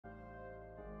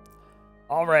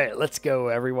Alright, let's go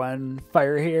everyone.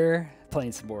 Fire here,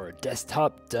 playing some more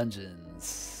desktop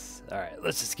dungeons. Alright,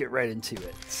 let's just get right into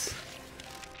it.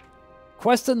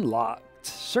 Quest unlocked.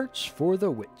 Search for the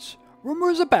witch.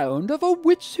 Rumors abound of a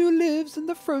witch who lives in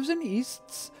the frozen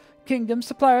easts. Kingdom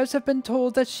suppliers have been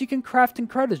told that she can craft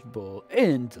incredible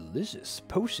and delicious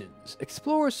potions.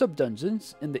 Explore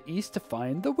sub-dungeons in the east to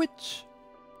find the witch.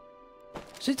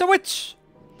 She's a witch!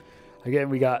 Again,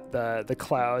 we got the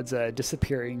clouds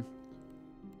disappearing.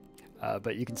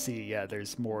 But you can see, yeah,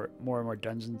 there's more and more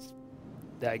dungeons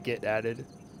that get added.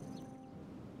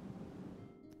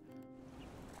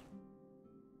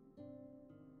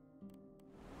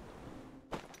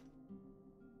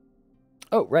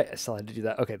 Oh, right, I still had to do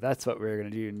that. Okay, that's what we're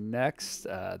going to do next.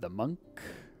 The monk.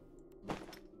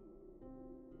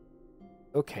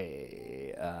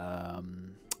 Okay,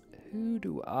 who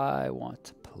do I want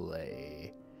to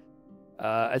play?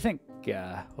 I think,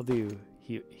 yeah, I'll do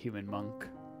human monk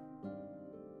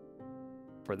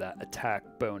for that attack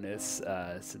bonus,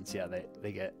 since, yeah,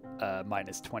 they get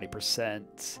minus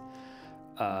 20%.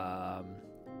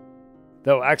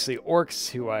 Though, actually, orcs,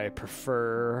 who I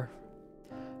prefer...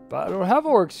 But I don't have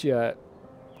orcs yet.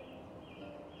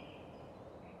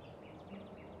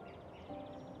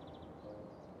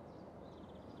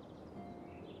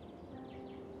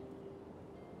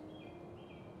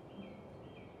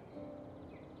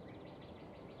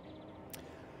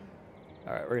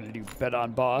 Alright, we're going to do bet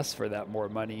on boss for that more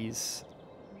monies.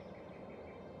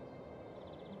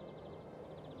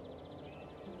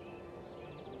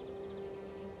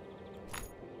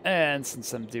 And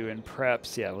since I'm doing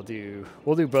preps, yeah, we'll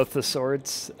do both the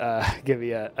swords. Give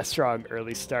you a strong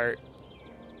early start.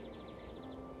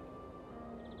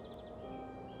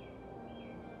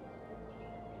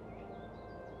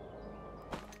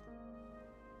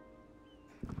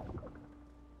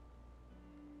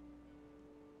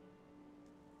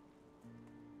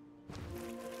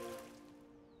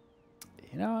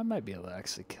 You know, I might be able to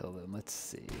actually kill them. Let's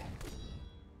see.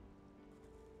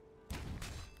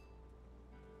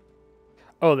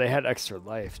 Oh, they had extra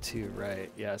life too,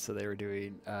 right? Yeah, so they were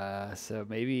doing, so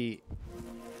maybe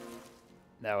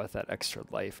now with that extra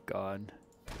life gone.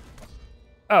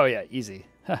 Oh yeah, easy.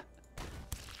 Huh.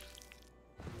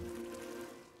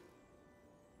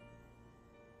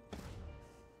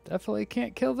 Definitely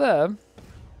can't kill them.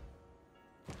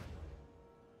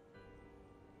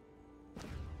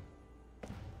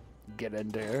 Get in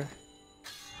there.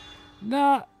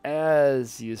 Not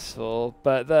as useful,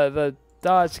 but the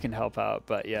dodge can help out,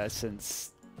 but yeah,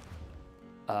 since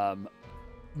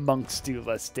monks do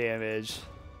less damage.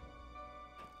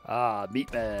 Ah,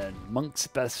 Meatman, monk's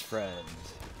best friend.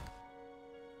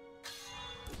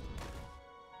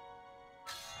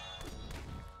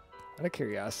 Out of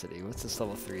curiosity, what's this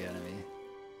level 3 enemy?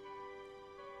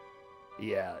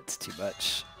 Yeah, it's too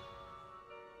much.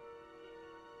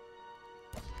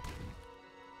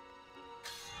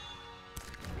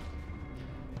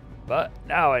 But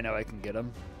now I know I can get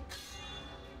him.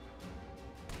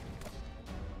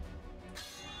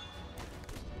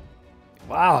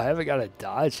 Wow, I haven't got a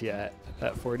dodge yet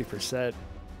at 40%.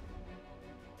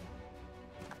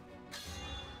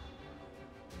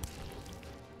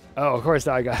 Oh, of course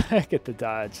now I got to get the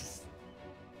dodge.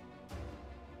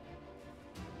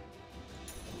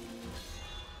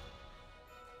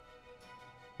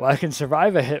 Well, I can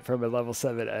survive a hit from a level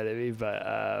 7 enemy, but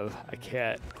I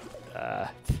can't.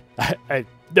 I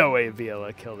no way to be able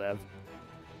to kill them.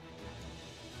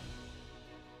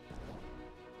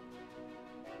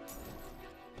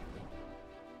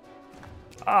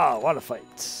 Ah, what a fight.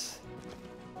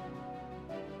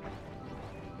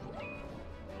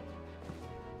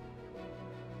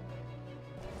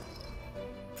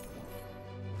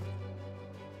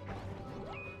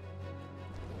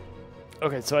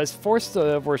 Okay, so I was forced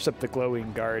to worship the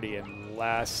glowing guardian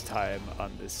last time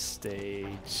on this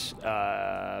stage.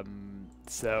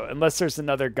 So unless there's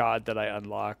another god that I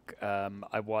unlock,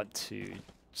 I want to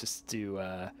just do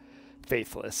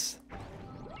faithless.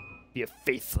 Be a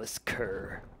faithless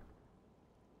cur.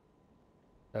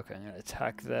 Okay, I'm gonna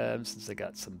attack them since they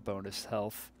got some bonus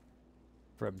health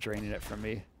from draining it from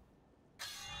me.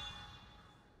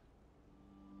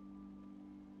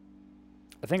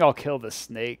 I think I'll kill the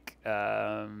snake,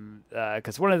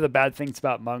 because one of the bad things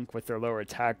about monk with their lower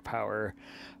attack power,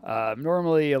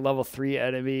 normally a level 3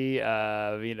 enemy,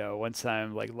 you know, once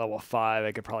I'm like level 5,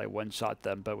 I could probably one-shot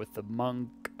them, but with the monk,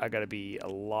 I gotta be a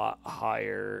lot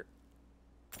higher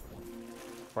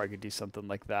before I could do something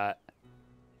like that.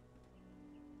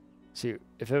 Shoot,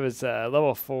 if it was a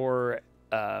level 4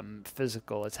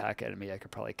 physical attack enemy, I could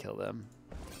probably kill them.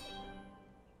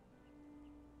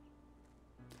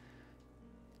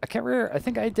 can't remember. I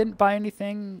think I didn't buy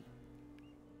anything.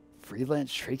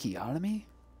 Freelance tracheotomy?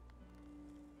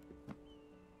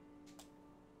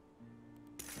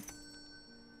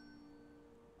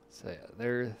 So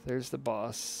yeah, there's the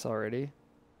boss already.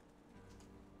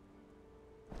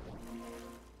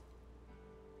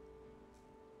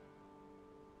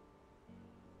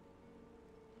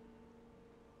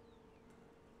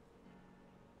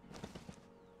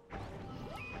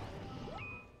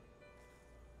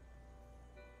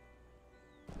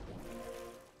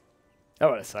 That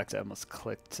would have sucked. I almost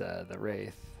clicked the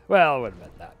Wraith. Well, it would have been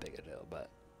that big a deal, but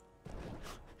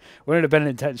wouldn't have been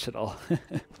intentional.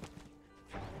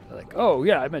 Like, oh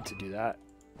yeah, I meant to do that.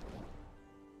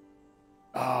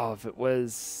 Oh, if it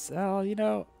was, well, you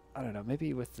know, I don't know.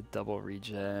 Maybe with the double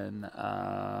regen.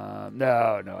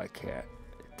 No, I can't.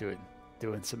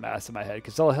 Doing some math in my head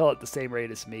because they'll heal at the same rate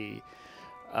as me.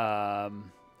 I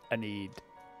need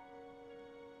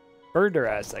Burned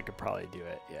Duress. I could probably do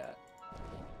it. Yeah.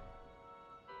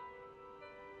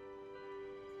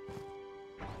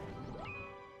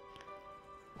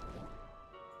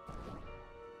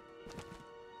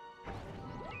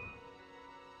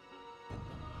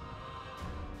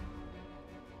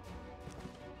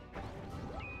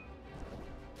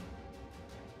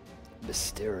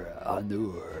 Mystera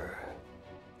Anur.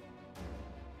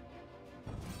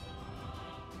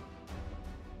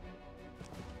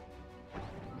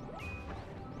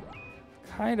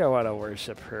 Kinda want to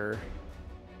worship her.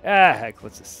 Ah, heck,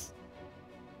 let's just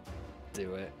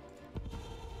do it.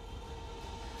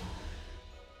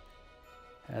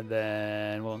 And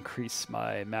then we'll increase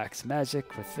my max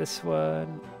magic with this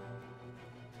one.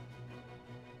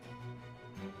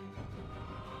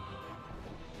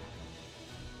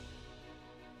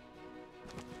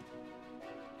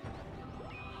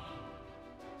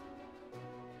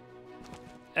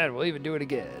 And we'll even do it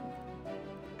again.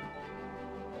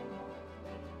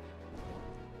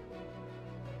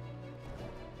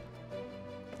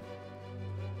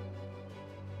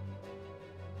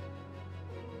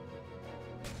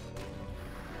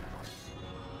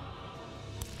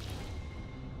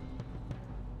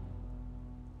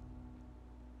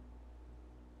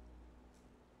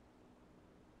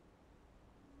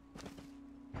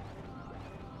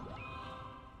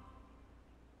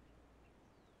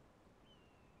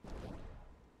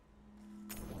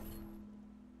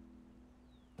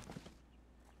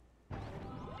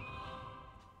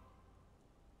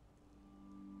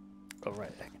 All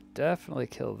right, I can definitely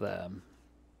kill them.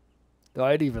 Though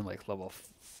I'd even like level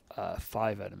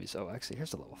 5 enemies. Oh, actually,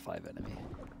 here's a level 5 enemy.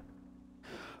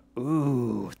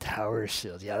 Ooh, tower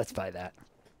shield. Yeah, let's buy that.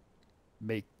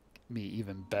 Make me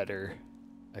even better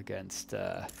against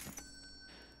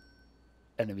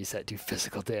enemies that do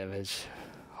physical damage.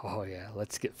 Oh yeah,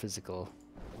 let's get physical.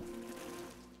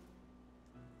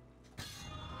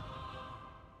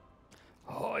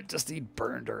 Oh, I just need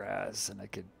Burned Duress, and I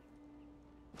could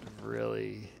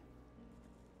really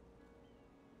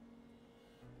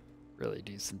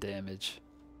do some damage.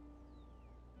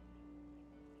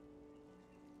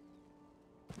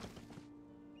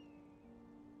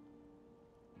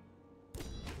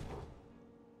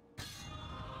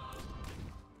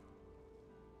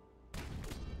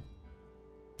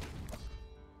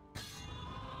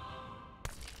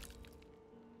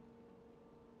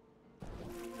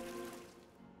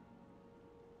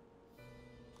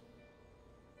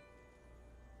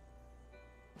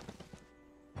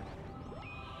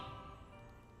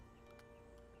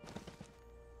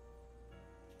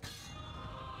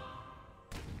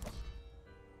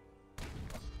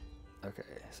 Okay,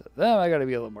 so them I gotta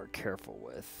be a little more careful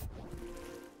with.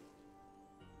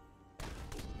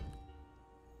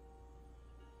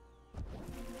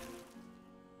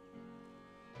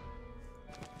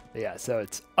 Yeah, so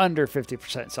it's under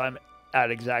 50%, so I'm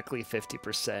at exactly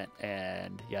 50%,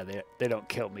 and yeah, they don't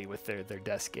kill me with their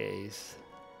death gaze.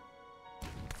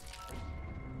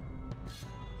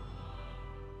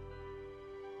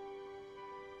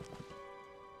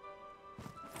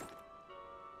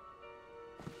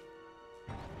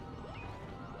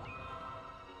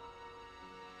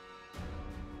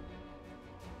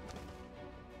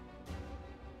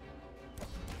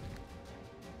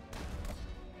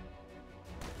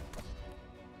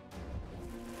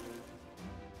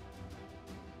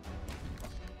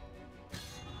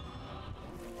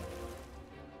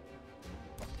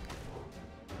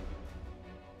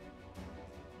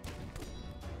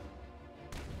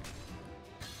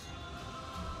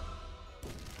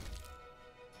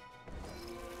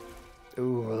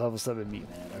 Ooh, level 7 meat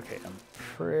man. Okay, I'm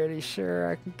pretty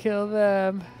sure I can kill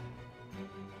them.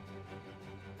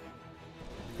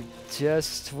 I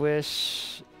just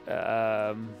wish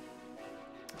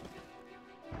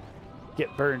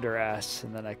get burned or ash,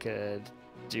 and then I could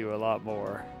do a lot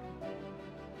more.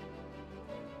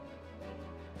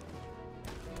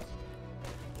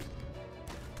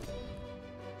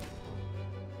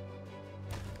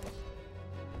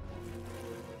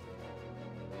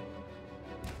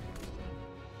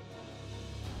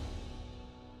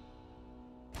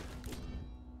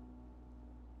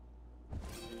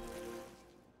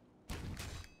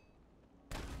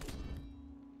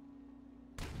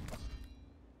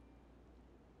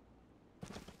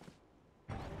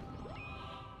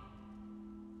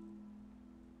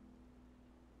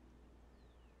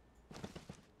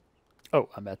 Oh,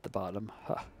 I'm at the bottom.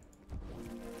 Huh.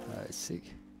 I see.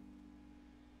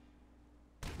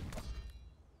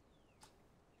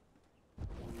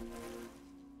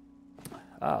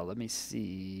 Ah, let me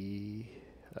see.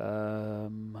 Yeah,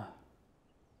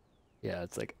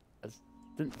 it's like I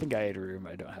didn't think I had room.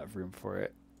 I don't have room for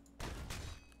it.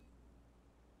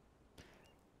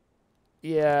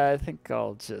 Yeah, I think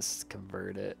I'll just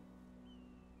convert it.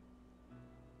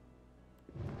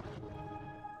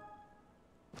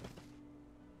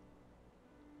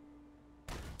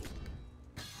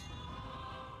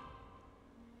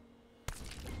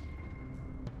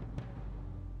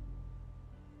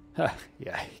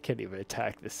 Yeah, you can't even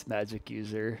attack this magic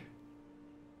user.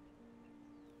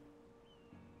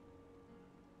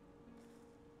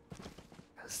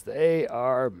 Because they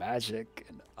are magic,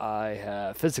 and I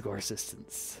have physical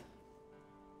resistance.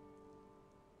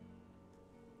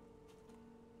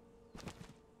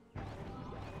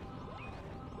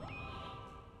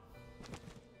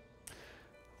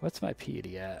 What's my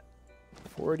piety at?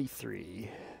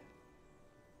 43.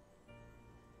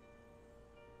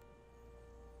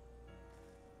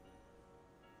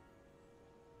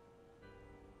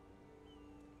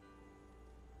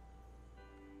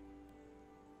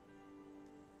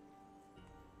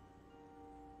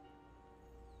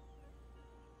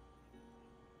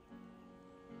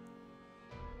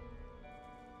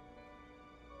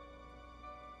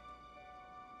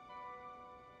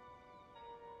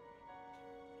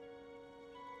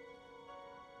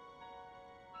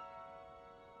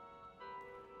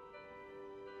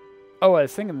 Oh, I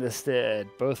was thinking this did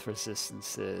both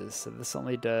resistances, so this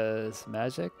only does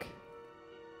magic.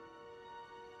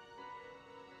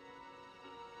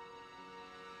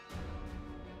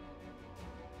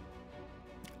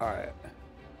 Alright,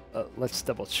 let's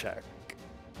double check.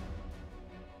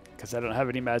 Because I don't have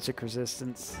any magic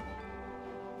resistance.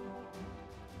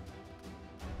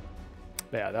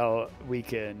 But yeah, that'll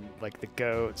weaken like the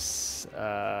goats.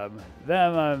 Them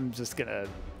I'm just gonna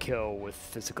kill with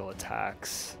physical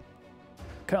attacks.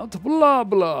 Count blah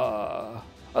blah.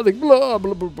 I think blah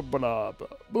blah blah blah blah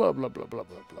blah blah blah blah blah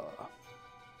blah.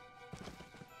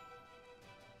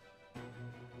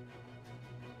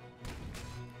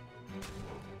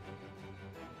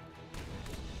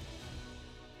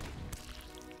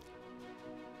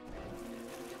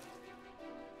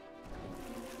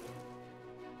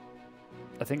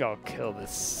 I think I'll kill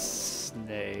this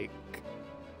snake.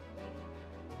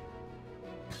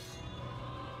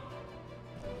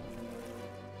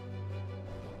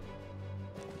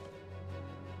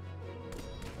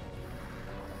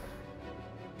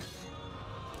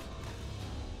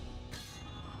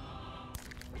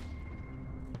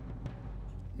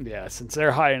 Yeah, since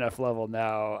they're high enough level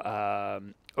now,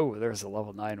 oh, there's a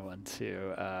level 9 one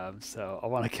too, so I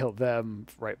want to kill them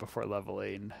right before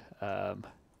leveling,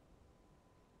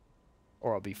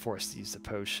 or I'll be forced to use the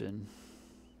potion.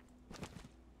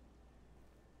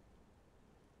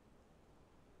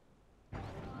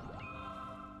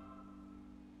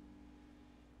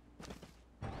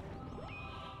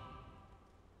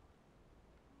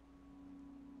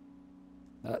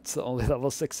 That's the only level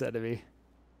 6 enemy.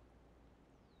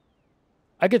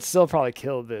 I could still probably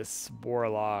kill this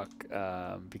warlock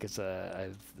because I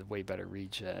have the way better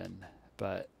regen,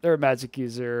 but they're a magic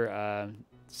user,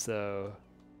 so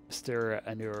Mr.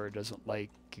 Anur doesn't like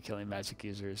killing magic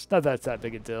users. Not that it's that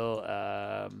big a deal,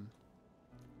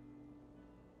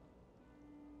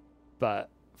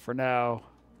 but for now,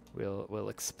 we'll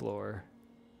explore.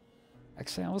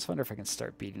 Actually, I almost wonder if I can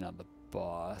start beating on the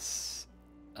boss.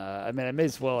 I mean, I may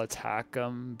as well attack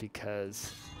him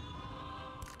because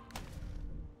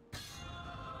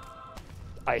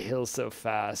I heal so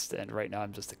fast, and right now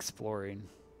I'm just exploring.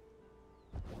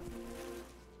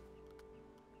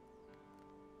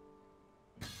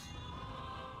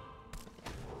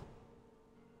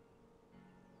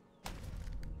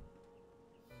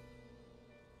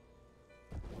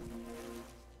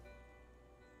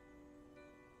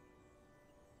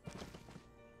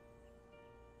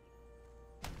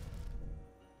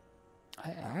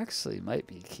 I actually might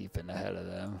be keeping ahead of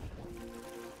them.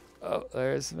 Oh,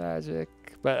 there's magic.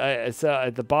 But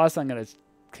the boss I'm gonna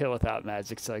kill without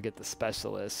magic, so I get the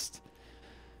specialist.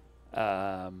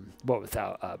 But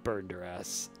without burn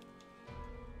duress.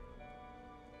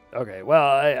 Okay, well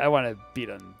I want to beat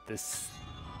on this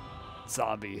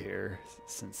zombie here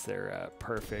since they're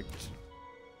perfect.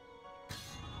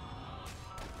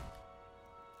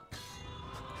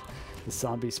 The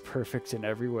zombie's perfect in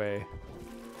every way.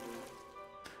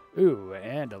 Ooh,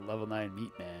 and a level 9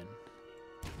 meat man.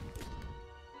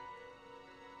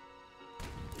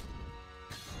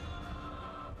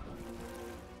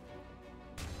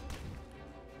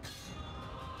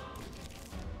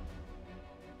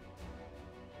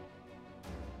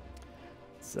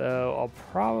 So I'll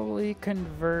probably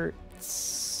convert,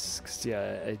 'cause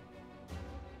yeah, I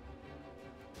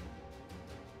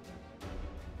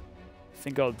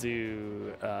think I'll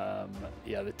do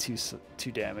yeah, the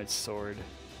two damage sword.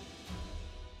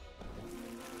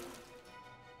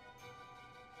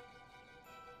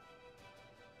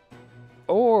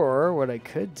 Or what I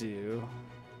could do,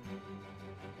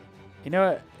 you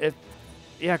know what,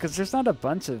 yeah, because there's not a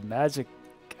bunch of magic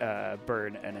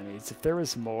burn enemies. If there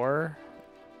was more,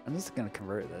 I'm just gonna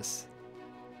convert this.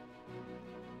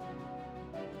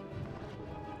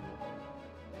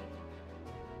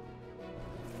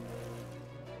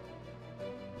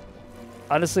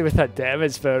 Honestly, with that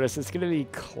damage bonus, it's gonna be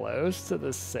close to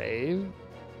the same.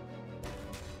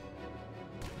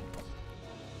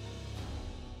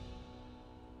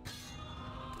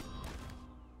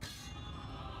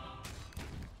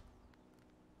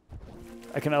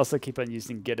 I can also keep on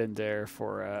using Get In There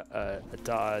for a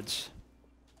dodge.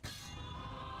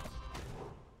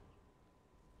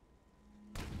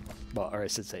 Well, or I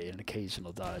should say an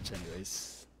occasional dodge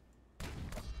anyways.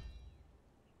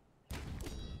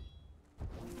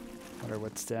 Wonder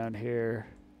what's down here.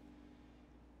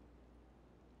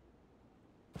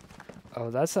 Oh,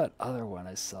 that's that other one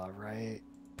I saw, right?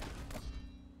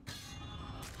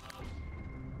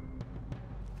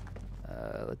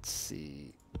 Let's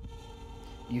see.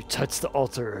 You touch the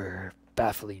altar.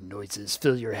 Baffling noises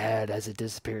fill your head as it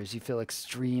disappears. You feel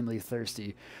extremely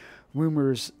thirsty.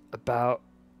 Rumors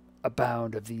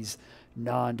abound of these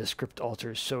nondescript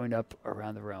altars showing up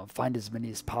around the realm. Find as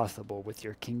many as possible with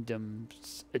your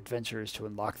kingdom's adventurers to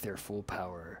unlock their full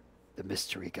power. The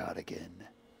mystery god again.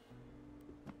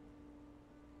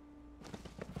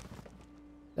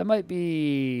 That might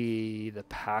be the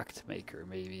Pact Maker,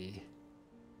 maybe.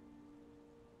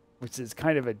 Which is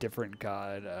kind of a different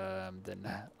god than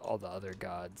all the other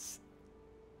gods.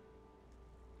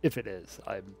 If it is,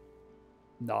 I'm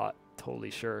not totally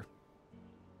sure.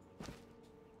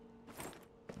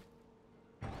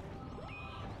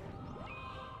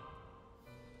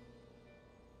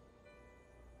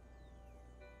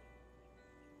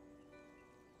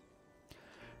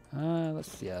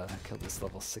 Let's see. Yeah, I killed this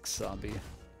level 6 zombie.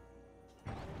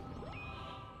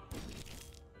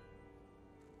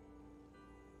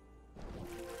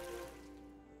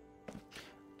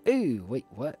 Ooh, wait,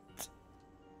 what?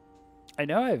 I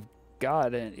know I've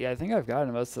gotten, yeah, I think I've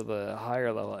gotten most of the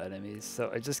higher level enemies.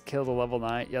 So I just killed a level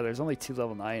 9. Yeah, there's only 2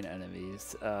 level 9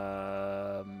 enemies.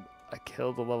 I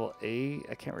killed a level 8.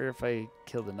 I can't remember if I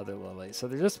killed another level 8. So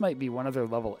there just might be one other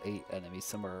level 8 enemy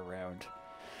somewhere around.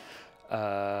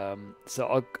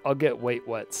 So I'll get Wait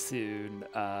What soon.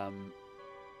 I'm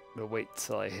gonna wait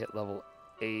till I hit level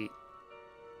 8.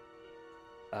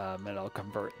 And I'll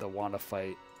convert the Wanna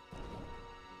Fight.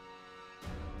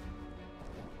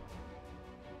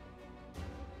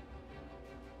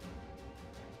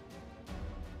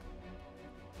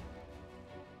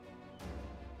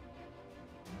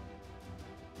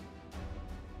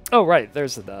 Oh, right,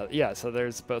 there's the, yeah, so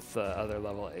there's both the other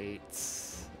level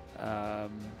 8s.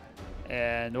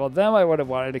 And, well, them I would have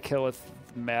wanted to kill with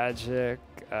magic,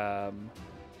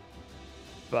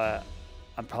 but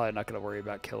I'm probably not going to worry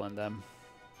about killing them.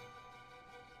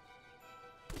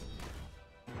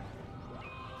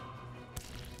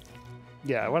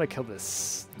 Yeah, I want to kill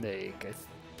this snake. I'm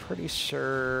pretty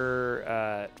sure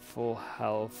at full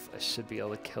health I should be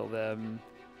able to kill them.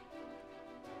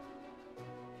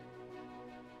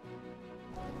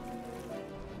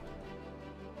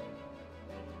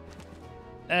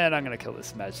 And I'm going to kill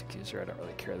this magic user. I don't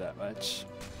really care that much.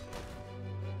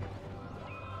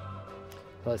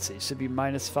 Let's see. It should be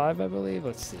 -5, I believe.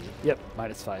 Let's see. Yep,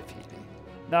 -5 PD.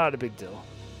 Not a big deal.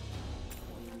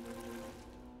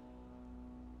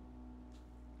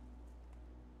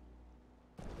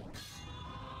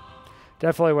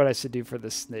 Definitely what I should do for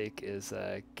the snake is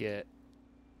get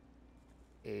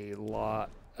a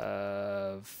lot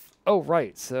of Oh,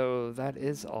 right. So that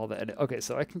is all that. Okay,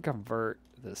 so I can convert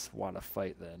this want to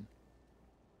fight then.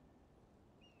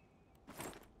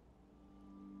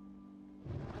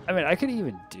 I mean, I could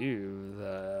even do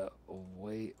the...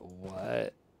 Wait,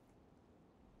 what?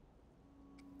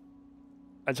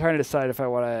 I'm trying to decide if I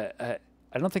want to...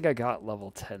 I don't think I got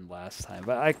level 10 last time,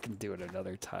 but I can do it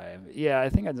another time. Yeah, I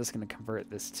think I'm just going to convert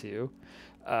this too.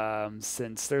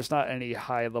 Since there's not any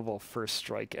high level first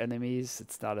strike enemies,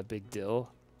 it's not a big deal.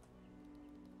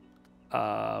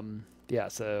 Yeah,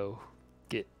 so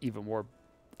get even more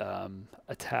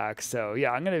attack. So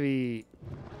yeah, I'm going to be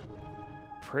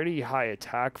pretty high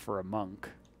attack for a monk.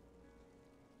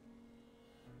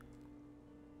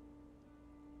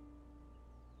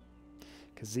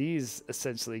 Because these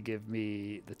essentially give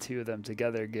me, the two of them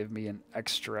together give me an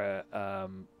extra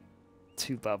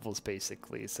 2 levels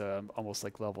basically. So I'm almost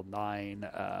like level 9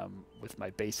 with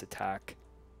my base attack.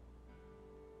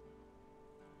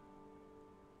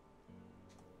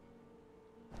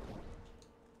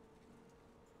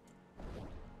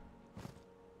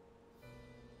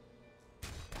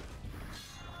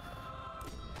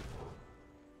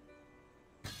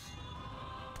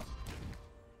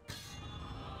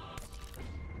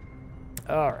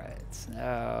 Alright, so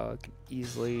now I can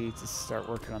easily just start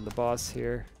working on the boss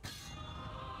here.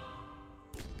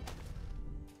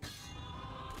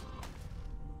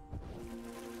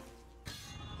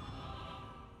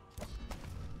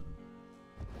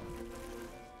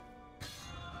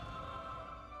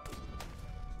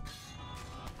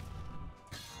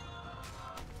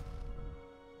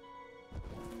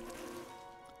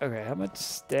 Okay, how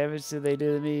much damage do they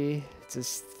do to me?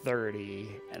 Just 30,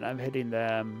 and I'm hitting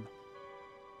them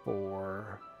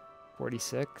for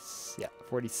 46. Yeah,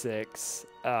 46.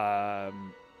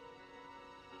 And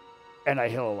I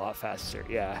heal a lot faster.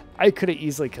 Yeah, I could have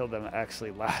easily killed them actually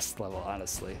last level,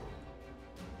 honestly.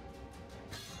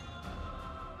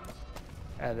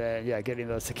 And then, yeah, getting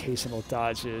those occasional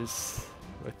dodges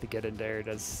with the get in there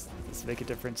does make a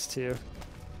difference too.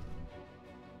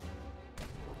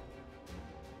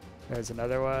 There's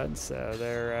another one, so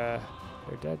they're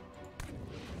dead.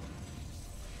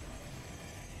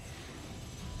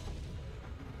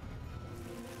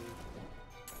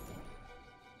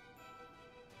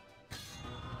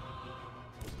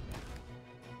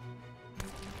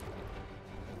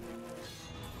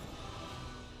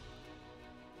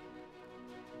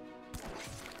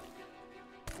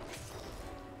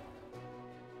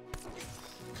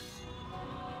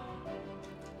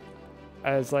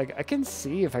 I was like, I can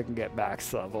see if I can get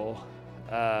max level.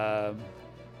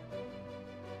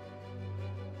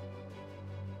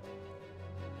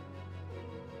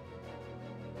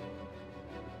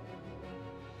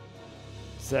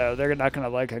 So they're not going to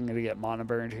like I'm going to get mana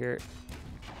burned here.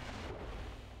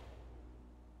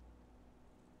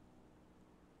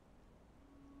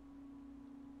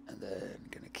 And then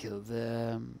going to kill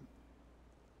them.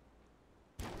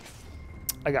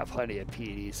 I got plenty of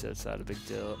PD, so it's not a big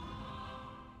deal.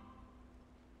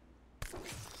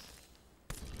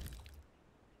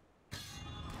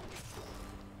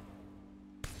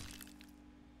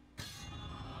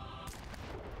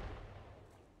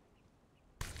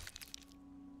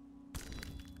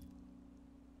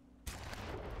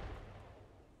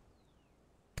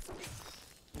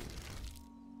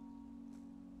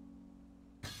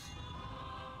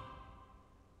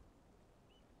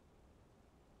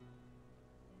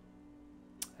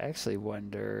 I actually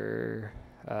wonder...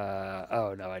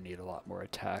 oh no, I need a lot more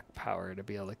attack power to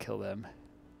be able to kill them.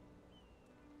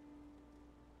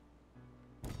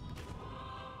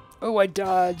 Oh, I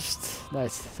dodged.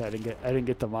 Nice. I didn't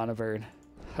get the mana burn.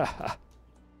 Haha.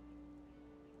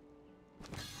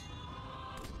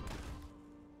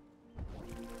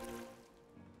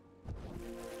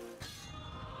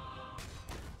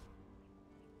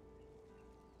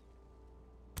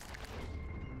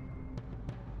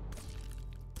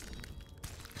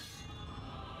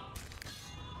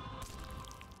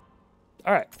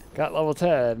 All right, got level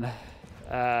 10.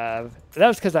 That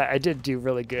was because I did do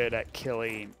really good at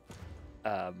killing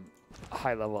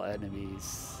high-level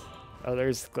enemies. Oh,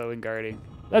 there's glowing guarding.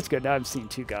 That's good. Now I'm seeing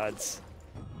 2 gods.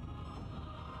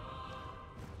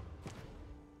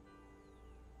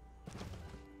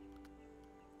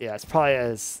 Yeah, it's probably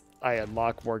as I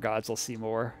unlock more gods, I'll see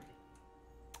more.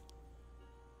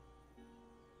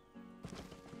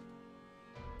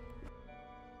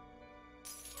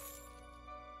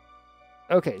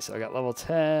 Okay, so I got level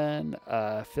 10,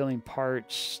 feeling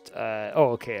parched. Oh,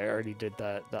 okay, I already did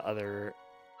the other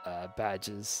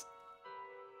badges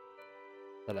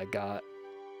that I got.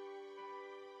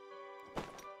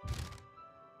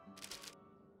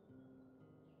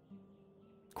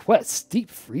 Quest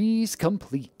Deep Freeze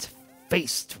complete.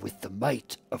 Faced with the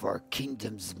might of our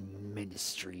kingdom's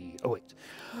ministry. Oh, wait.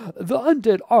 The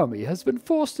undead army has been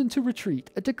forced into retreat.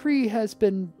 A decree has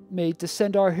been made to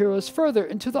send our heroes further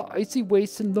into the icy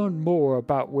wastes and learn more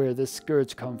about where this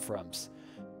scourge comes from.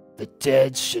 The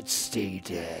dead should stay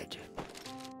dead.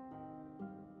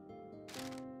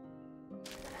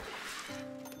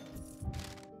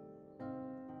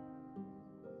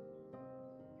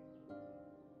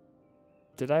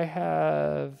 Did I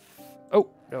have... Oh,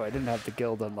 no, I didn't have the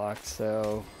guild unlocked,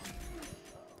 so...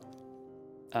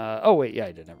 oh, wait, yeah,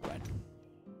 I did. Never mind.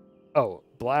 Oh,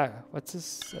 what's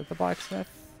this at the blacksmith?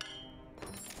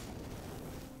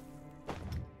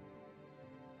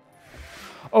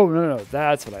 Oh, no,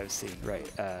 that's what I was seeing. Right,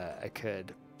 I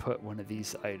could put one of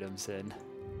these items in.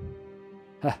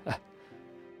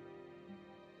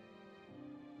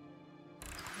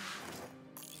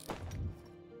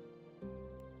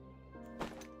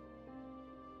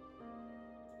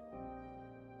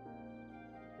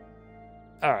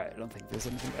 Alright, I don't think there's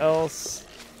anything else.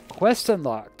 Quest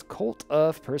unlocked. Cult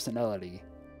of Personality.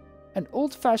 An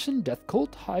old-fashioned death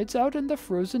cult hides out in the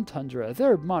frozen tundra.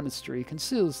 Their monastery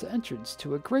conceals the entrance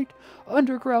to a great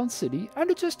underground city, and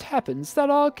it just happens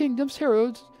that our kingdom's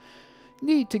heroes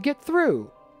need to get through.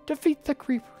 Defeat the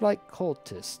creep-like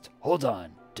cultist. Hold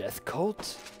on, death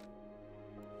cult?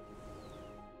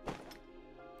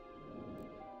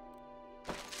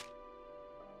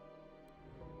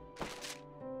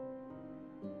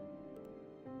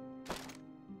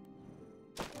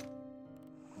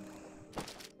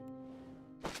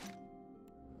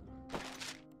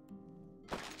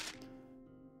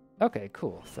 Okay,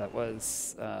 cool. So that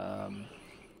was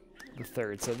the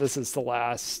third. So this is the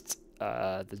last,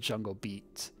 the jungle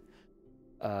beat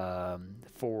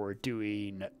for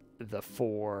doing the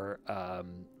 4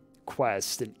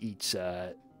 quests in each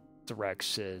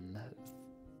direction.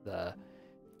 The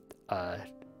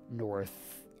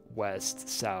north, west,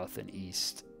 south, and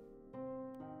east.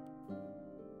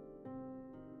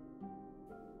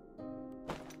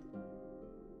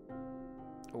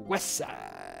 West side.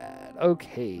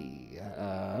 Okay,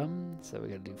 so we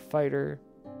gotta do fighter.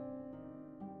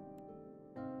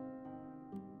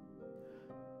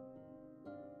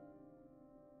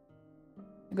 I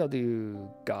think I'll do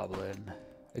goblin.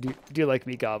 I do like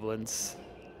me goblins.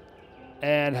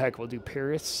 And heck, we'll do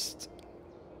Purist.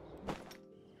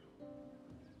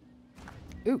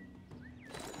 Ooh,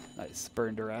 nice.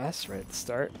 Burned her ass right at the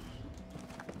start.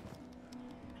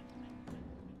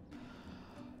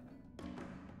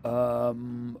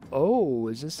 Oh,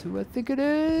 is this who I think it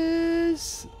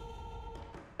is?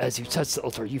 As you touch the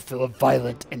altar, you feel a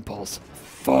violent impulse.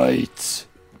 Fight!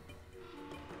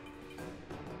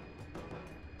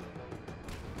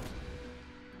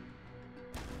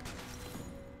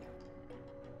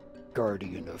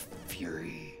 Guardian of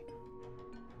Fury.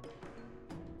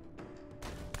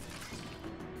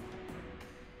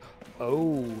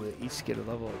 Oh, they each get a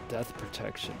level of death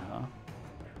protection, huh?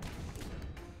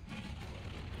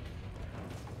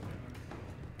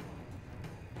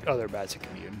 Oh, they're magic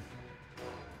immune.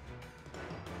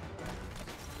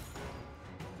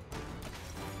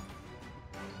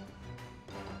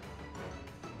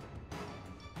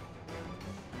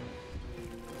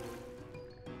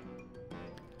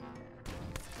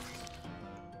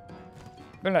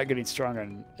 They're not getting strong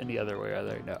on any other way, are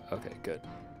they? No. Okay, good.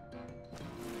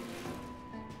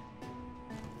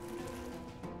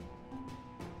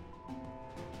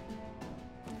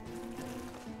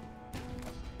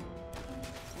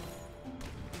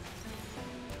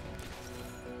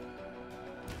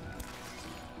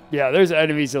 Yeah, there's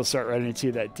enemies you'll start running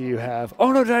into that do have...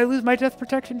 Oh no, did I lose my death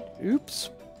protection? Oops.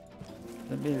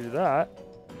 Didn't mean to do that.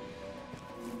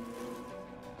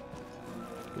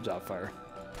 Good job, Fire.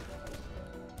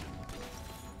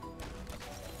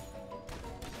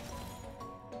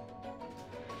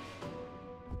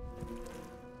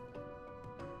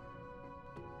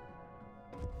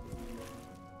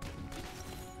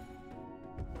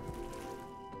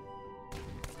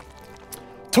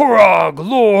 Taurog,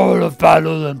 Lord of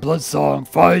Battle and Bloodsong,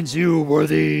 finds you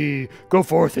worthy. Go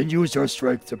forth and use your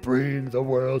strength to bring the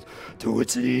world to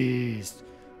its knees.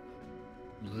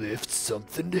 Lift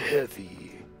something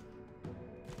heavy.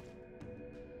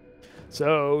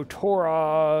 So,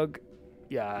 Taurog,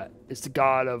 yeah, is the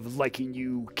god of liking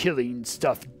you killing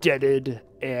stuff deaded,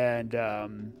 and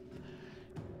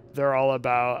they're all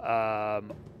about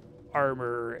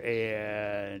armor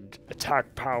and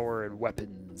attack power and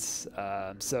weapons.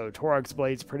 So Taurog's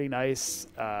blade's pretty nice.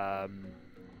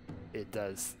 It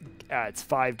adds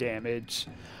 5 damage.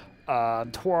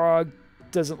 Taurog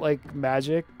doesn't like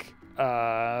magic,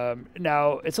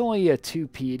 Now, it's only a 2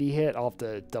 PD hit. I'll have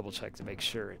to double check to make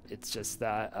sure it's just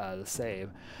that the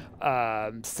same.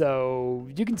 So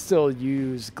you can still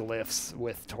use glyphs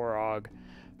with Taurog,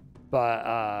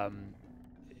 but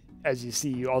as you see,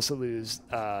 you also lose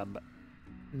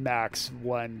max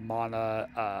 1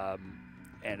 mana,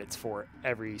 and it's for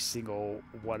every single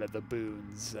one of the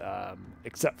boons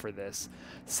except for this.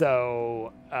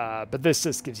 So, but this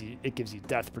just gives you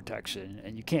death protection,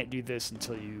 and you can't do this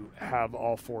until you have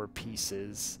all 4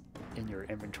 pieces in your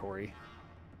inventory.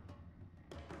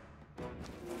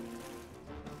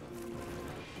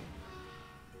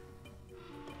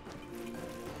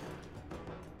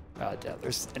 Doubt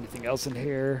there's anything else in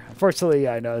here. Unfortunately,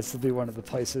 I know this will be one of the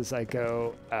places I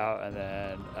go out and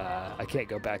then I can't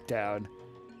go back down.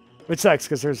 Which sucks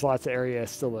because there's lots of area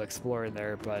still to explore in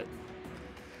there, but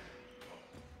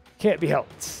can't be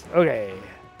helped. Okay.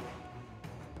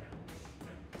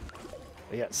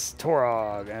 Yes,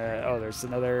 Taurog. Oh, there's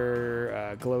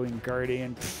another glowing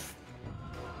guardian. Pfft.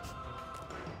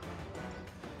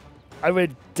 I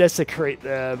would desecrate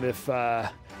them if...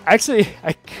 actually,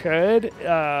 I could.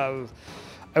 I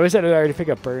wish I'd already pick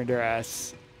up Burned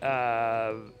Ass.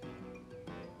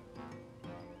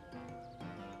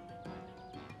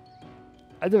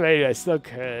 Either way, I still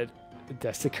could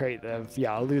desecrate them.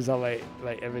 Yeah, I'll lose all my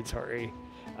inventory.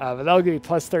 But that'll give me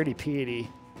plus 30 piety.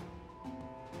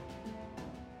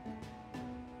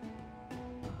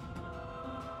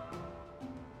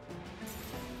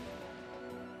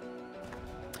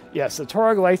 Yeah, so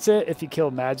Taurog lights it. If you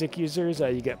kill magic users,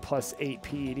 you get plus 8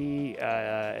 piety.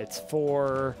 It's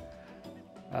 4.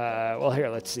 Well, here,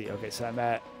 let's see. Okay, so I'm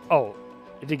at... Oh,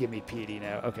 it did give me piety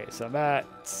now. Okay, so I'm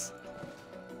at...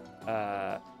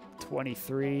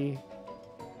 23.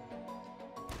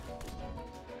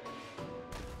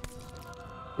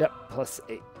 Yep, plus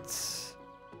 8.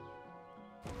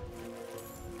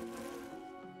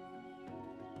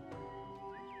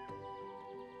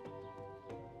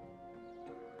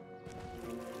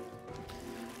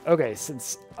 Okay,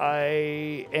 since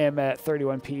I am at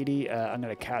 31 PD, I'm going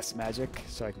to cast magic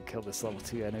so I can kill this level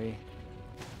 2 enemy.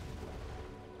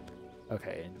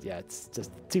 Okay, and yeah, it's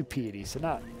just 2 PD, so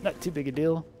not too big a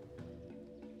deal.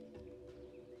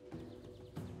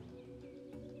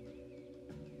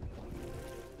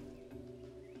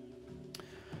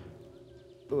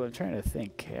 Ooh, I'm trying to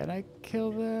think. Can I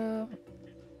kill them?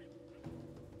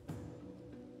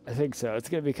 I think so. It's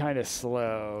going to be kind of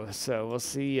slow, so we'll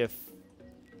see if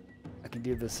I can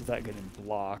do this without getting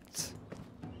blocked.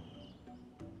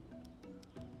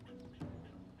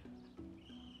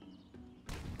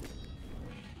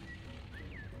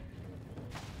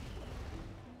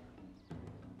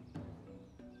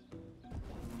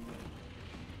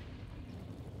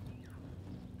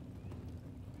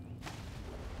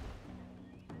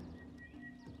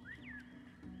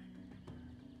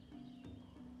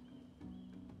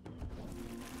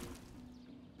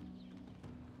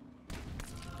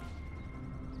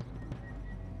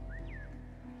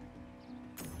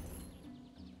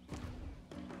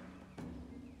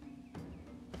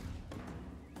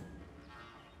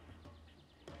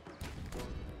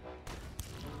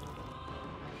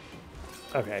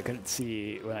 Okay, I couldn't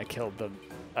see when I killed them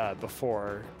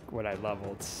before when I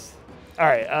leveled. All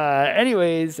right.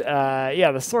 Anyways,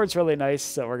 yeah, the sword's really nice,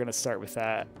 so we're gonna start with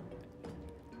that.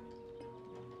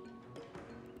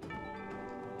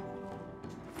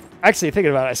 Actually,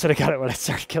 thinking about it, I should have got it when I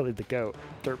started killing the goat.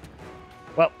 Derp.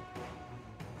 Well,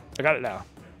 I got it now.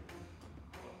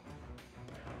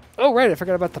 Oh, right, I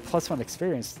forgot about the +1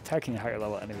 experience attacking higher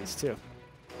level enemies too.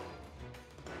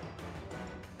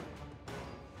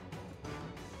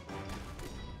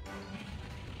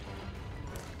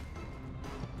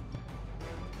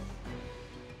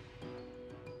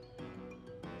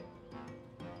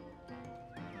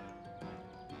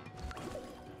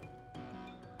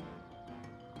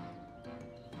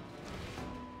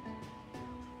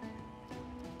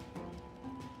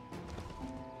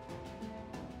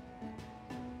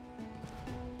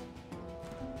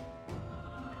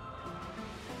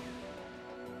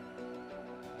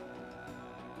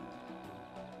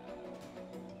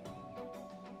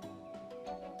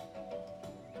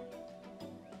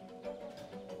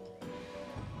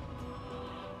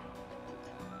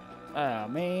 Oh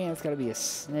man, it's gotta be a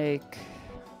snake.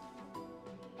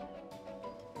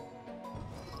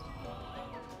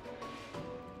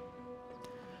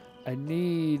 I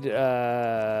need,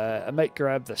 I might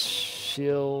grab the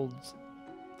shield.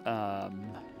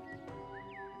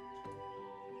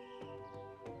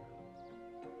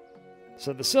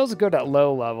 So the shields are good at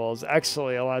low levels.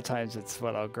 Actually, a lot of times it's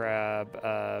what I'll grab.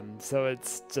 So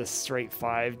it's just straight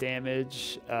 5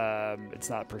 damage. It's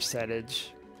not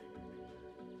percentage.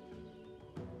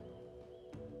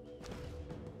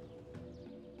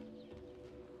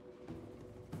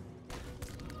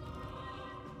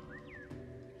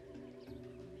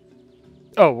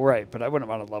 Oh, right, but I wouldn't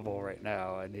want to level right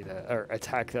now. I need to, or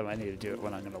attack them. I need to do it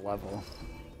when I'm going to level.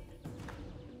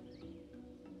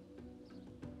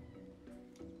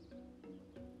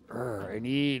 I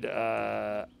need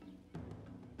a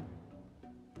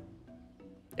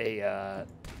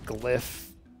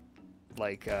glyph,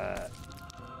 like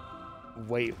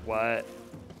wait, what?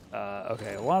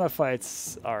 Okay, a lot of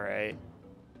fights. All right.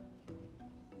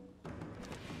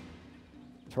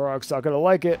 Taurog's not gonna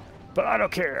like it, but I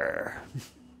don't care.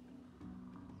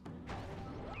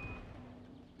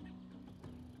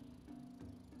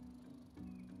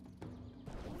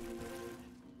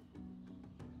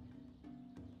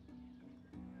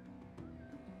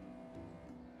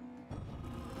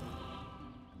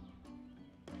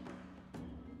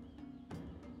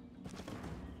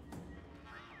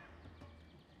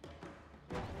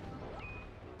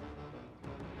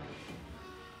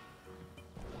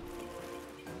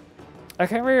 I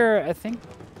can't remember. I think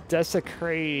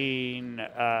Desecrane.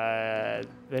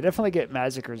 They definitely get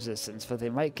magic resistance, but they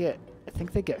might get. I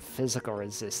think they get physical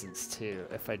resistance too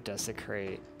if I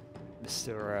Desecrate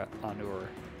Mistura Anur.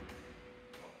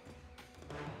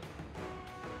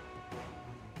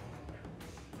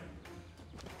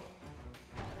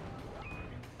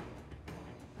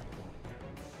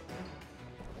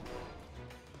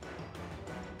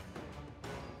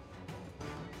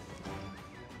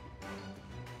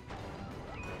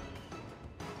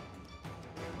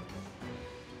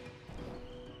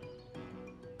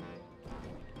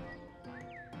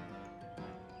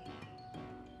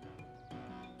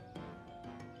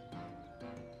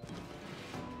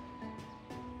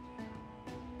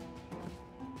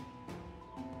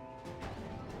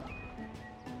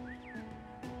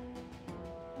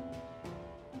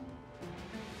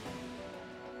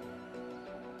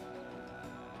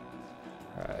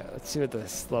 Alright, let's see what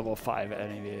this level 5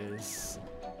 enemy is.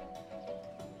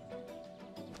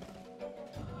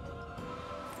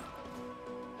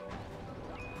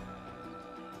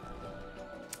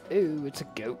 Ooh, it's a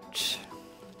goat.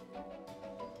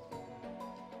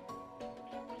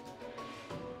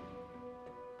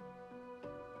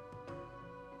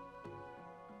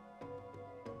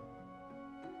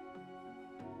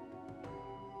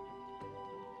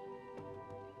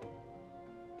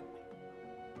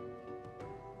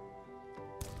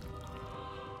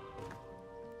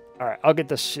 Alright, I'll get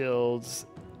the shields.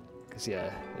 Because,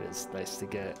 yeah, it is nice to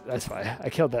get. That's fine. I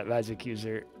killed that magic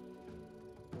user.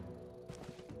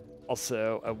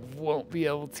 Also, I won't be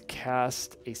able to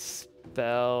cast a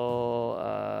spell.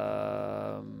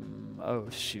 Oh,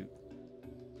 shoot.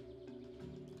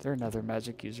 Is there another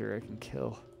magic user I can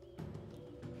kill?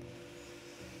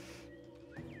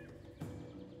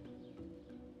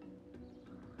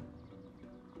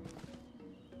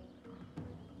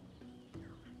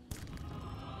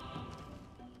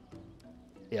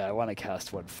 Yeah, I want to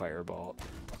cast one fireball.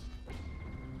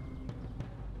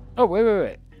 Oh,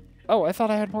 wait. Oh, I thought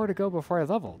I had more to go before I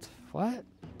leveled. What?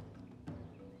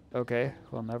 Okay,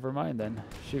 well, never mind then.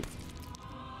 Shoot.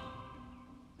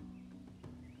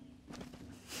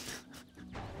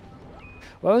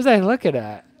 What was I looking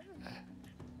at?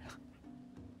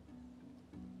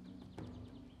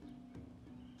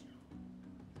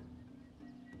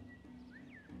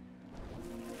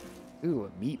 Ooh,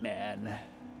 a meat man.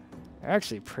 They're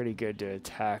actually pretty good to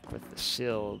attack with the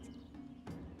shield.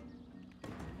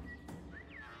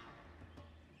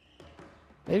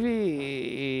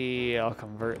 Maybe I'll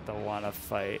convert the wanna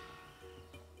fight.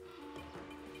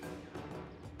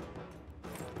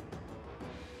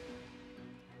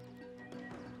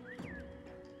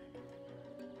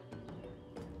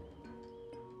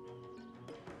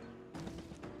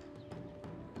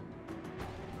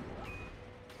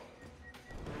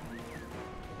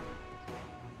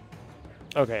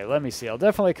 Okay, let me see. I'll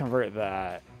definitely convert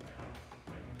that.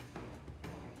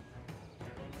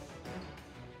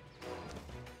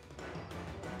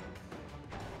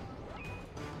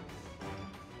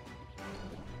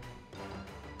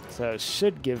 So it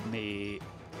should give me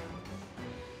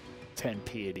 10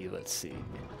 piety. Let's see.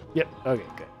 Yep. Okay,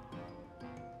 good.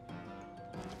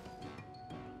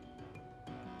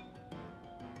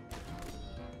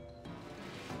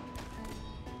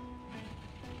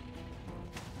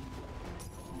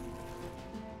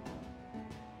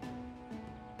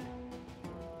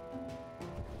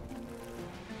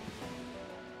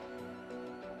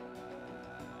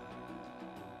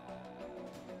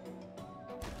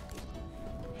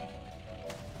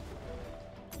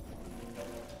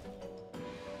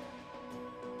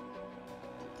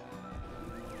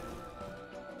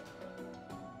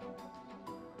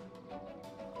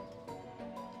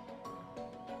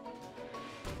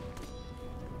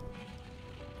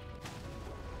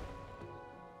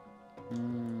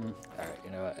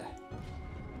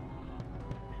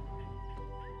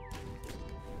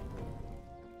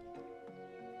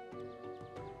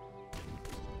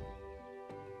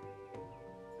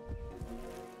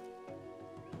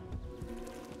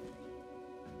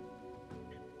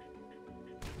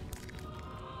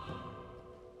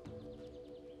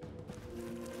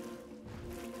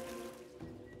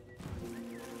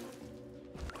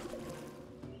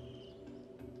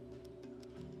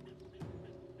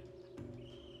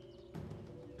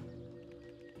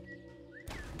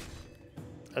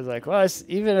 I was like, well,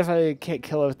 even if I can't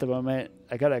kill it at the moment,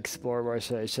 I gotta explore more,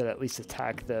 so I should at least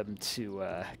attack them to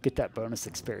get that bonus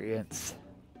experience.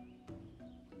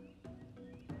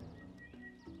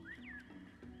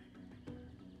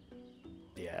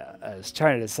 Yeah, I was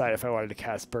trying to decide if I wanted to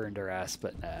cast Burn Duress,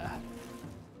 but nah.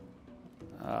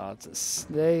 Oh, it's a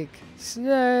snake.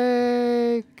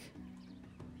 Snake!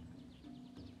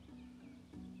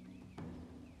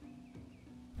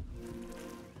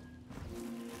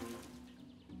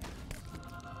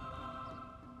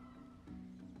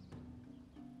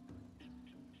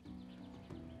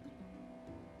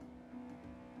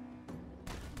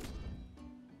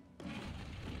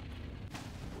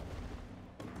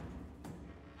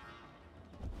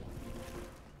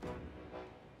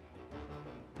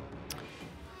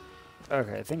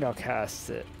 Okay, I think I'll cast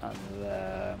it on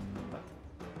them.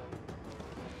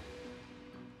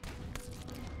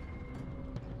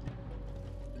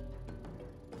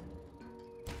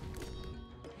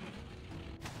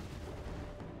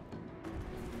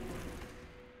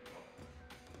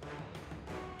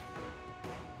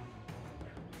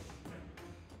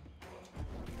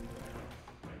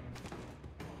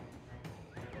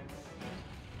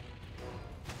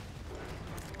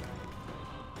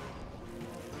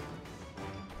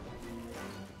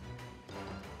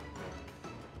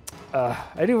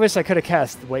 I do wish I could have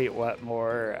cast Wait What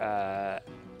more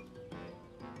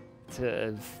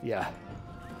to, yeah,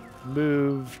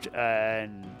 moved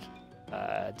and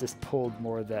just pulled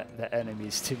more of the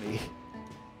enemies to me.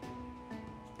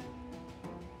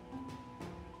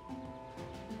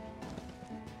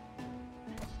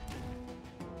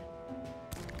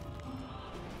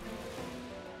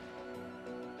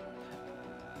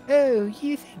 Oh,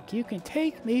 you think you can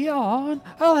take me on?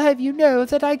 I'll have you know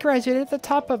that I graduated at the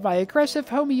top of my aggressive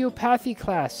homeopathy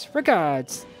class.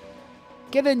 Regards.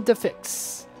 Given the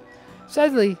fix.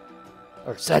 Sadly,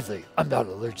 I'm not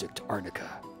allergic to arnica.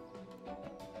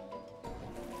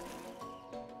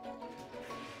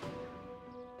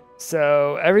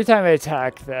 So every time I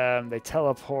attack them, they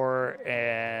teleport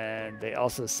and they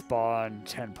also spawn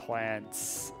 10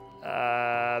 plants.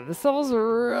 This level's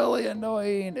really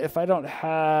annoying if I don't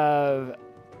have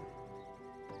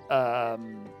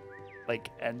like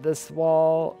end this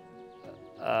wall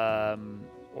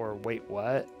or wait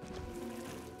what,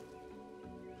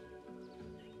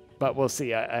 but we'll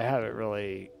see. I haven't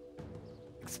really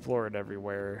explored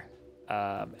everywhere,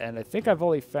 and I think I've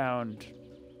only found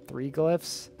 3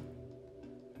 glyphs.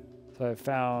 So I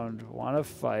found one of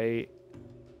fight,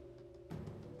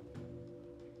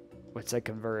 which I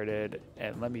converted,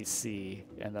 and let me see,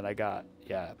 and then I got,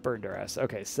 yeah, Burn Duress.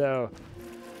 Okay, so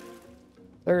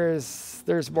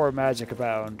there's more magic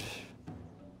abound.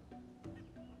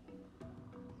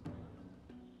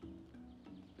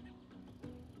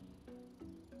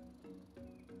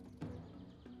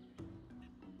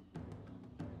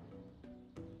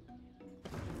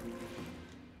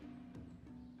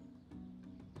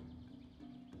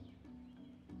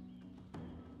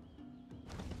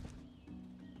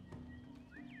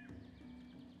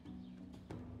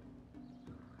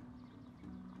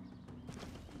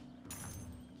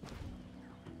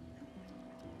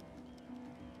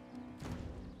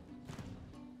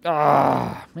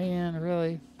 Ah, man,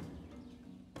 really?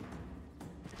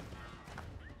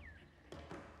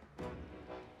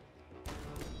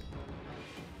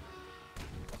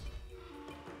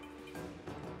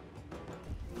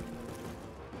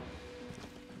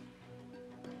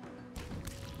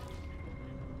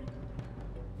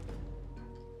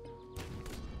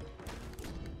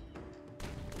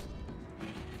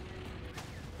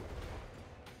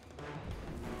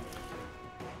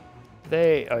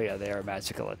 Oh yeah, they are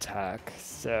magical attack.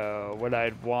 So what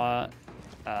I'd want,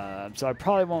 so I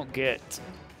probably won't get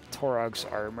Taurog's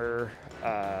armor,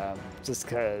 just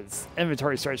because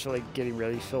inventory starts getting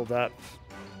really filled up.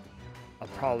 I'll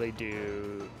probably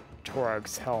do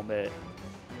Taurog's helmet.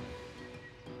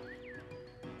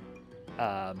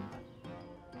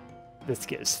 This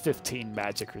gives 15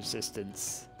 magic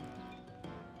resistance.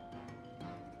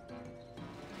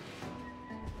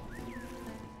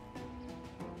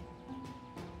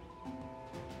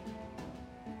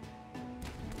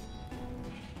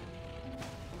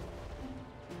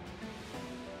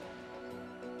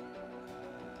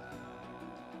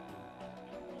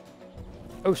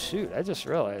 Oh shoot, I just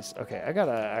realized. Okay, I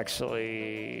gotta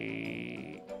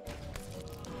actually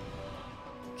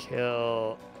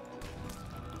kill.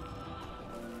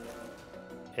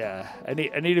 Yeah, I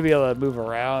need to be able to move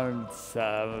around.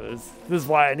 This is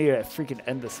why I need to freaking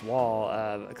end this wall,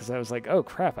 because I was like, oh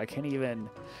crap, I can't even,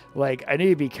 like, I need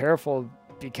to be careful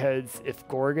because if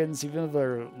Gorgons, even though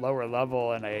they're lower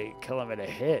level and I kill them in a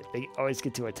hit, they always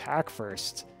get to attack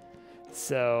first.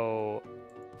 So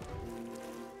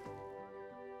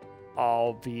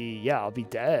I'll be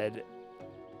dead.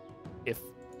 If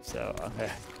so, I'm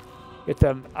gonna get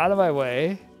them out of my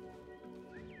way.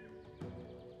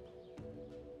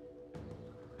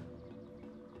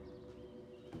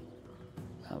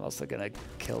 I'm also gonna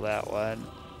kill that one.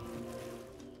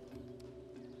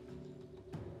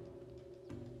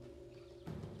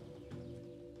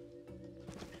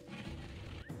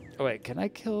 Oh wait, can I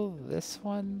kill this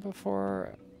one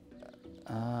before?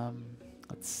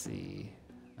 Let's see.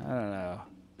 I don't know.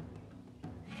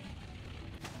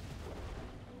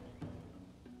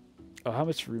 Oh, how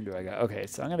much room do I got? Okay,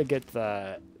 so I'm gonna get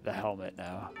the helmet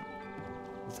now,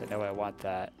 because I know I want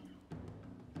that.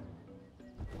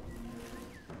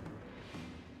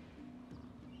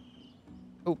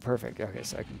 Oh, perfect. Okay,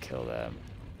 so I can kill them.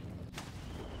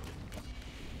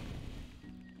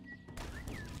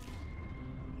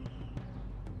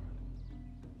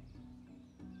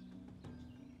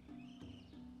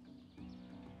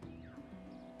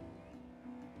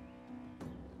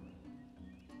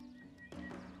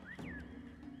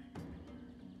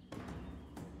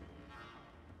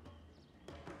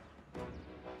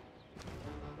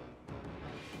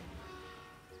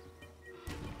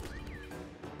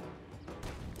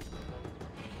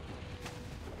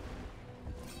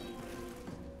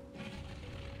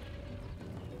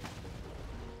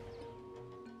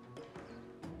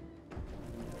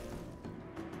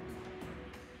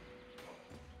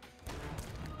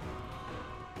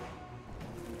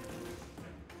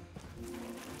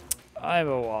 I'm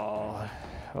a wall.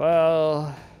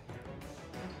 Well,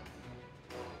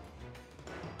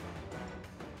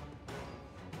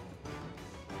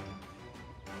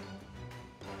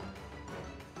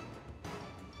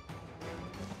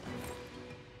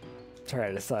 try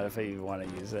to decide if I even want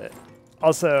to use it.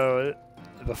 Also,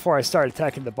 before I start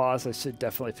attacking the boss, I should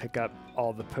definitely pick up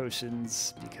all the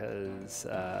potions because,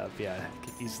 yeah, I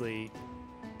could easily.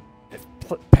 If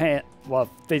a plant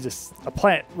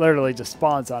literally just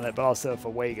spawns on it, but also if a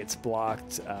way gets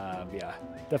blocked, yeah,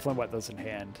 definitely want those in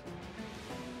hand.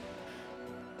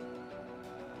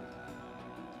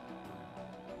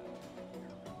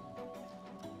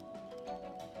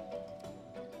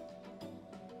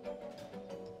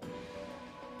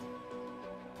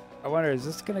 I wonder, is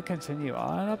this going to continue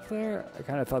on up there? I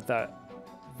kind of thought that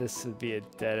this would be a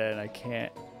dead end.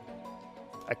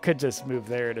 I could just move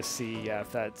there to see if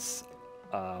that's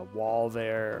a wall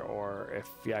there or if,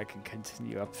 yeah, I can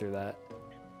continue up through that.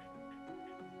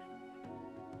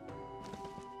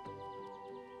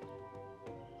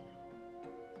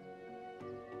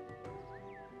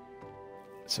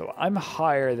 So I'm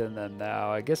higher than them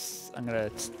now. I guess I'm going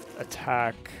to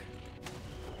attack.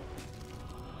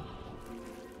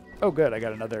 Oh, good. I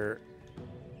got another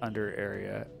under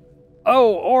area.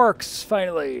 Oh, orcs,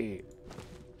 finally.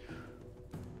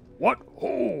 What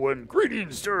ho and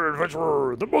greetings, dear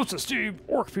adventurer! The most esteemed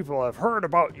orc people have heard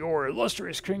about your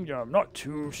illustrious kingdom. Not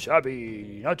too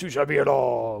shabby at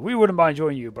all. We wouldn't mind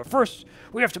joining you, but first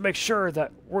we have to make sure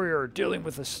that we're dealing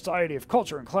with a society of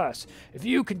culture and class. If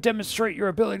you can demonstrate your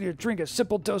ability to drink a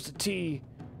simple dose of tea,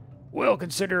 we'll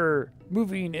consider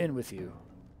moving in with you.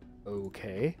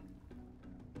 Okay.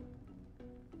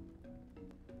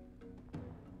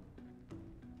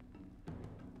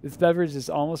 This beverage is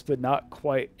almost but not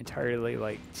quite entirely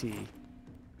like tea.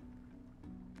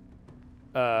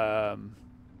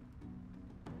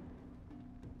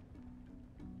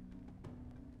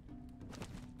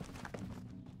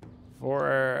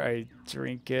 Before I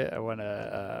drink it, I want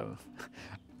to,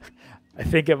 I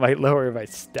think it might lower my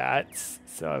stats.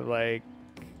 So I'm like,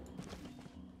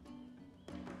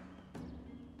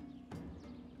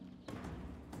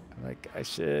 I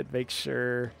should make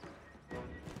sure.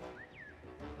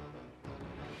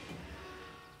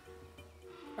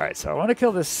 All right, so I want to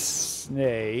kill this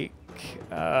snake.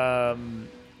 Hold on,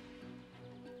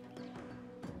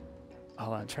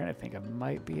 I'm trying to think. I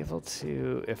might be able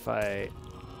to if I.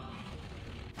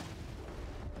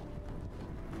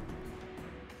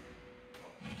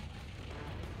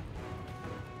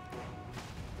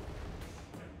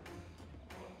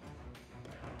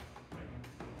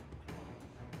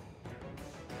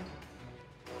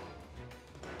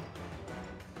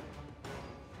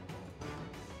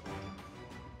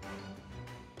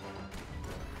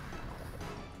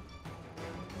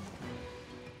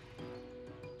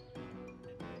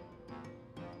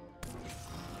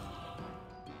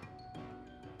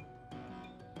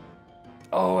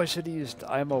 Oh, I should have used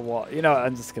I'm a wall. You know,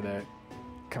 I'm just gonna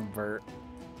convert.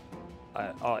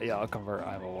 I'll convert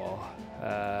I'm a wall.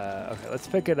 Okay, let's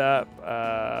pick it up.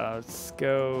 Let's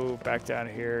go back down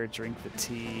here, drink the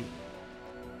tea.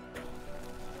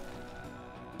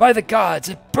 By the gods,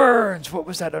 it burns! What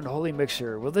was that unholy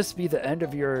mixture? Will this be the end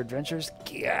of your adventures?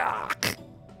 Yuck.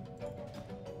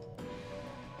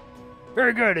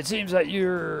 Very good. It seems that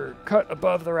you're cut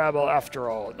above the rabble after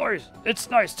all. Nice. It's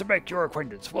nice to make your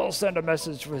acquaintance. We'll send a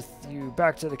message with you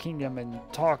back to the kingdom and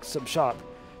talk some shop.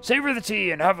 Savor the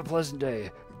tea and have a pleasant day.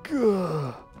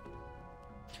 Gah.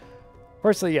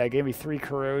 Fortunately, yeah, it gave me 3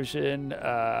 corrosion.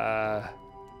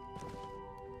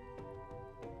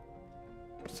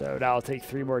 So now I'll take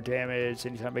 3 more damage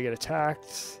anytime I get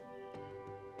attacked.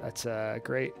 That's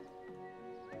great.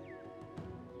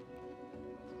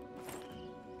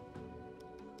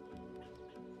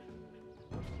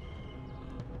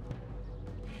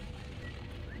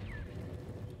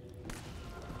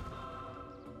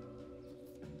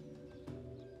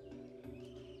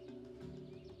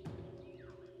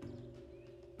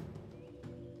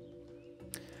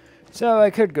 So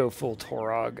I could go full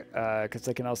Taurog, because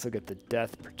I can also get the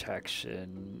death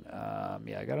protection.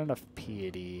 Yeah, I got enough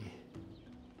piety.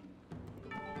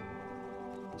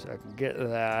 So I can get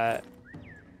that.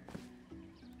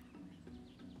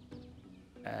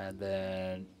 And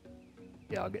then,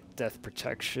 yeah, I'll get death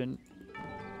protection.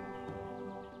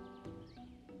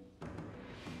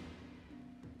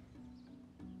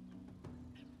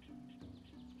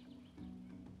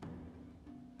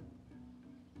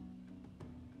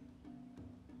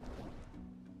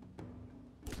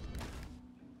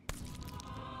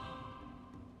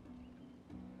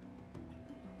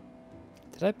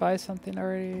 Did I buy something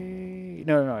already?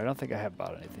 No, I don't think I have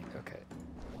bought anything. Okay.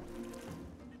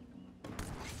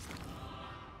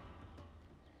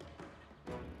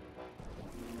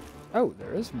 Oh,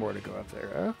 there is more to go up there.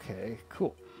 Okay,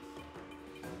 cool.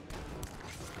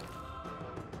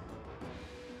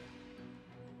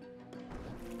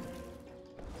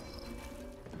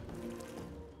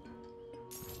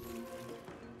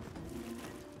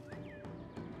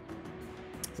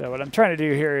 So what I'm trying to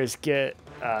do here is get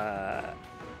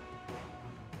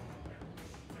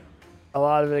a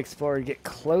lot of it explored, get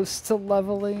close to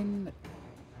leveling,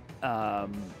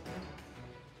 and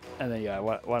then yeah, I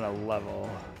want to level.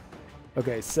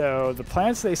 Okay, so the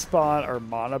plants they spawn are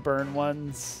mana burn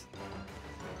ones.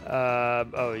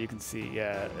 Oh, you can see,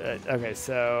 yeah. Okay,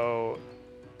 so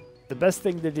the best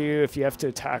thing to do if you have to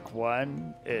attack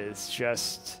one is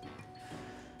just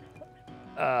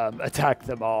attack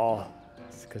them all.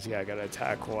 Because, yeah, I gotta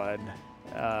attack one.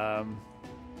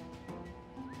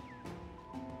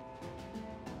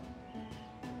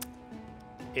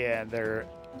 And they're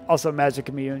also magic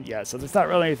immune. Yeah, so there's not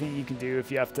really anything you can do if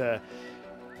you have to...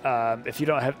 if you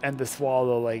don't have end this wall,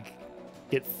 they'll, like,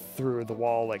 get through the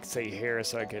wall, like, say, here,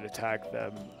 so I could attack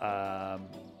them.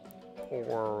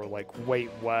 Or, like, wait,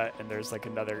 what? And there's, like,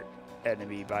 another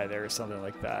enemy by there or something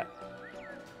like that.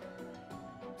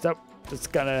 So...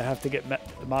 just gonna have to get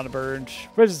mana burned,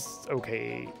 which is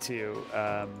okay too.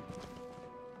 I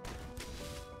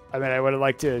mean, I would have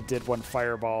liked to have did one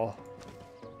fireball.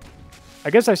 I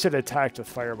guess I should have attacked with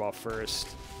fireball first.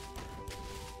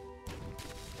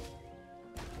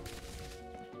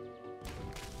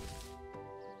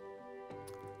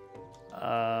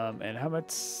 And how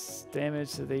much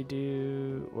damage did they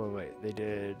do? Well, wait, they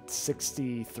did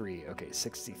 63. Okay,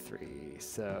 63.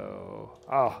 So,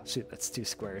 oh, shoot, that's 2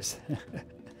 squares.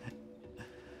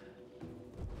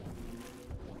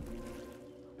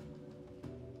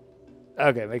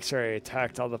 Okay, make sure I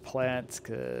attacked all the plants,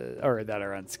 or that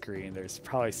are on screen. There's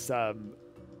probably some,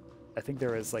 I think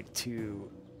there was like 2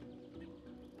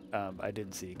 I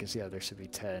didn't see, because yeah, there should be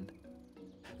 10.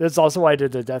 That's also why I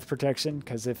did the death protection,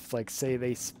 because if, like, say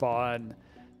they spawn,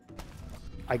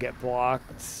 I get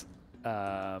blocked,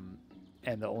 and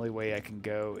the only way I can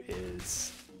go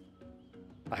is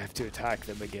I have to attack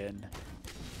them again.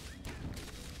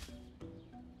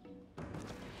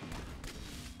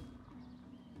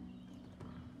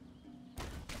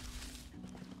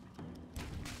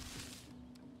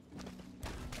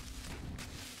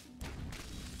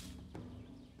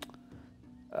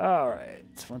 All right.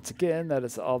 Once again, that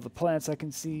is all the plants I can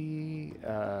see.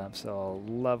 So I'll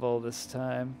level this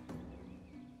time.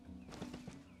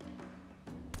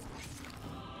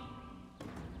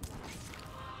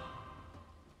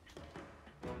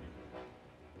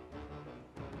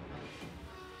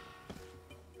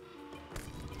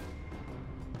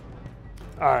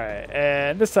 All right,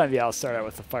 and this time, yeah, I'll start out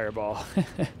with the fireball.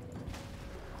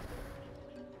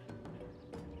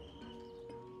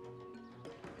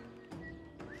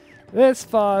 This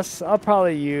boss, I'll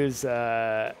probably use,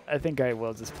 I think I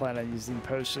will just plan on using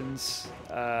potions.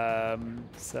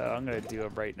 So I'm going to do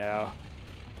them right now.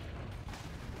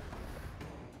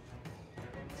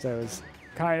 So I was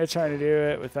kind of trying to do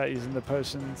it without using the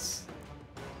potions.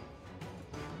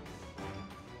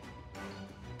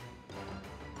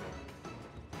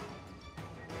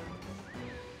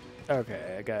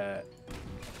 Okay, I got it.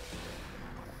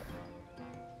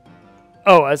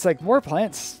 Oh, it's like more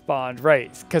plants spawned,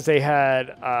 right? Because they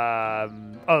had,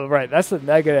 oh, right, that's the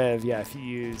negative. Yeah, if you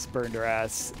use Burn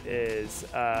Duress, is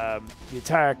you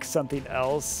attack something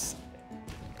else,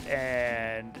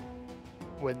 and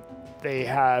when they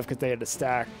have, because they had a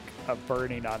stack of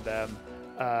burning on them,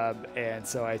 and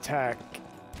so I attack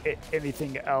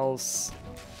anything else,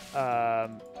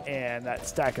 and that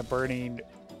stack of burning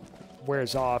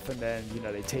wears off, and then, you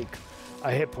know, they take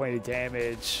a hit point of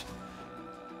damage.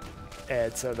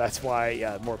 And so that's why,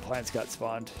 yeah, more plants got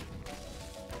spawned.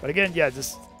 But again, yeah,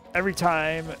 just every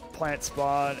time plants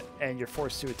spawn and you're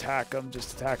forced to attack them,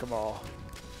 just attack them all.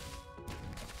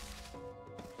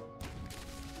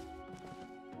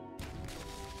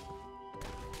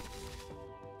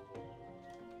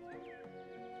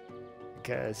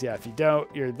 Because, yeah, if you don't,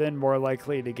 you're then more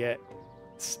likely to get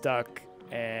stuck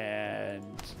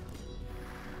and,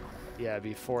 yeah,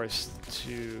 be forced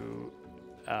to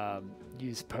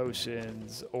use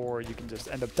potions, or you can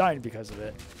just end up dying because of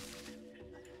it,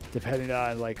 depending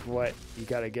on like what you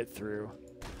got to get through.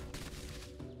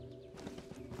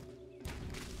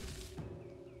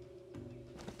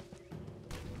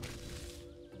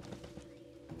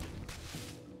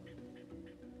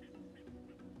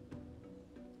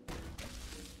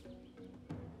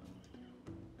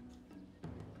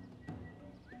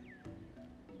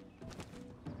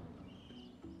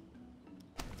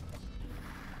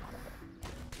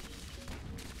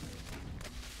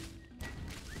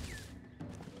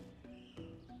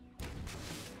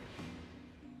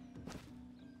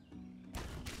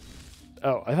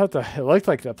 Oh, I thought it looked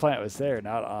like the plant was there,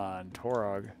 not on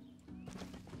Taurog.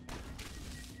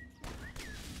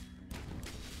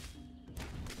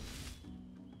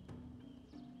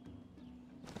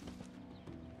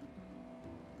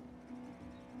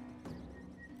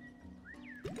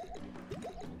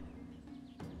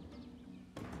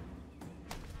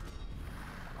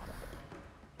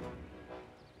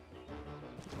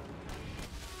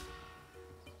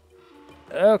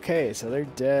 Okay, so they're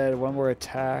dead. One more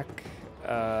attack.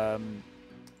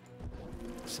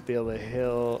 Should be able to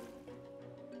heal.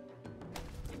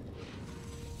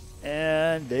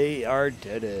 And they are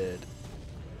deaded.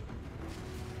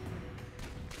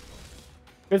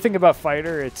 Good thing about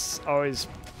fighter, it's always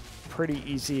pretty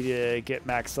easy to get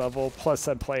max level. Plus,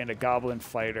 I'm playing a goblin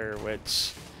fighter,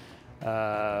 which,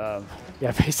 yeah,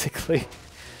 basically,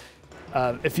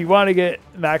 if you want to get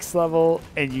max level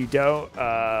and you don't,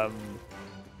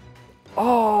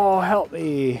 oh, help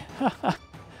me!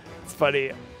 It's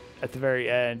funny. At the very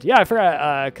end, yeah, I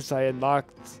forgot because I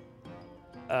unlocked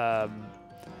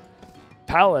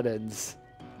paladins.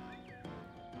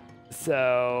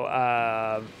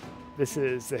 So this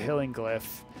is the healing glyph.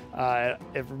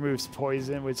 It removes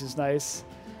poison, which is nice.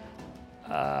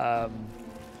 So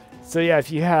yeah,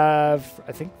 if you have,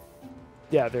 I think,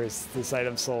 yeah, there's this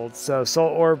item sold. So Soul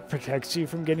Orb protects you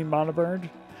from getting mana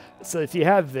burned. So if you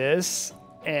have this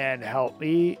and help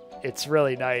me, it's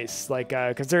really nice, like,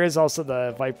 because there is also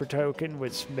the Viper token,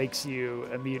 which makes you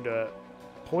immune to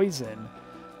poison.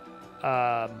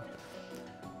 But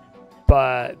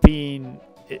being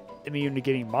immune to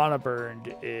getting mana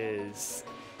burned is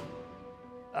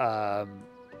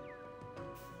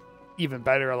even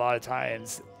better a lot of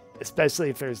times,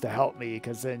 especially if there's the help me,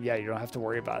 because then, yeah, you don't have to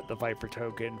worry about the Viper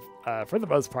token for the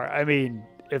most part. I mean,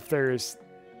 if there's,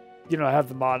 you know, have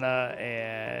the mana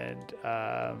and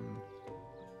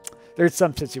there's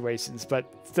some situations, but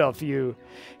still, if you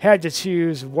had to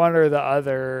choose one or the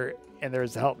other and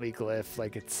there's a help me glyph,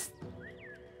 like, it's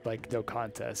like no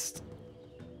contest.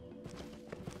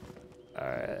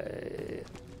 Alright.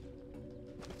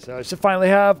 So I should finally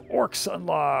have Orcs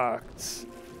unlocked.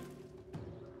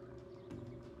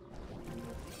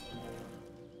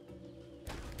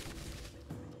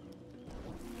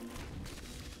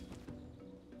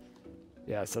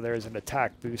 Yeah, so there's an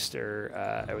attack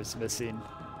booster I was missing.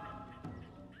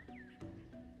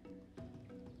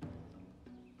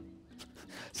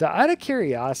 So out of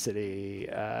curiosity,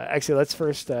 actually, let's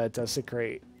first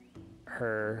desecrate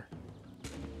her.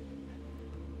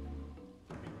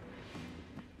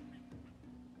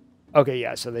 Okay,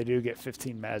 yeah, so they do get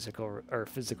 15 magical or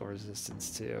physical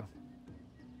resistance too.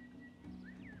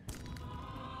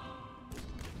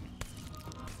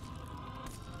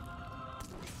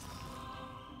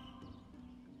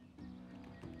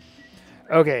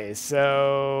 Okay,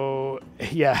 so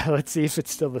yeah, let's see if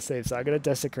it's still the same. So I'm gonna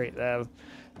desecrate them.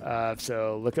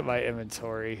 So look at my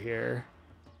inventory here.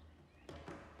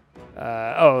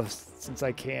 Oh, since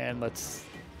I can, let's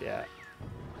yeah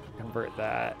convert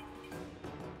that.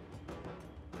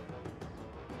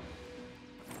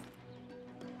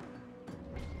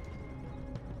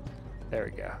 There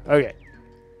we go. Okay.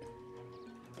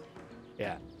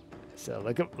 Yeah. So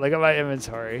look at my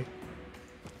inventory.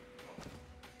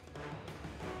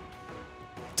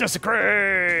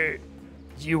 Desecrate!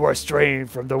 You are straying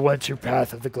from the one true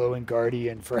path of the glowing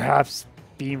guardian. Perhaps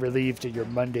being relieved of your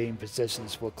mundane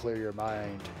possessions will clear your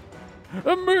mind.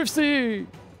 A mercy.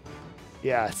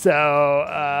 Yeah.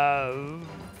 So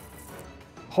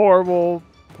horrible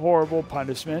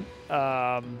punishment.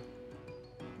 I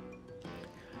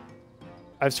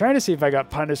was trying to see if I got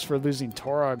punished for losing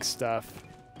Taurog stuff.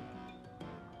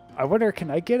 I wonder, can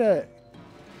I get a...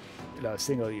 No,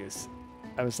 single use.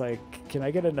 I was like, can I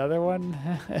get another one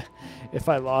if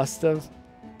I lost them?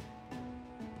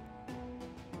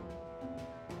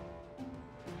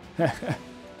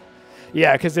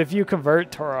 Yeah, because if you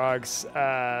convert Taurog's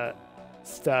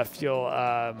stuff, you'll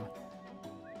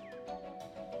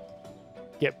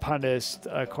get punished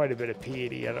quite a bit of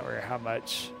piety. I don't remember how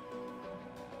much.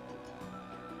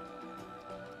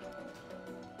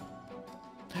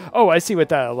 Oh, I see what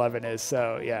that 11 is.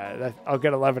 So yeah, I'll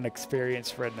get 11 experience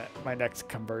for my next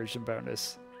conversion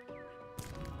bonus.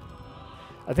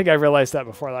 I think I realized that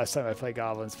before last time I played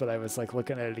goblins, but I was like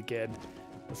looking at it again.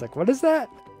 I was like, what is that?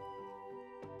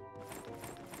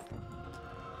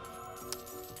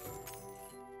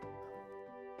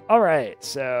 All right,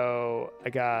 so I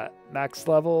got max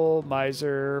level,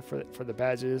 miser for the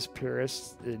badges,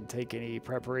 purist, didn't take any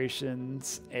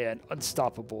preparations, and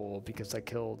unstoppable because I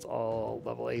killed all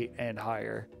level 8 and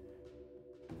higher.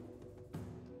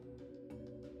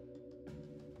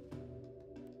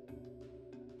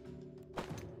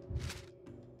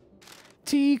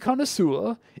 Tea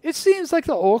connoisseur, it seems like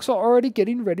the orcs are already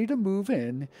getting ready to move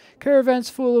in. Caravans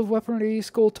full of weaponry,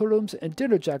 skull totems, and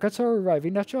dinner jackets are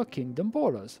arriving at your kingdom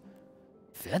borders.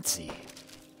 Fancy.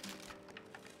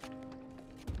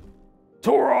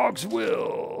 Taurog's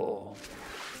will.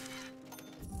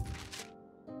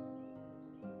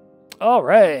 All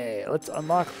right, let's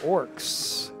unlock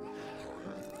orcs.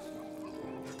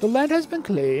 The land has been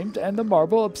claimed, and the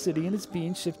marble obsidian is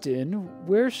being shipped in.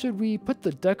 Where should we put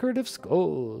the decorative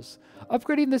skulls?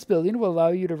 Upgrading this building will allow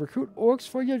you to recruit orcs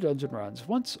for your dungeon runs.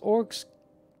 Once orcs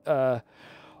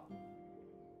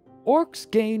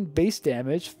gain base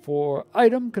damage for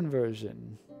item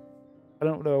conversion. I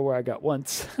don't know where I got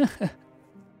once.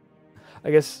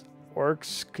 I guess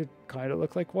orcs could kind of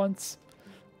look like once.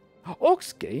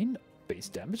 Orcs gain base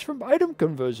damage from item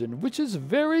conversion, which is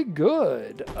very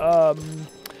good.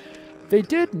 They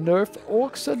did nerf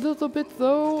orcs a little bit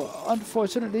though,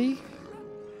 unfortunately.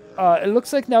 It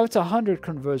looks like now it's 100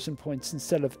 conversion points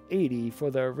instead of 80 for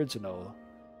the original.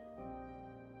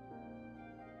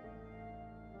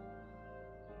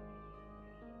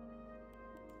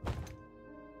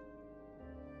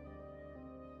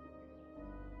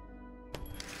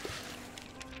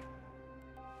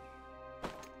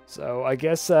 So I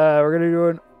guess we're going to do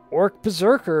an Orc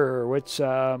Berserker, which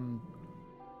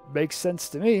makes sense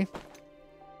to me.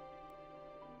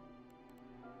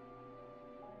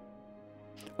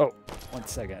 Oh, 1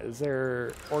 second. Is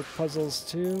there Orc puzzles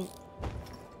too?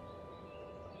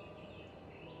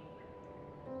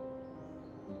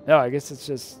 No, I guess it's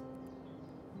just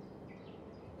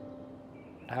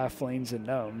halflings and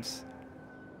gnomes.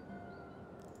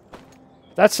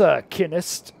 That's a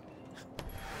kinist.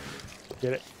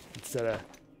 Get it? Instead of,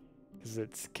 because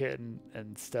it's kin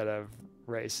instead of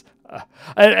race.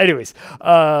 Anyways,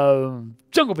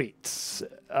 jungle beats.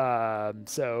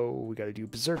 So we got to do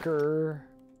berserker,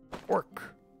 orc,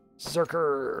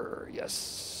 berserker.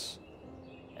 Yes,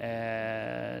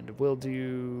 and we'll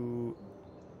do.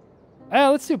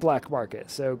 Let's do black market.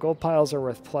 So gold piles are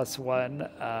worth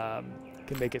 +1.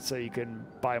 Can make it so you can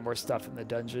buy more stuff in the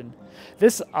dungeon.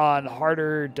 This on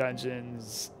harder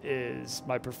dungeons is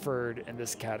my preferred in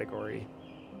this category,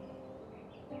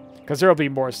 because there will be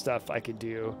more stuff I can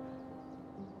do.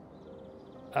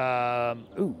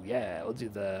 Ooh, yeah, we'll do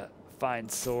the fine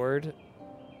sword.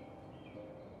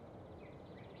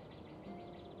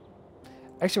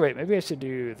 Actually, wait, maybe I should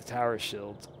do the tower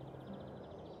shield.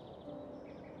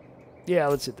 Yeah,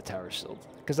 let's do the tower shield,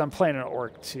 because I'm playing an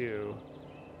orc too.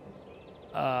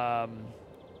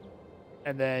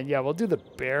 And then, yeah, we'll do the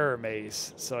bearer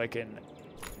mace so I can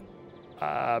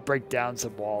break down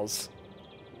some walls.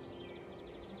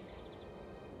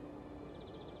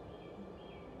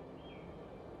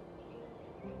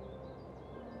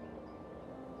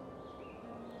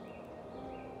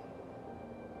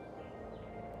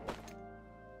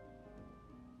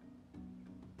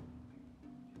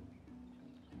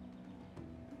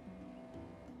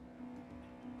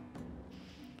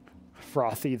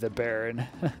 Frothy the Baron.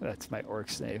 That's my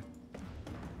orc's name.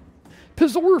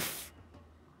 Pizzorf!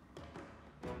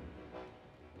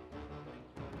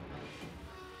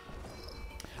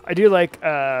 I do like,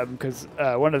 because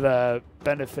one of the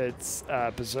benefits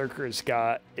Berserkers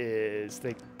got is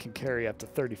they can carry up to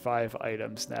 35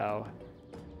 items now.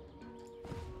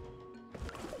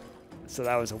 So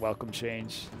that was a welcome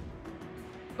change.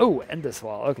 Oh, end this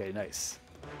wall. Okay, nice.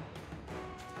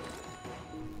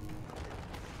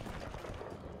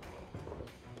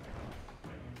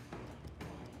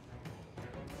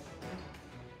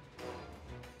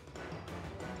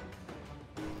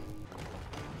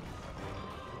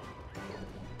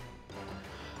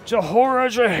 Jahora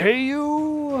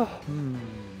Jaheyu?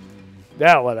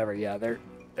 Yeah, whatever. Yeah,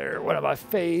 they're one of my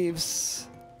faves.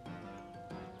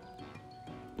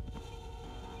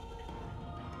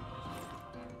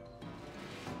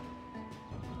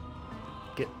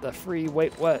 Get the free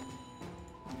wait what?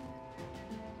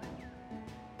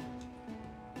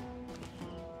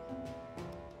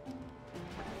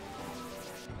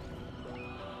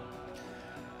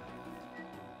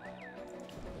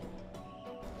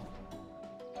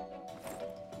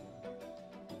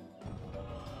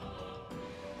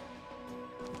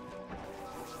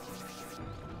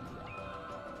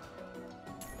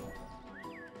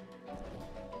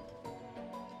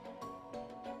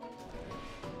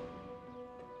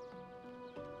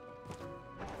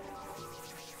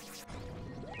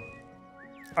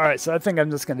 All right, so I think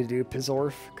I'm just going to do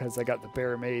Pizzorf because I got the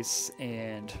Bear Mace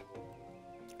and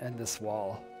this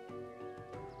wall.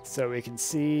 So we can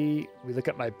see, we look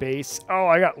at my base. Oh,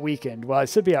 I got weakened. Well, I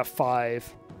should be at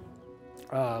 5.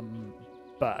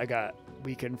 But I got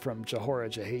weakened from Jahora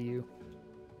Jaheyu.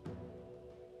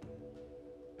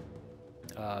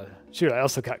 Shoot, I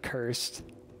also got cursed.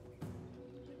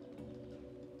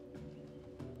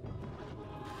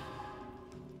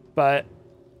 But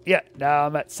yeah, now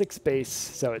I'm at 6 base,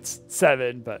 so it's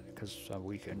 7, but because I'm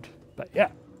weakened. But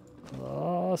yeah.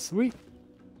 Oh, sweet.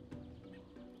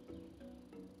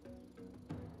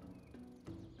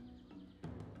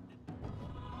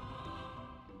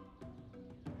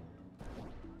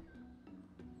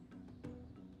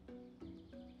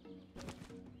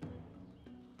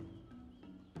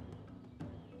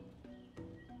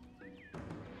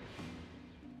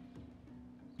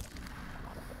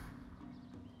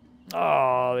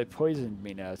 Oh, they poisoned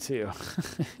me now too.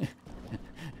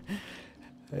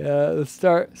 Yeah, the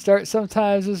start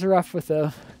sometimes is rough with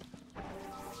them.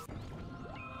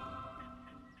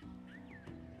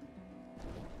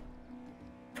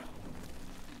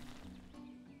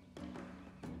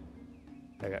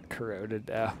 I got corroded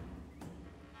now.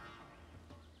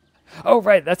 Oh,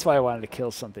 right, that's why I wanted to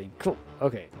kill something. Cool.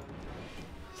 Okay.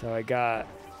 So I got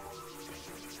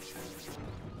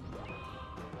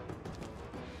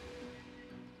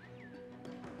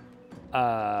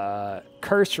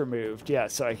curse removed. Yeah,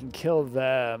 so I can kill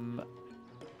them.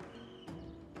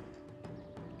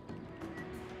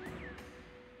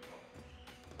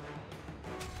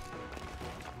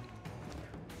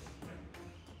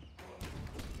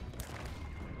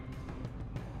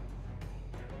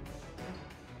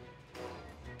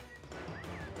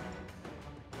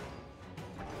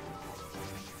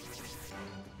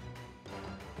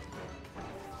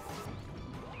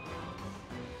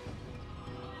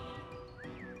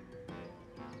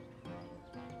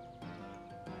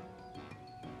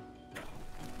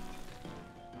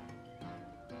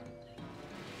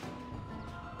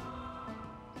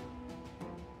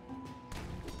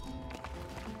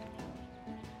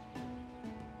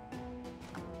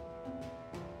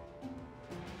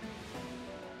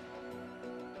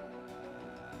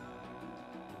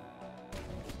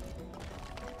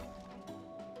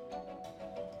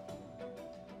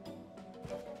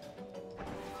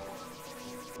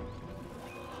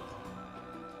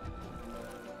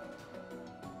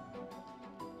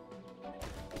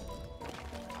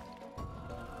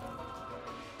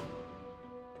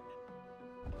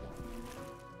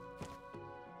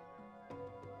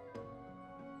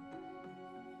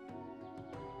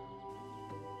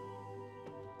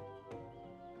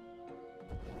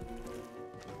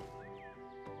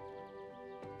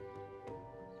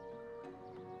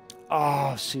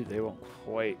 Oh, shoot, they won't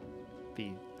quite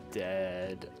be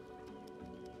dead.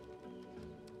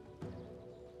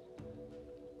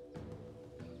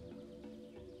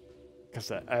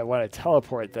 Because I want to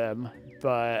teleport them,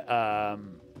 but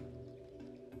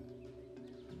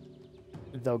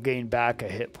they'll gain back a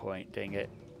hit point, dang it.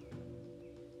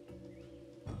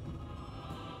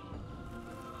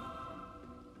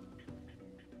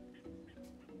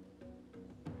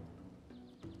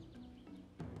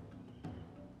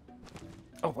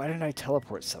 Oh, why didn't I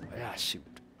teleport somewhere? Ah, shoot.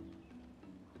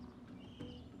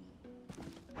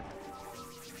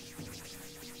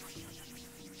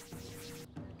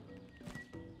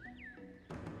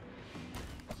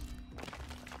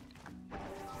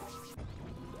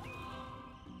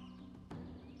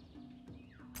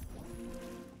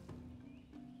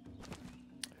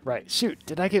 Right, shoot.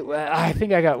 Did I get... I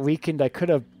think I got weakened. I could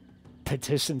have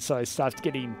petitioned, so I stopped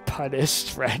getting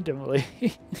punished randomly.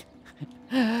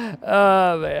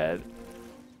 Oh, man.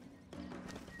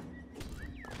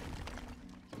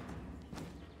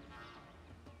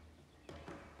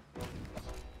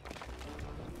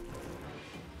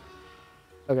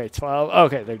 Okay, 12.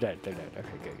 Okay, they're dead. They're dead. Okay,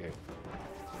 good, good.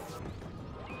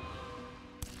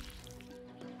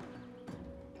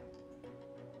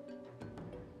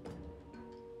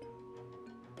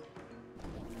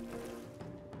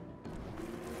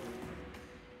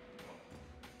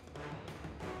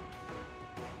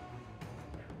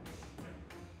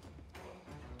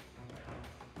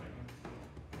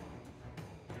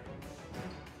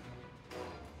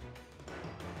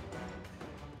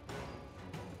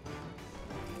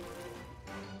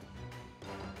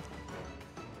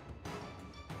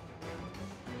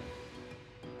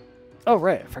 Oh,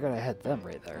 right. I forgot I had them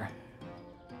right there.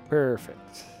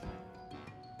 Perfect.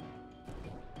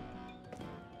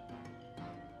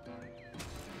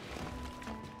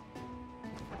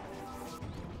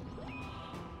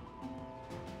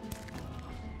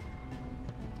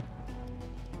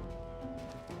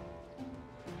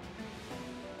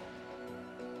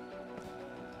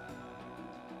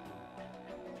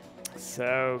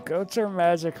 So, goats are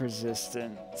magic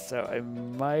resistant, so I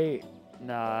might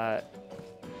not...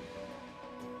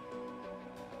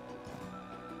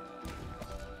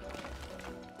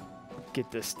 get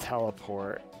this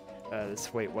teleport.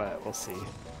 This wait what? We'll see.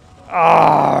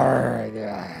 Alright,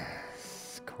 yeah.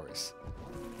 Of course.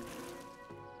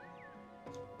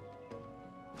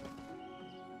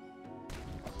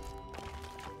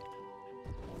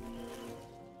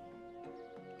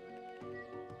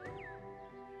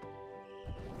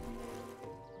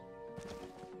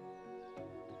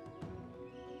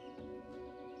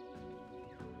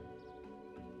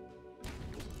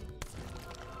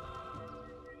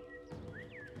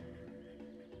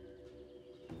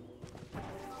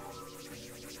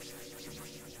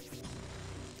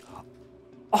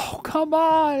 Oh, come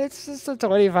on! It's just a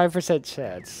 25%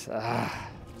 chance.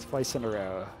 Twice in a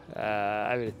row.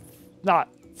 I mean, not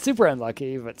super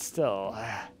unlucky, but still.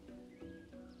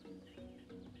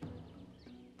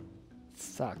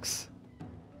 Sucks.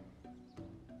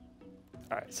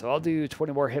 Alright, so I'll do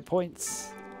 20 more hit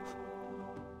points.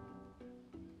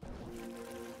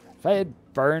 If I had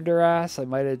burned her ass, I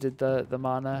might have did the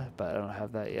mana, but I don't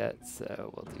have that yet,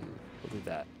 so we'll do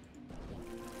that.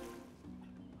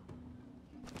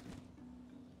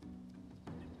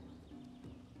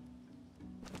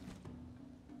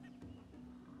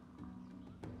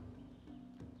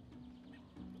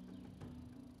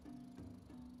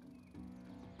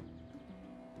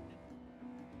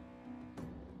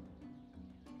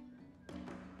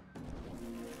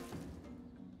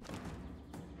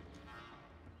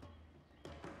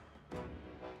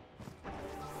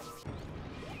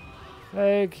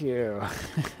 Thank you.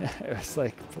 It was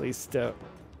like, please don't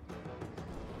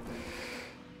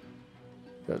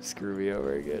screw me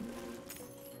over again.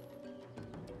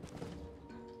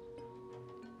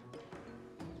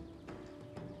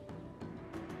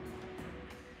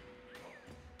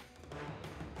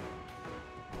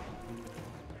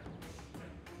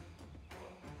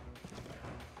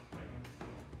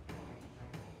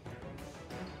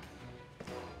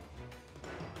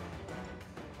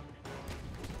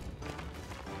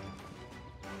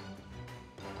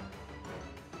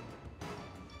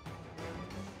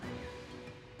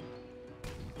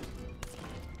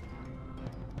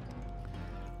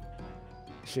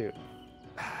 Shoot.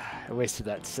 I wasted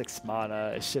that 6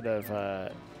 mana. I should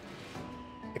have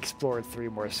explored 3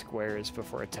 more squares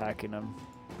before attacking them.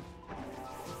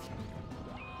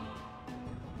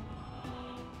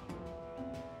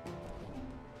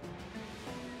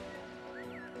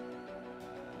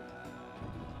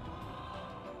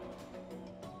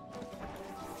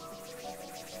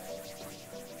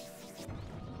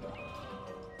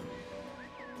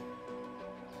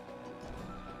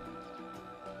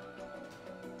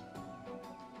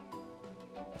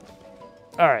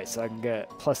 Alright, so I can get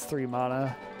 +3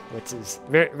 mana, which is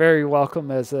very, very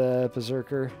welcome as a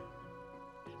berserker.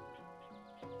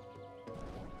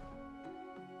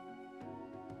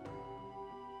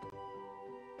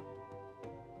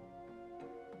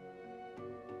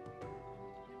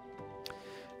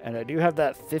 And I do have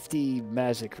that 50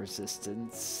 magic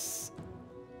resistance.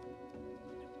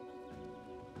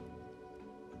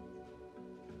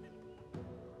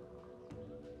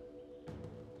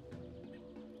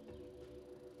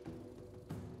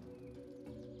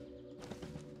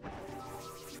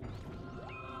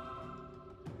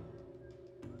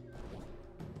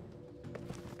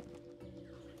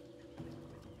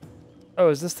 Oh,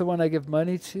 is this the one I give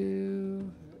money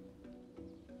to?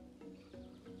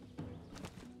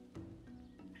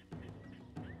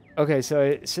 Okay, so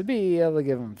I should be able to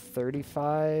give him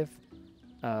 35.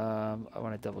 I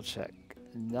want to double check.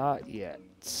 Not yet.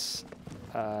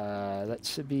 That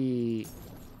should be...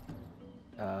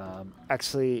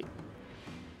 actually...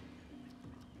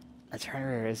 I'm trying to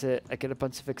remember. Is it... I get a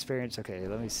bunch of experience? Okay,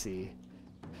 let me see.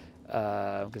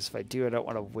 Because if I do, I don't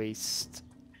want to waste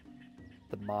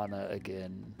the mana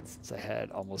again, since I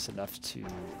had almost enough to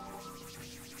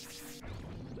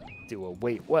do a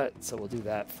wait what, so we'll do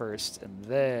that first, and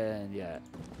then, yeah.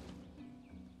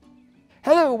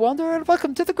 Hello, Wanderer, and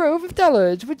welcome to the Grove of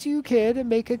Deluge. Would you care to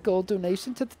make a gold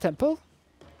donation to the temple?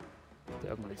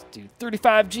 I'm going to do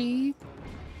 35G.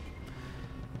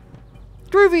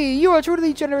 Groovy, you are a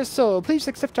truly generous soul. Please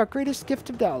accept our greatest gift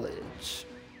of knowledge.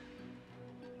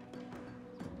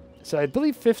 So I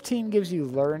believe 15 gives you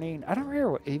learning. I don't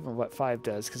remember even what 5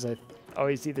 does, because I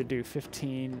always either do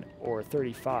 15 or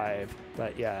 35.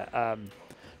 But yeah,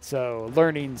 so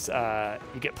learning's,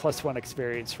 you get +1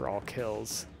 experience for all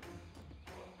kills.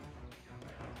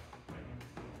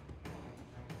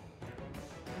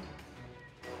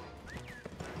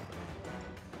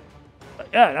 But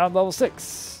yeah, now I'm level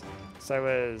 6. So I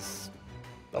was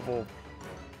level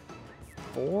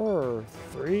 4 or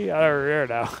 3? I don't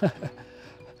remember now.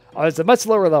 Oh, it's a much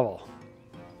lower level.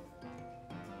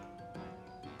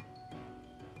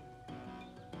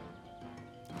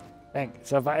 Dang.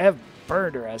 So if I have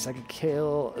burned their ass, I could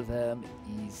kill them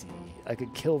easy. I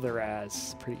could kill their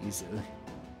ass pretty easily.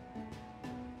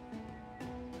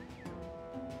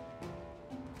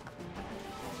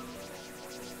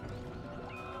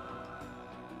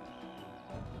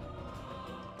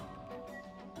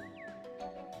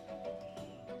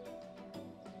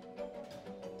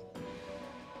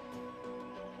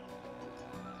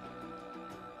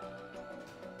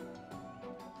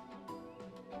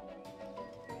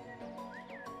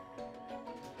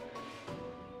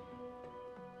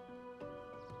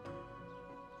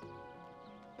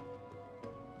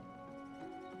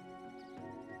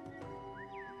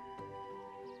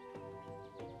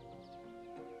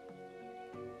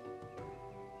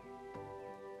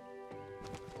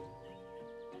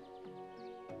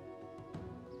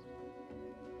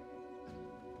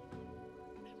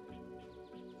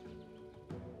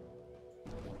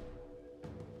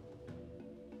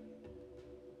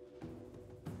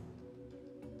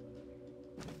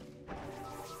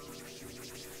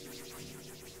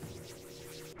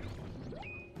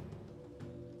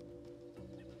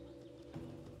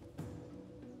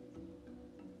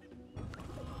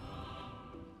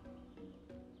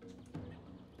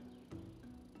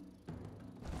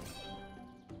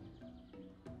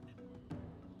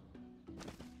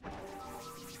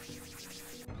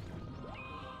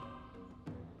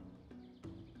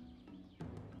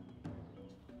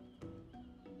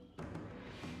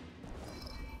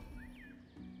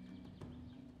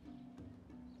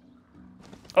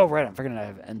 Oh, right, I'm forgetting I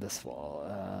have End This Wall.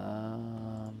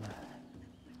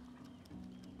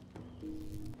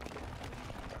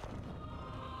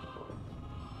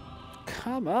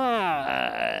 Come on!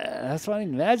 That's why I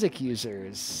need magic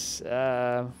users.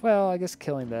 Well, I guess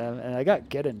killing them. And I got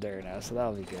Get In There now, so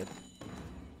that'll be good.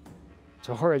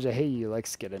 So Horage, I hate you,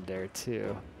 likes Get In There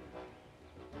too.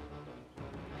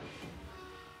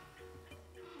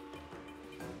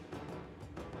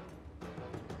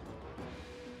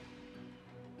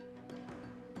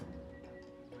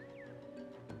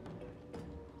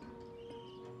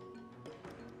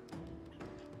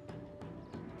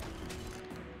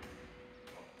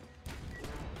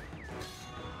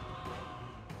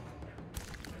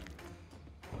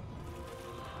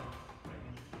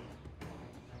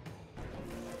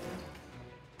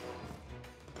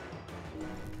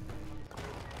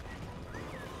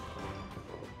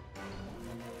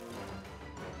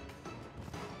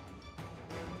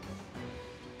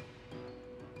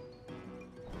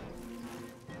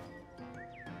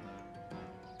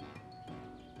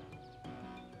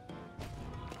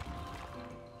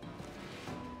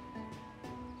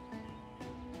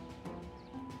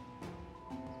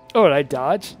 Oh, did I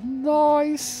dodge?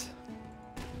 Nice.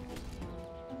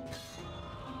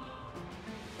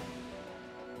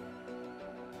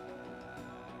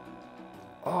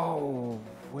 Oh,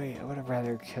 wait, I would have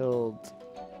rather killed...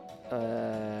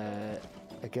 I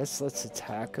guess let's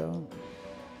attack him.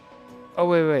 Oh,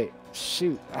 wait.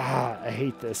 Shoot. Ah, I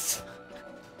hate this.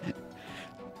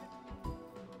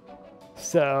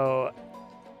 So,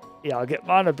 yeah, I'll get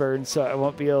mana burn, so I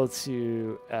won't be able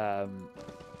to...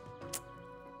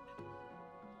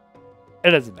 It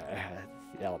doesn't matter.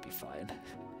 Yeah, I'll be fine.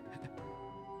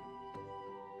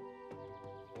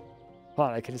 Hold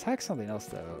on, I can attack something else,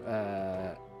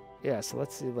 though. Yeah, so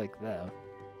let's do, like, them.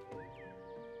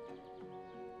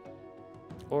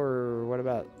 Or what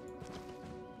about...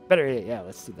 Better, yeah,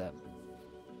 let's do that.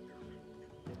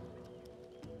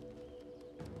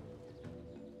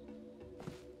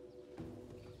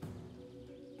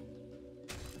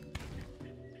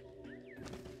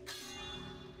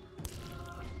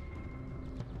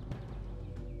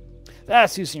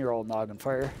 That's using your old noggin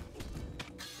fire.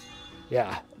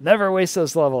 Yeah, never waste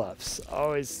those level ups.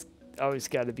 Always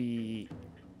got to be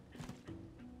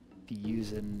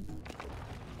using.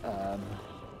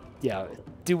 Yeah,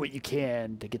 do what you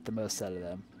can to get the most out of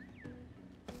them.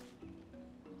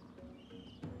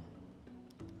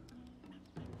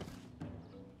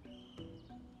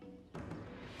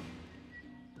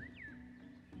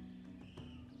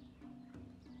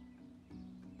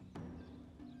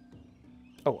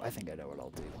 Oh, I think I know what I'll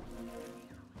do.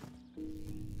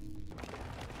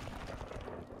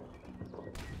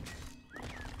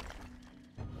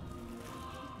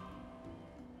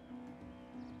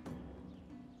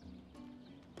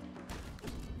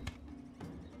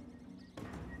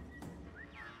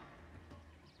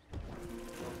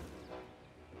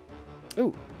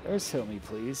 Ooh, there's Heal Me,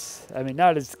 please. I mean,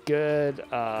 not as good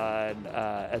on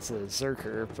as a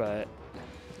Zerker, but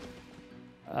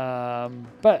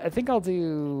I think I'll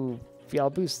do. Yeah, I'll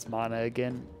boost mana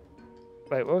again.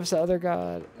 Wait, what was the other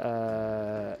god?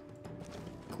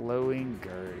 Glowing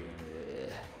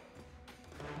Guardian.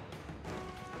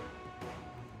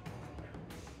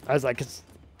 I was like, 'cause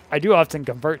I do often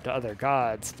convert to other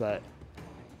gods, but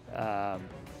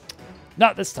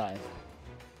not this time.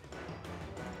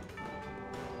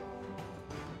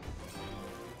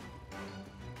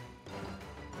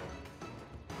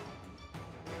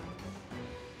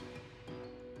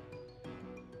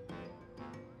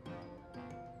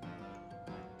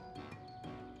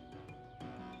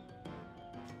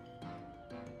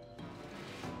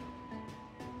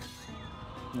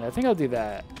 Yeah, I think I'll do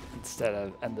that instead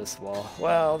of End This Wall.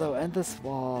 Well, though, End This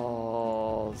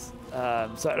Walls...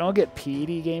 so I don't get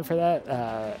PD gain for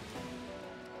that.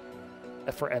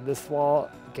 For End This Wall,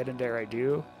 Get In There I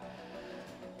do.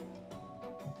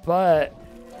 But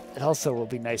it also will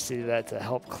be nice to do that to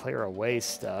help clear away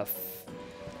stuff.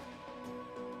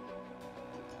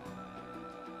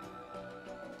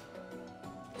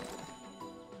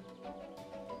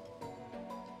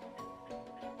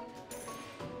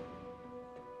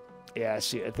 Yeah,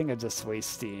 shoot, I think I'm just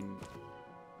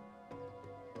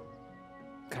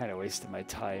kind of wasting my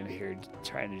time here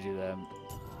trying to do them.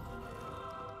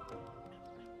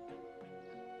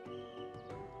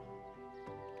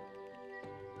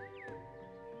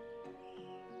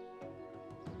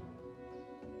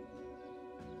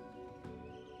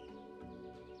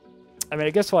 I mean, I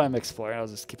guess while I'm exploring, I'll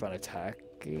just keep on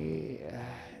attacking.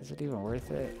 Is it even worth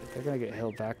it? If they're gonna get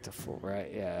healed back to full,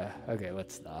 right? Yeah. Okay,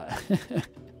 let's not.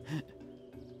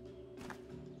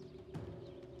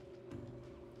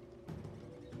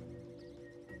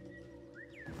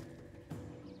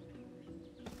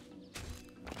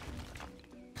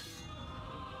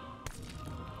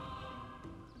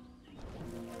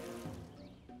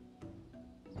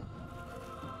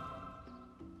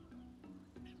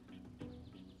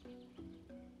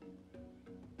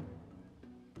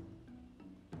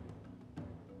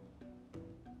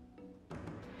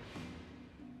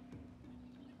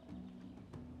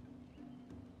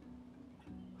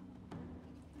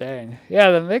 Dang.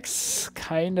 Yeah, the mix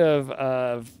kind of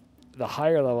the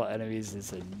higher level enemies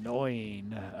is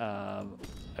annoying. I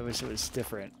wish it was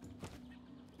different.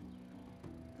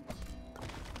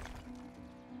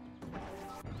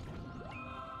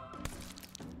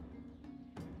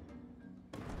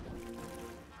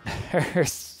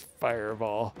 There's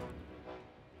Fireball.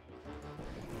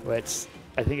 Which,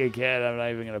 I think again, I'm not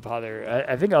even going to bother.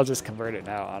 I think I'll just convert it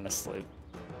now, honestly.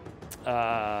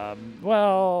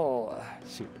 Well,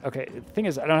 shoot. Okay, the thing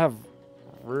is, I don't have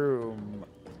room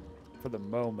for the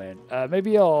moment.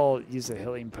 Maybe I'll use a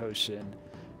healing potion.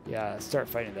 Yeah, start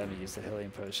fighting them and use the healing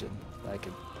potion. I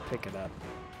can pick it up.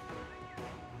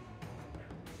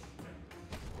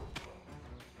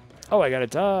 Oh, I got a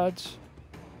dodge.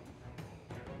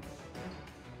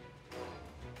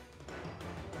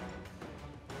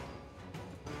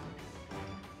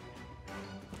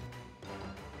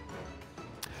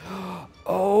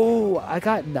 I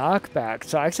got knockback.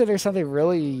 So actually there's something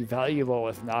really valuable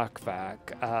with knockback.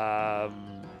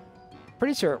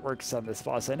 Pretty sure it works on this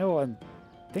boss. I know I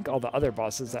think all the other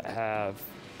bosses that have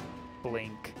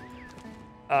blink,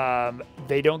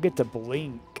 they don't get to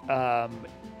blink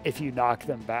if you knock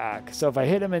them back. So if I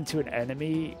hit them into an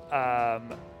enemy,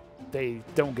 they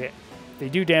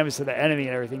do damage to the enemy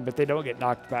and everything, but they don't get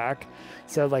knocked back.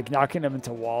 So like knocking them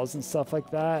into walls and stuff like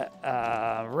that.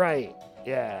 Right.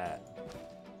 Yeah.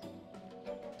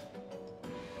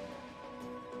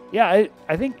 Yeah,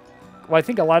 I think I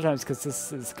think a lot of times, because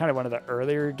this is kind of one of the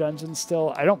earlier dungeons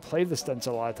still, I don't play this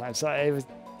dungeon a lot of times, so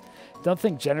don't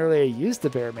think generally I use the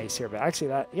bear mace here, but actually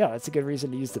that's a good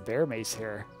reason to use the bear mace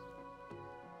here.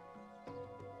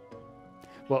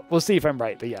 Well, we'll see if I'm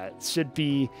right, but yeah, I should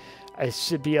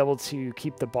be able to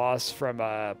keep the boss from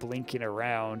blinking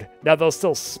around. Now, they'll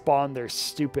still spawn their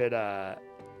stupid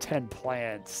 10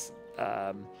 plants,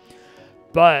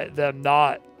 but them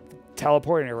not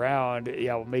teleporting around,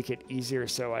 will make it easier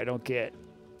so I don't get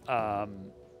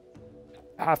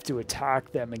have to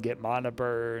attack them and get mana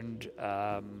burned,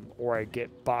 or I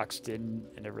get boxed in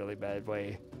a really bad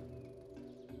way.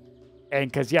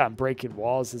 And because I'm breaking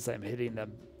walls as I'm hitting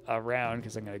them around,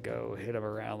 because I'm gonna go hit them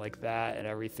around like that and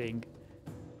everything.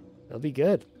 It'll be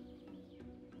good.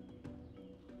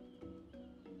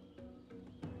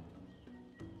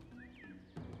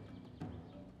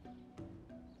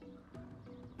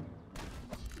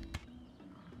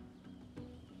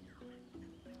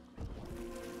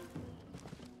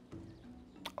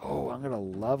 Oh, I'm gonna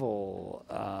level.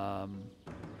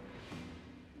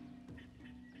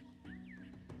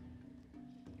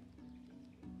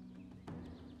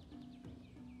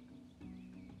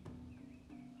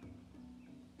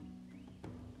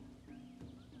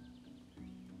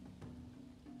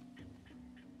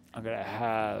 I'm gonna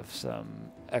have some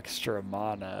extra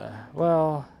mana.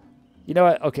 Well, you know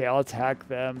what? Okay, I'll attack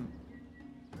them.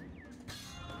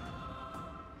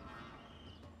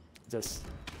 Just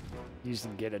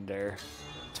using get in there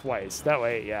twice. That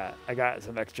way, I got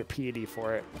some extra piety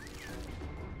for it.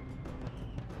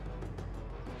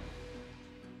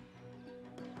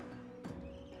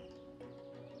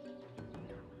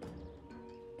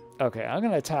 Okay, I'm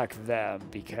gonna attack them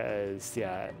because,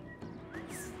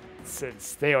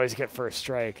 since they always get first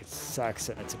strike, it sucks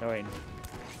and it's annoying.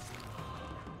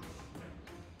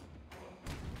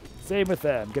 Same with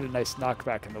them. Get a nice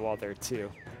knockback in the wall there too.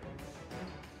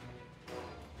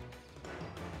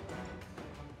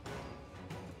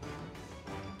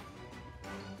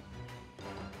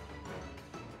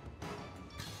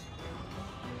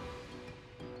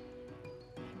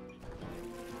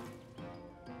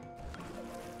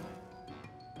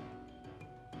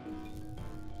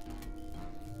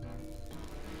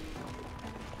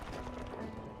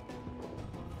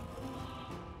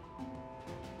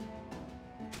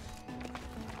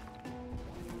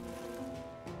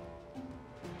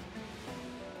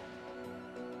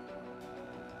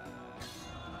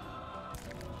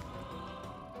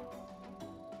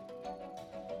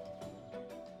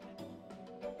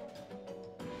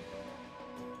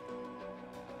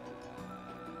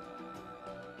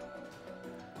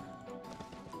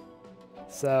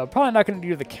 So probably not going to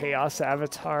do the Chaos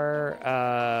Avatar,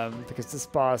 because this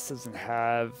boss doesn't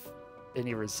have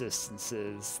any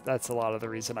resistances. That's a lot of the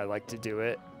reason I like to do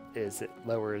it, is it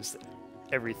lowers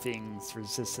everything's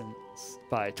resistance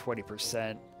by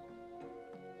 20%.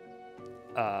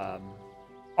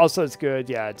 Also, it's good,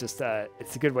 just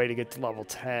it's a good way to get to level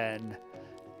 10,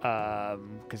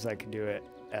 because I can do it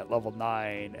at level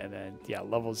 9, and then,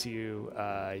 levels you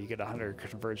get 100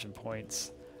 conversion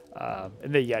points.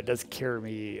 And then, it does cure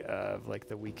me of like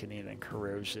the weakening and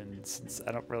corrosion, since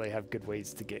I don't really have good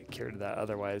ways to get cured of that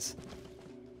otherwise.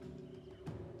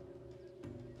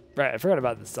 Right, I forgot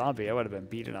about the zombie. I would have been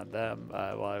beating on them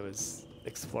while I was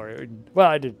exploring. Well,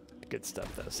 I did good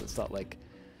stuff though, so it's not like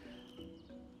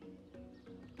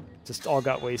just all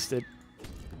got wasted.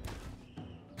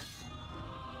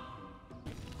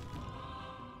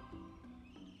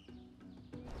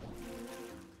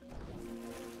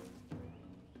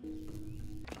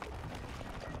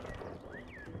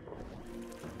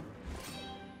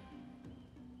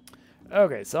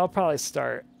 Okay, so I'll probably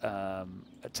start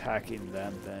attacking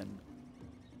them then.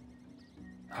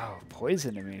 Oh,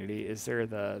 poison immunity. Is there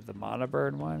the mana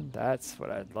burn one? That's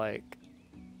what I'd like.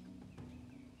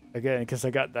 Again, because I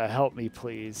got the help me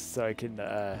please, so I can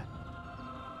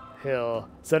heal.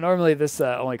 So normally this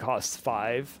only costs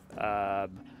 5,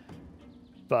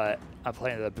 but I'm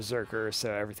playing the Berserker,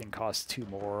 so everything costs 2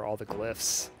 more, all the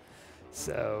glyphs.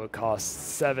 So it costs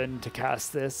 7 to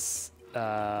cast this.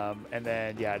 And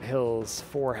then, it heals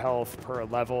 4 health per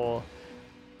level.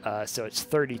 So it's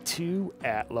 32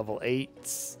 at level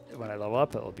 8. When I level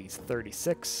up, it'll be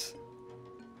 36.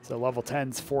 So level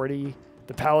 10's 40.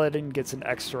 The Paladin gets an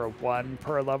extra 1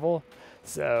 per level.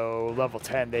 So level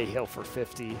 10, they heal for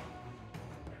 50.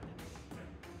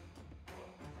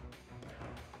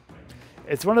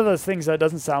 It's one of those things that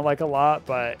doesn't sound like a lot,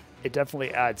 but it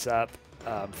definitely adds up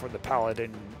for the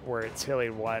Paladin, where it's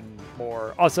healing 1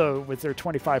 more. Also, with their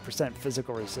 25%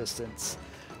 physical resistance,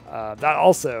 that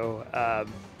also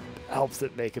helps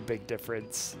it make a big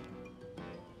difference.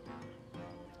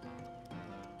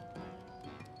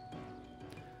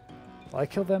 Will I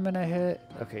kill them in a hit?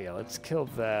 Okay, yeah, let's kill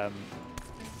them.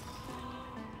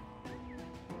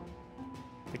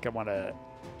 I think I want to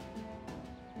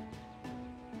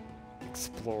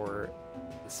explore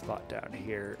the spot down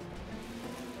here.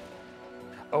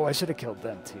 Oh, I should have killed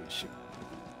them too. Shoot.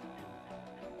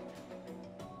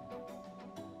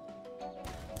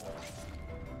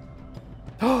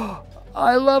 Oh,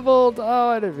 I leveled. Oh,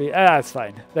 I didn't mean. Ah, it's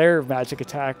fine. They're magic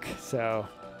attack, so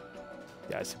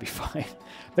yeah, it should be fine.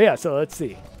 But yeah, so let's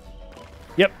see.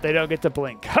 Yep, they don't get to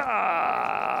blink.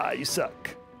 Ha! You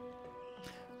suck.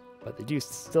 But they do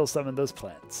still summon those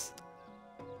plants.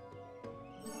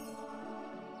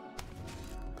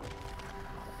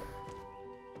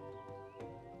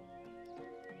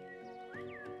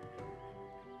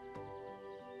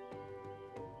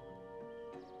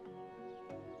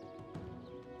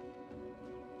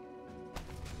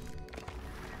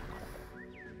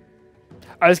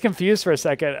 I was confused for a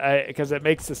second because it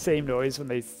makes the same noise when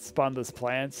they spawn those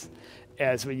plants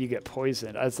as when you get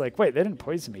poisoned. I was like, wait, they didn't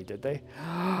poison me, did they?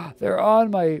 They're on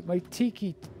my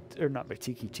Tiki, or not my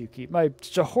Tiki Tuki, my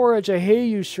Jahora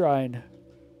Jaheyu shrine.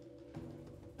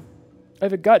 I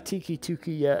haven't got Tiki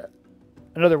Tuki yet.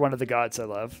 Another one of the gods I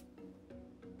love.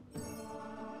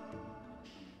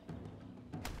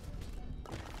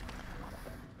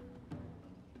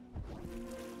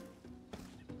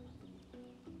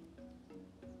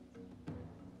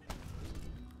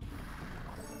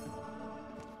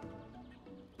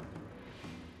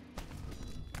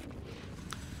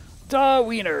 Da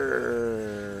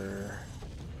Wiener.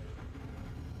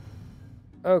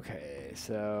 Okay,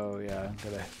 so yeah, I'm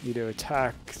gonna need to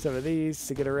attack some of these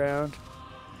to get around.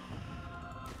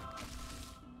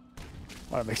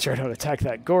 Want to make sure I don't attack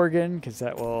that Gorgon, because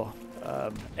that will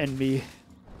end me.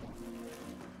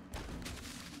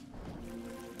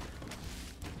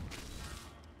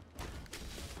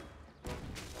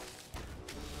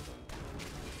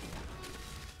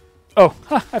 Oh,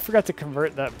 I forgot to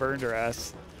convert that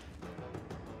Burndrass.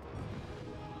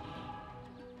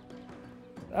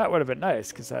 That would have been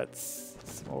nice, because that's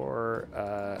some more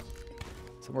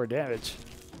damage.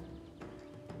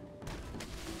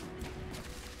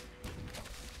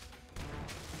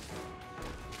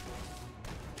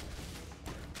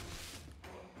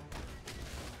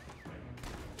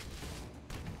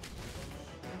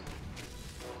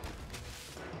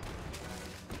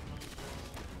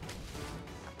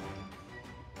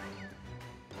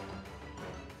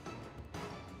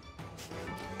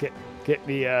 Get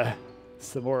me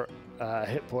some more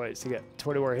hit points. You get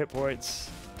 20 more hit points.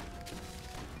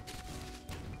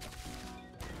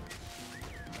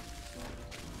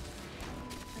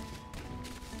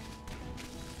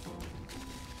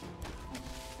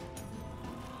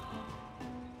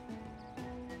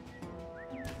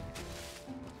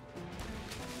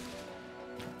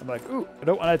 I'm like, ooh, I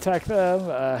don't want to attack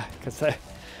them because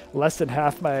less than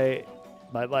half my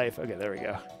life. Okay, there we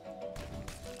go.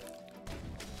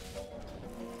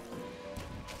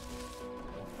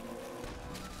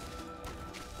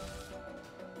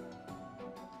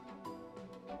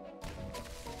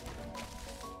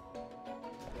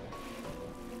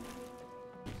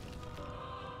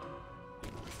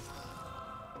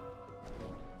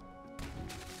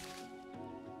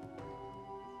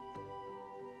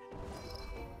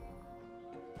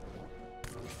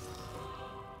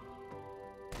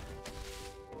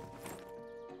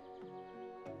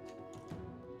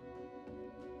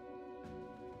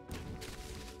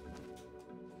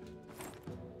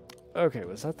 Okay,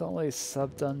 was that the only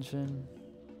sub-dungeon?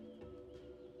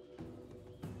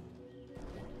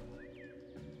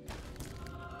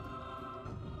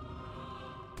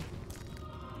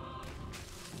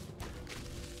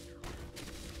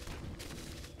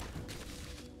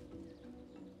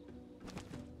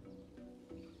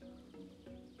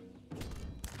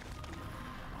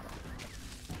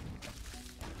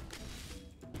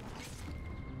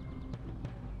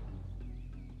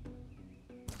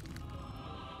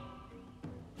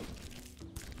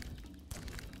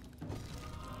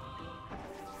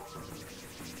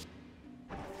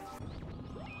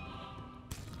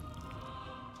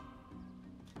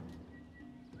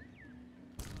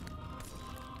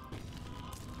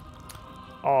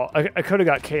 Oh, I could have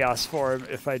got chaos for him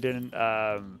if I didn't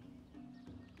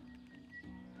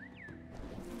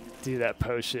do that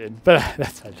potion, but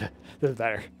doesn't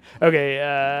matter. Okay,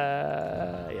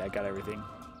 yeah, I got everything.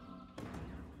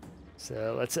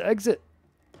 So let's exit.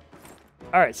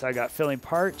 All right, so I got filling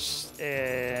parts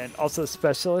and also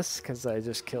specialists because I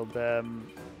just killed them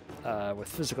with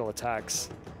physical attacks.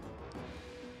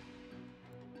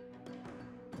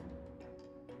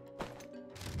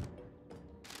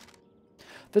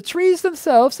 The trees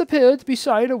themselves appear to be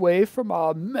shying away from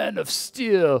our men of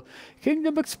steel.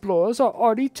 Kingdom explorers are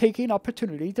already taking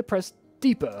opportunity to press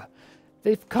deeper.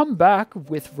 They've come back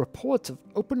with reports of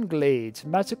open glades,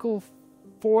 magical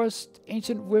forest,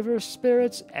 ancient river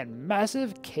spirits, and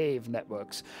massive cave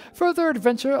networks. Further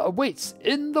adventure awaits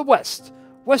in the west.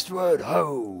 Westward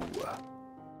ho!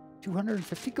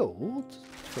 250 gold?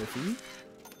 Trophy?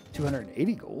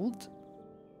 280 gold?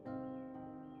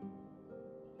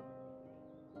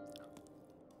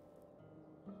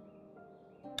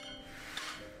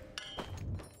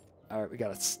 Alright, we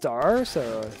got a star,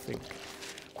 so I think...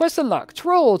 Quest unlocked.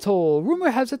 Troll Toll. Rumor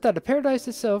has it that the paradise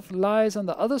itself lies on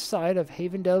the other side of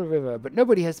Havendale River, but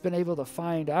nobody has been able to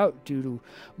find out due to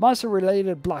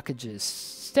monster-related blockages.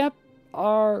 Stamp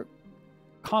our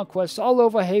conquests all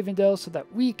over Havendale so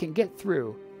that we can get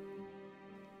through.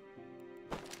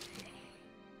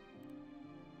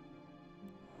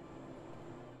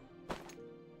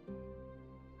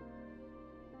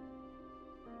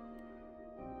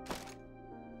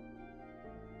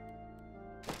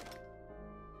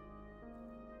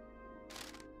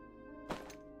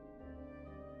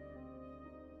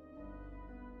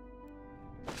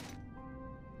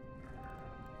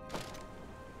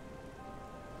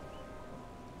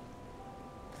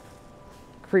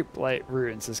 Creep Light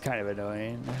Ruins is kind of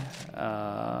annoying.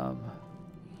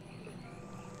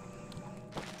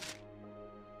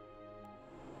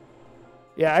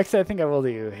 Yeah, actually, I think I will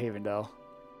do Havendale.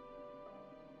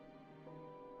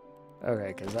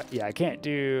 Okay, because yeah, I can't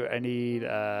do. I need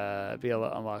be able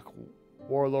to unlock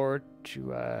Warlord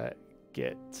to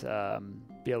get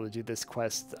be able to do this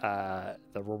quest. The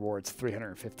reward's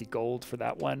 350 gold for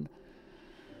that one.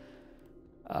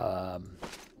 So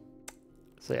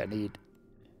yeah, I need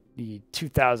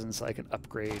 2,000 so I can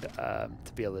upgrade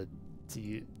to be able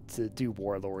to do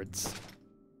Warlords.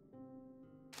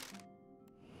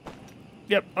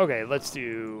 Yep. Okay, let's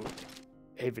do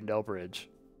Havendale Bridge.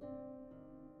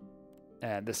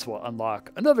 And this will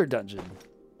unlock another dungeon.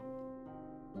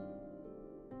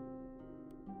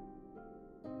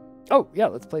 Oh, yeah,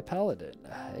 let's play Paladin.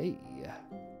 Hey.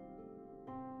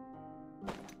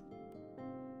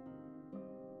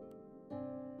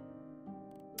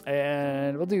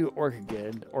 And we'll do Orc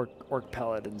again. Orc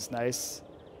Paladin's nice.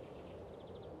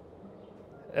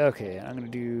 Okay, I'm going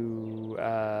to do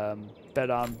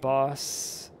Bet on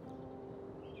Boss.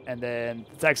 And then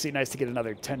it's actually nice to get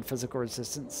another 10 physical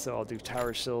resistance, so I'll do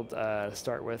Tower Shield to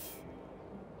start with.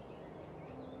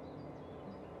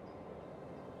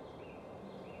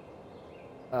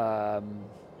 Oh,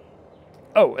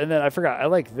 and then I forgot, I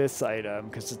like this item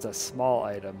because it's a small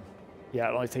item. Yeah,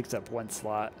 it only takes up 1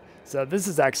 slot. So this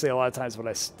is actually a lot of times what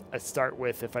I start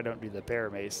with if I don't do the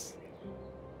Bear Mace.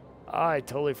 I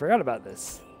totally forgot about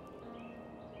this.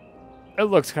 It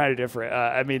looks kind of different.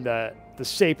 I mean, the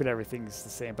shape and everything's the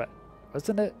same, but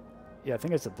wasn't it? Yeah, I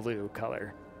think it's a blue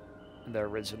color in the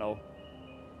original.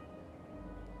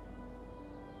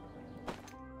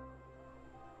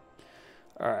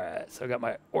 Alright, so I got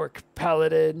my Orc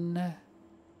Paladin.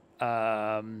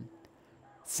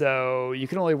 So you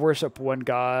can only worship one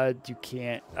god. You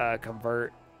can't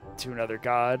convert to another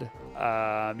god.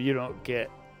 You don't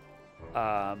get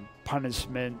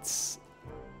punishments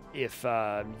if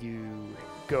you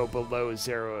go below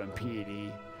 0 in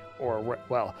piety, or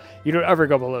well, you don't ever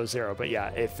go below 0. But yeah,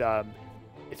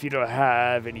 if you don't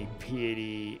have any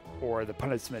piety or the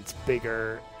punishment's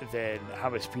bigger than how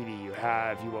much piety you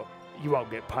have, you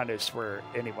won't get punished. Where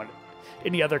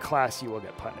any other class, you will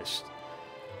get punished.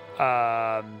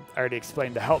 I already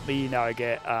explained the help me. Now I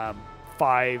get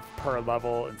 5 per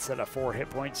level instead of 4 hit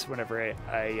points whenever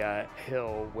I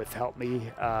heal with help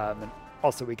me. And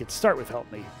also, we could start with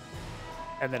help me.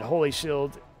 And then Holy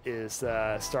Shield is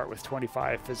start with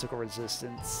 25 physical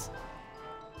resistance.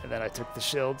 And then I took the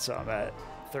shield, so I'm at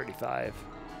 35.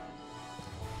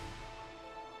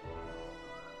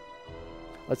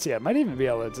 Let's see, I might even be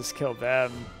able to just kill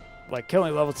them. Like,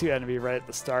 killing level 2 enemy right at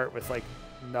the start with, like,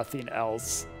 nothing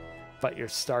else but your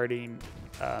starting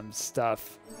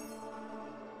stuff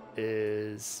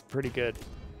is pretty good.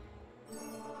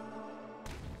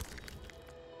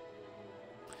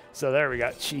 So there, we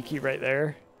got Cheeky right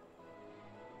there.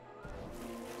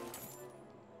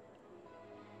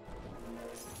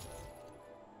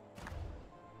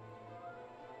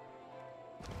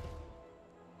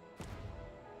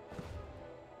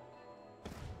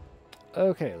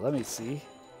 Okay, let me see.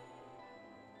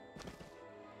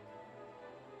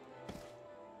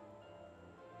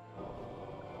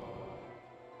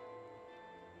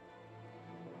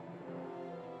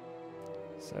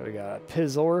 So we got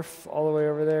Pizorf all the way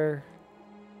over there.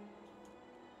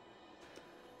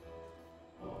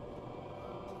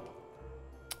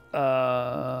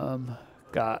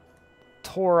 Got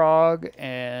Taurog,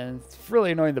 and it's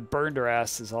really annoying the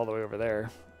Burndrass is all the way over there.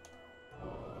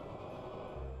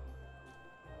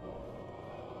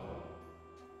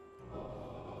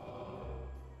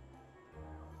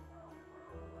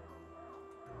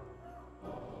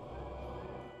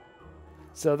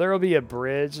 So there will be a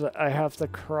bridge that I have to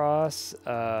cross.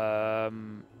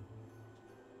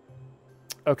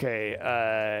 Okay,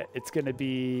 it's going to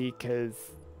be, because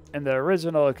in the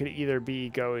original it could either be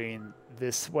going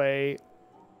this way,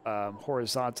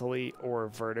 horizontally or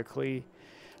vertically.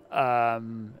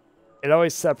 It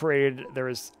always separated. There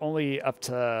was only up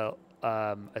to,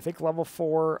 I think, level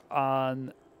 4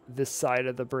 on this side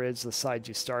of the bridge, the side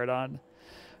you start on.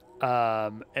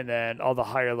 And then all the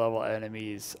higher level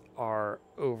enemies are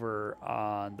over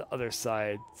on the other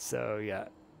side. So yeah,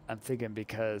 I'm thinking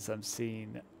because I'm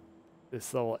seeing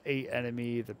this level 8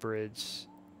 enemy, the bridge,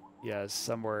 yeah, is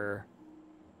somewhere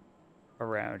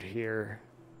around here.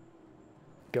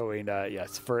 Going, yeah,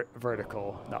 it's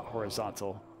vertical, not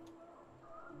horizontal.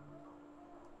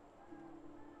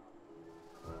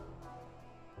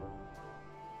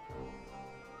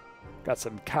 Got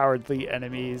some cowardly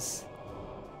enemies.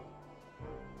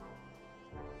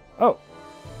 Oh,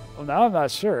 well, now I'm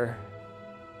not sure.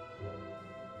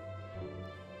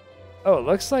 Oh, it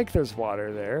looks like there's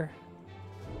water there.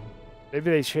 Maybe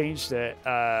they changed it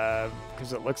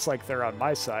because it looks like they're on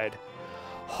my side.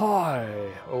 Hi.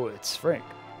 Oh, it's Frank.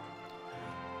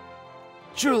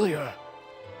 Julia!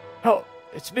 Help!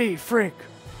 It's me, Frank!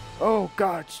 Oh,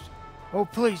 God! Oh,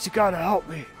 please, you gotta help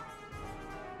me!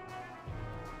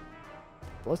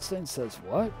 Bloodstain says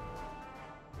what?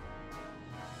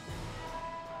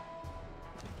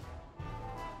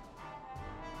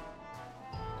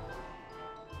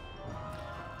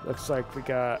 Looks like we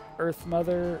got Earth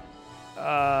Mother.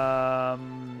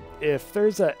 If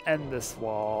there's an end this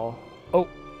wall... Oh,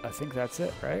 I think that's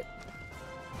it, right?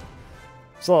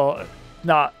 So,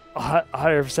 not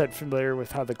 100% familiar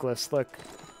with how the glyphs look.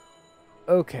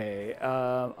 Okay,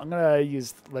 I'm gonna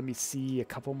use let me see a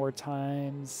couple more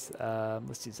times.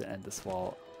 Let's use the end this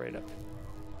wall right up.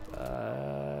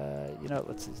 You know,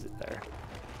 let's use it there.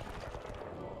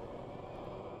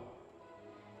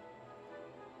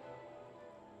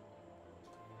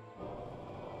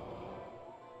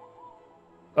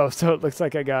 Oh, so it looks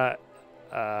like I got,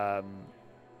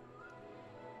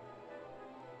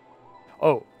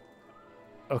 oh,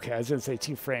 okay, I was gonna say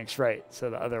 2 Franks, right. So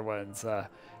the other one's,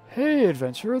 hey,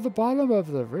 adventurer, the bottom of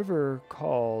the river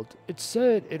called. It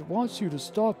said it wants you to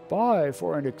stop by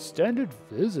for an extended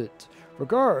visit.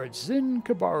 Regards, Zin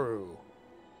Kabaru.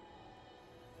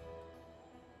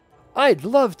 I'd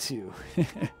love to.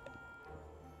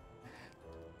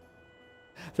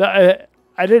 So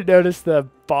I didn't notice the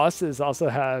bosses also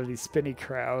have these spinny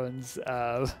crowns.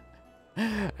 I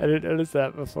didn't notice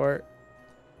that before.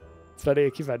 It's funny, I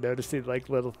keep on noticing like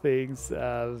little things.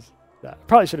 That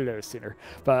probably should have noticed sooner.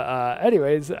 But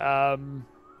anyways, yeah,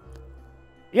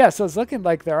 so it's looking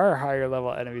like there are higher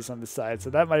level enemies on the side. So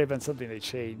that might have been something they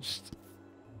changed.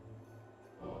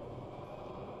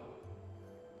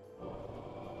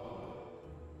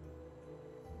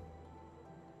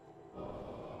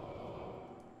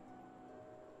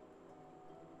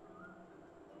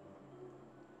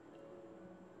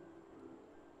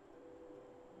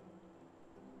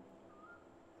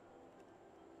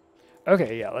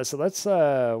 Okay, yeah, so let's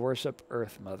worship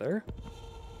Earth Mother.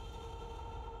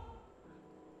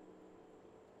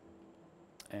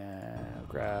 And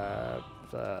grab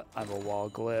the I'm a wall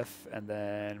glyph, and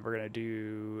then we're going to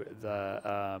do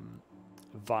the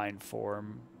vine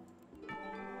form.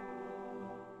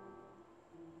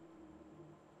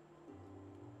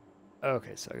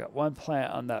 Okay, so I got 1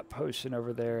 plant on that potion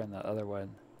over there, and the other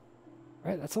one.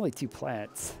 Right, that's only 2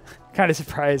 plants. Kind of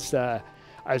surprised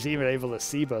I was even able to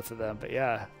see both of them, but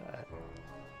yeah.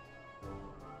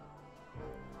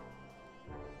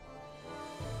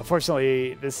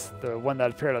 Unfortunately, the one that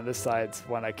appeared on this side is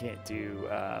one I can't do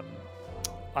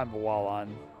I'm a wall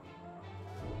on.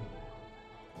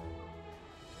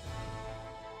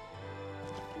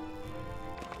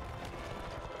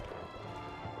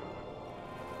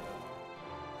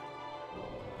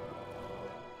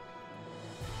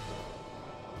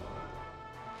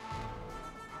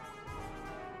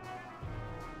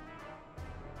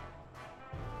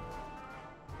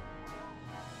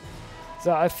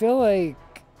 So I feel like...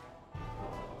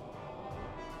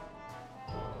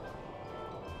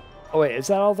 Oh wait, is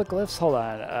that all the glyphs? Hold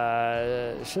on.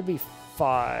 It should be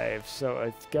 5. So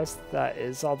I guess that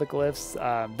is all the glyphs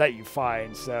that you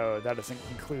find. So that doesn't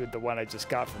include the one I just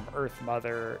got from Earth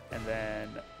Mother, and then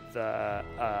the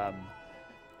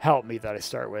Help Me that I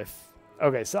start with.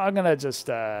 Okay, so I'm gonna just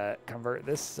convert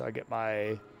this so I get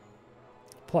my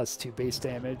 +2 base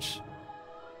damage.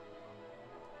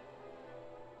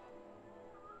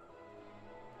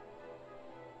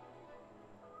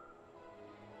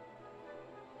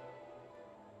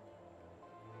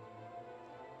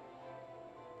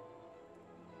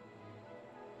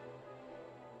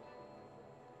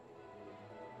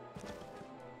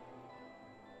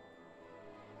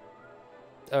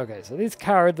 Okay, so these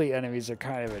cowardly enemies are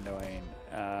kind of annoying.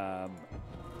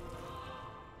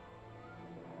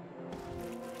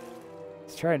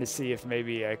 Just trying to see if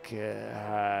maybe I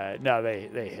could... no, they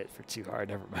hit for too hard.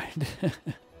 Never mind.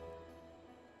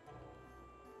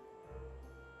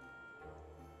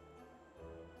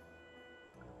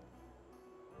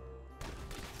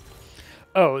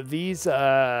 Oh, these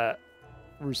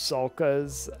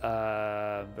Rusalkas,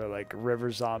 they're like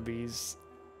river zombies.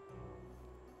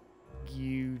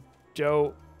 You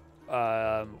don't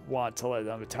want to let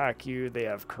them attack you. They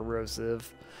have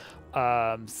corrosive.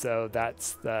 So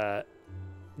that's the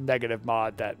negative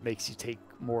mod that makes you take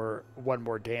one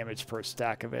more damage per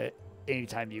stack of it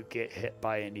anytime you get hit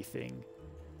by anything.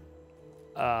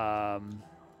 I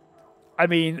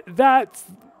mean, that's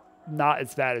not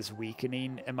as bad as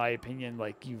weakening, in my opinion.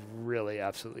 Like, you really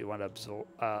absolutely want to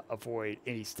avoid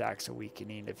any stacks of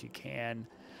weakening if you can.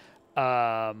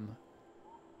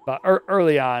 But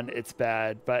early on, it's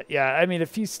bad. But yeah, I mean, a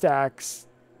few stacks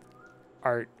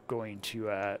aren't going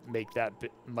to make that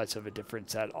much of a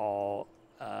difference at all.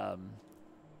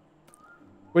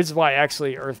 Which is why,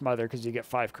 actually, Earth Mother, because you get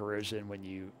 5 corrosion when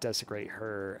you desecrate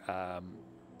her,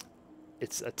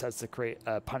 it's a desecrate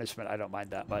punishment. I don't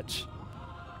mind that much.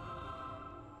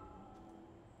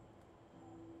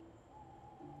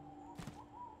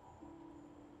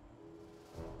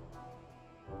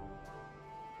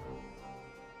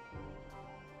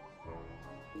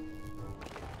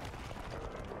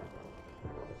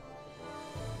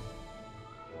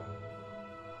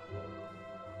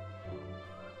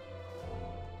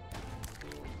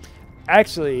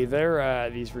 Actually,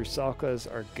 these Rusalkas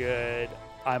are good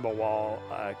I'm a wall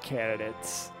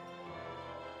candidates.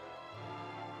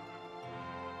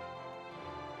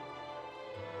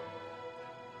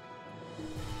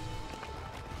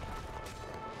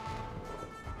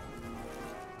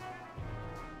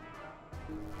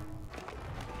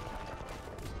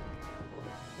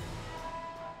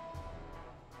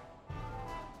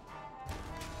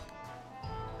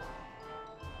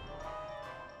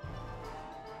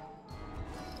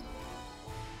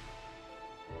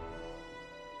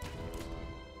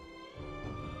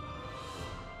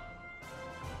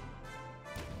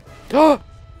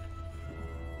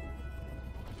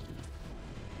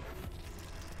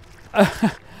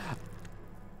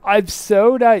 I'm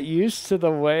so not used to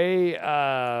the way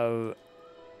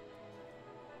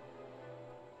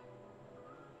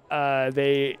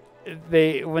they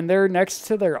when they're next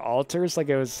to their altars, like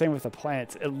it was the same with the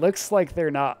plants, it looks like they're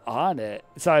not on it.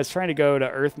 So I was trying to go to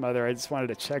Earth Mother. I just wanted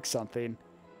to check something.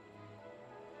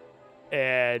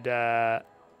 And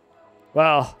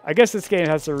well, I guess this game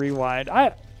has to rewind.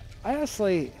 I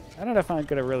honestly, I don't know if I'm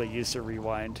gonna really use the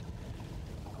rewind.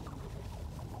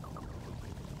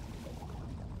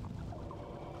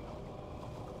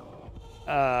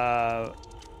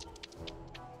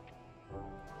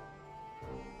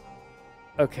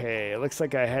 Okay, it looks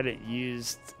like I hadn't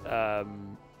used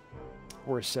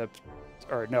worship,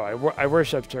 or no, I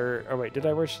worshipped her. Oh wait, did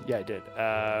I worship? Yeah, I did.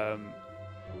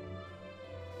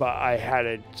 But I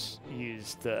hadn't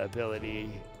used the ability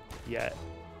yet.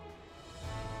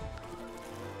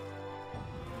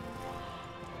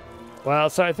 Well,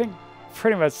 so I think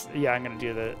pretty much, yeah, I'm gonna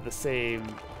do the same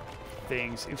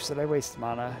things. Oops, did I waste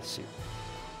mana? Shoot,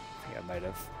 I think I might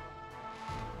have.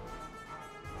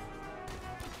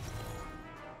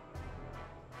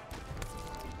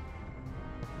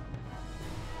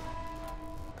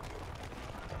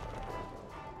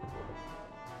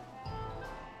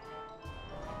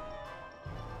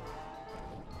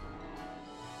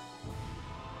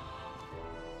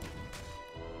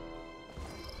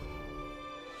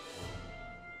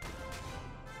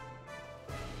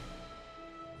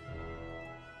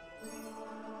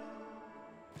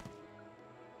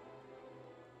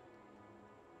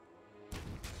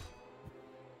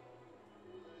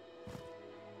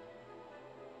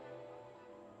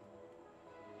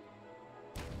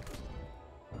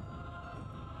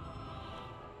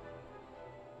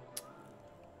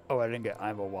 Oh, I didn't get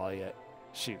Imel Wall yet.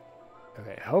 Shoot.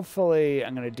 Okay, hopefully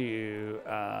I'm going to do...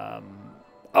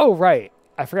 Oh, right.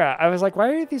 I forgot. I was like, why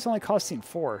are these only costing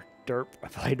 4? Derp. I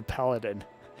played a Paladin.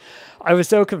 I was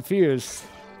so confused.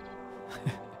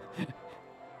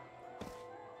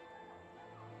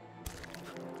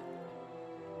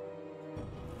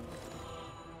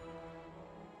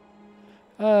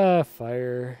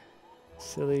 Fire.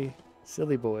 Silly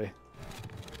boy.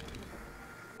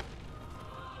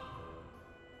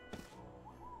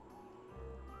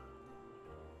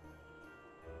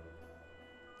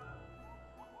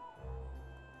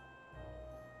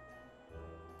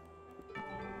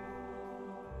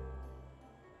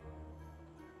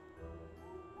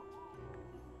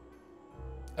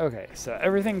 Okay, so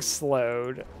everything's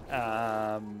slowed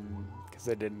because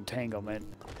I did entanglement,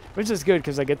 which is good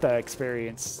because I get that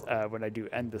experience when I do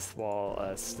end this wall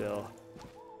still.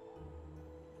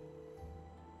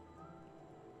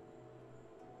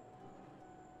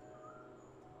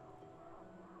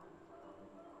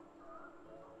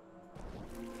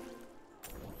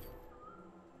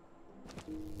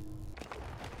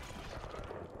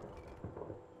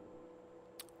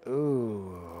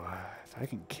 Ooh, if I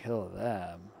can kill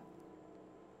them.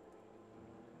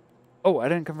 Oh, I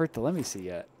didn't convert the Lemmy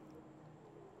yet.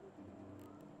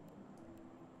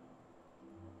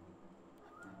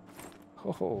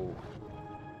 Oh.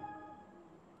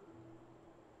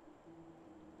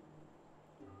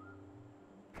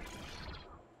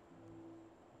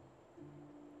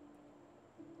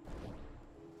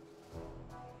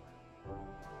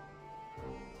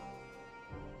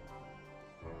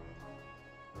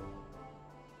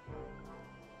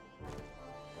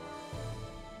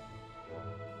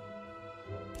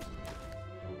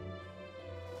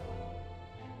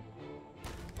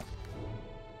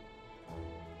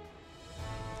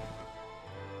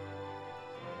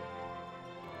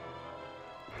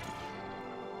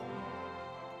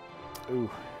 Ooh.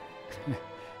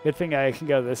 Good thing I can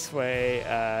go this way,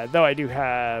 though I do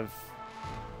have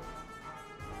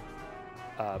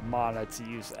mana to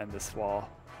use to end this wall.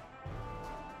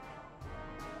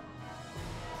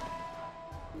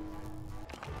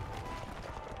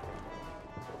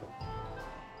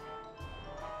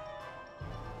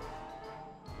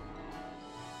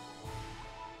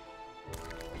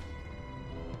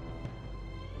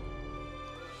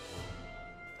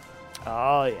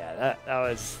 Oh yeah,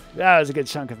 that was a good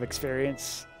chunk of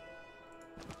experience.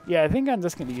 Yeah, I think I'm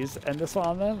just gonna end this one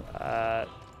on them.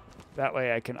 That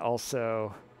way I can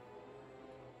also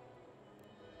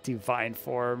do Vine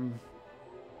Form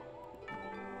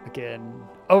again.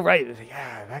 Oh right,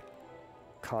 yeah, that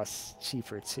costs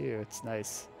cheaper too. It's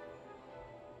nice.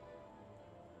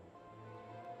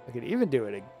 I could even do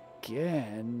it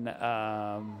again.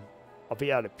 I'll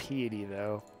be out of piety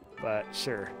though, but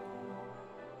sure.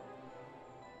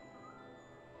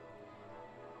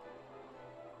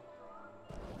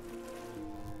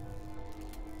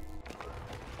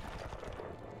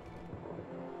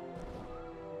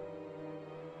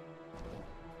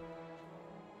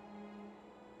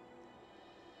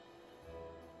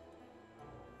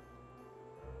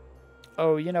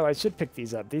 Oh, you know, I should pick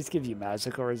these up. These give you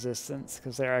magical resistance,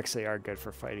 because they actually are good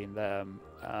for fighting them.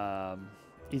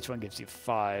 Each one gives you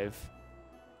 5.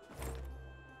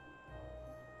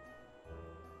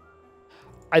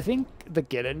 I think the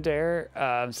Get in there,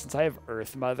 since I have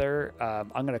Earth Mother, I'm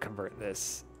going to convert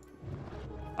this.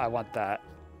 I want that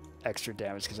extra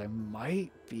damage, because I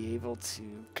might be able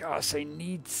to... Gosh, I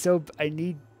need...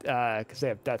 because they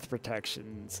have death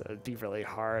protection, so it'd be really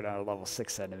hard on a level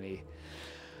 6 enemy.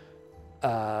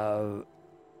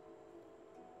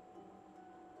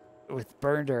 With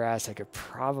Burned Ass, I could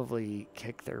probably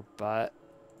kick their butt.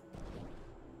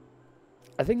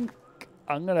 I think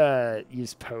I'm gonna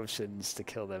use potions to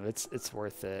kill them. It's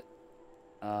worth it.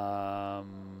 Oh,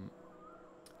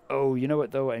 you know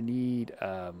what though? I need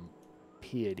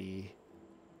piety.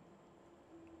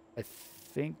 I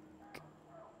think.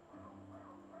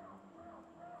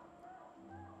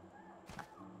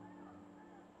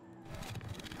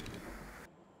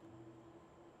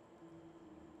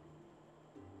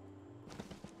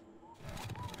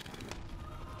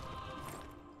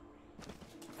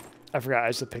 I forgot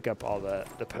I should pick up all the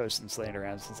potions laying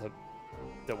around since I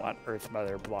don't want Earth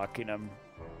Mother blocking them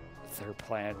with her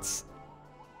plants.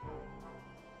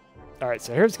 Alright,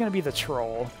 so here's going to be the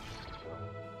troll.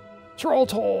 Troll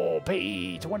toll!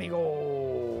 Pay 20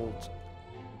 gold!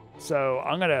 So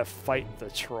I'm going to fight the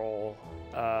troll.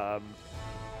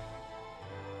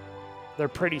 They're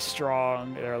pretty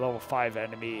strong. They're a level 5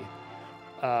 enemy.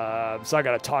 So I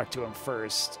got to talk to him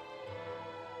first.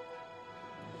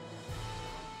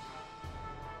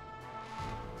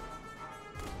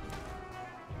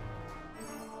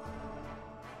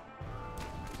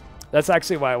 That's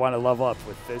actually why I want to level up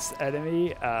with this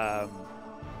enemy.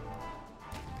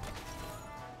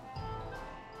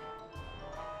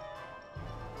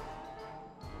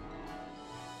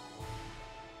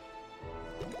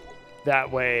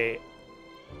 That way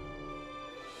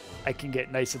I can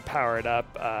get nice and powered up.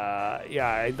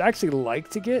 Yeah, I'd actually like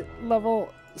to get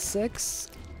level 6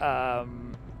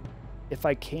 if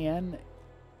I can.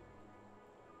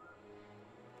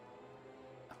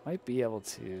 I might be able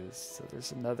to. So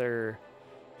there's another.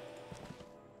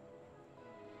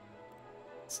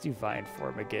 Let's do Vine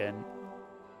Form again.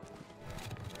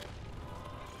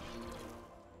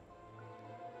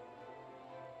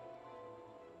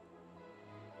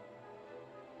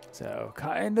 So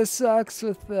kinda sucks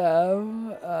with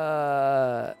them.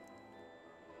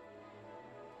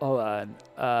 Hold on.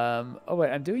 Oh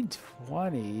wait, I'm doing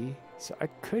 20, so I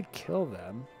could kill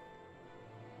them.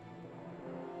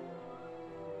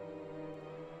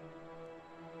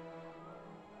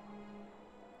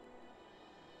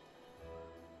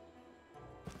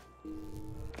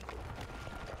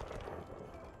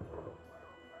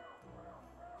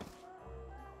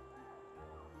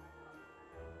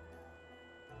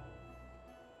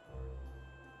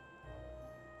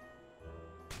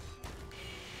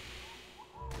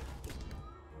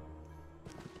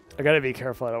 I gotta be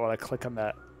careful. I don't want to click on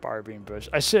that barbing bush.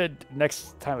 I should,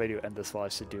 next time I do end this wall, I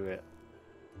should do it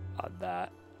on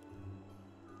that.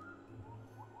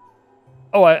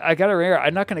 Oh, I gotta remember,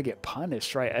 I'm not gonna get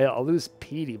punished, right? I'll lose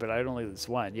PD, but I'd only lose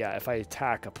 1. Yeah, if I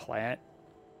attack a plant.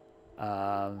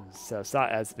 So it's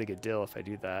not as big a deal if I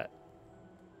do that.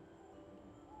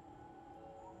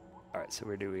 All right, so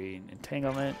we're doing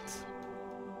entanglement.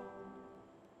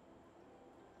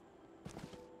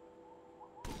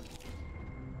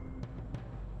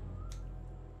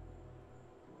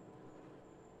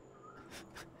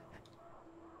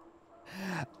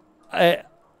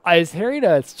 I was hearing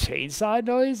a chainsaw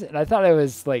noise, and I thought it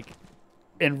was like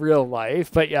in real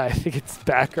life, but yeah, I think it's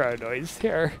background noise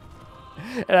here.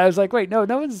 And I was like, wait, no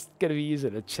one's gonna be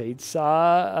using a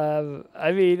chainsaw.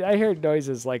 I mean, I hear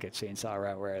noises like a chainsaw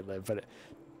around where I live, but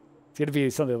it's gonna be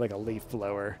something like a leaf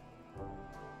blower.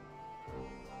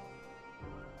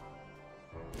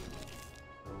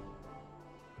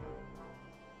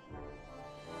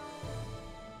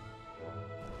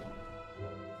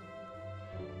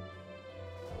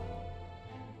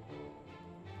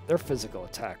 Their physical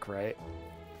attack, right?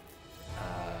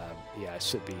 Yeah, it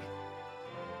should be.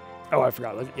 Oh, I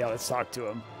forgot. Let's talk to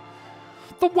him.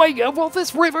 The way of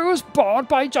this river was barred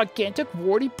by a gigantic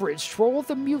warty bridge troll.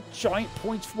 The mute giant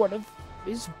points one of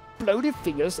his bloated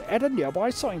fingers at a nearby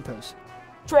signpost.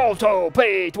 Troll toll,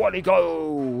 pay 20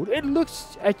 gold. It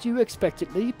looks at you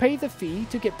expectantly. Pay the fee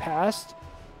to get past.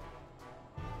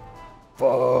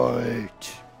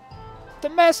 Fight. The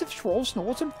massive troll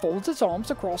snorts and folds its arms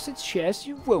across its chest.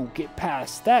 You won't get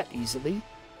past that easily.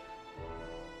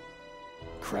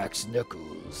 Cracks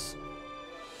knuckles.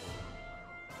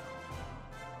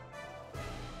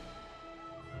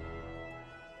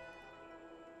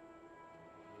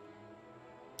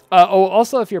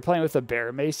 Also, if you're playing with a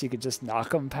bear mace, you could just knock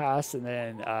them past, and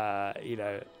then you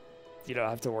don't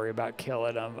have to worry about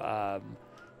killing them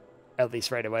at least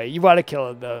right away. You want to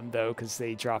kill them though, because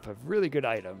they drop a really good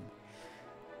item.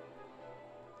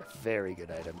 A very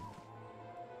good item.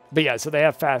 But yeah, so they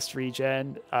have fast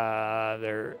regen.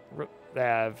 They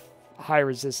have high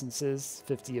resistances,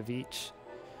 50 of each,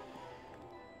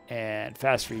 and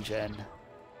fast regen.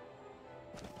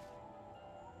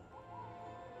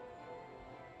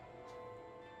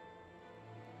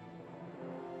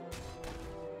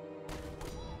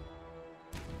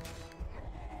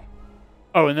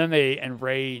 Oh, and then they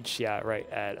enrage, yeah, right,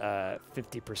 at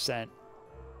 50%.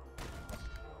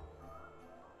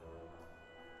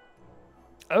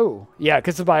 Oh, yeah,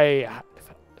 because of my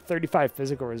 35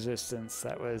 physical resistance,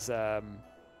 that was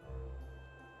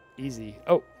easy.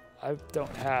 Oh, I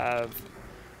don't have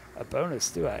a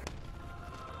bonus, do I?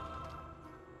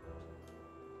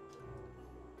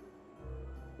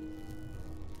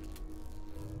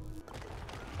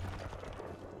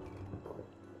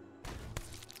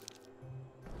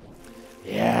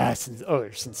 Yeah,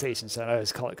 sensation zone. I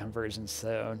always call it conversion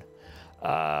zone.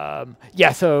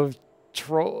 Yeah, so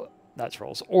not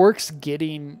trolls. Orcs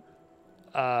getting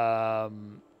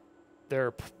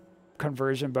their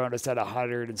conversion bonus at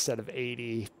 100 instead of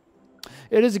 80.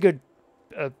 It is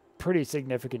a pretty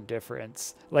significant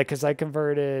difference. Like, because I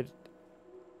converted.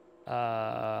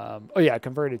 I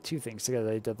converted 2 things together.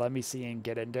 They did let me see and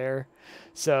get in there.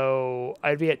 So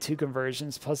I'd be at 2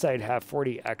 conversions, plus I'd have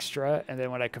 40 extra. And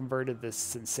then when I converted this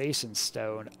sensation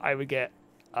stone, I would get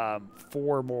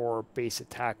 4 more base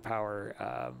attack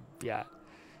power. Yeah,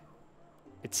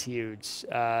 it's huge.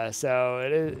 So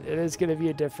it is going to be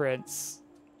a difference.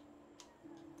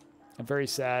 I'm very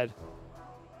sad.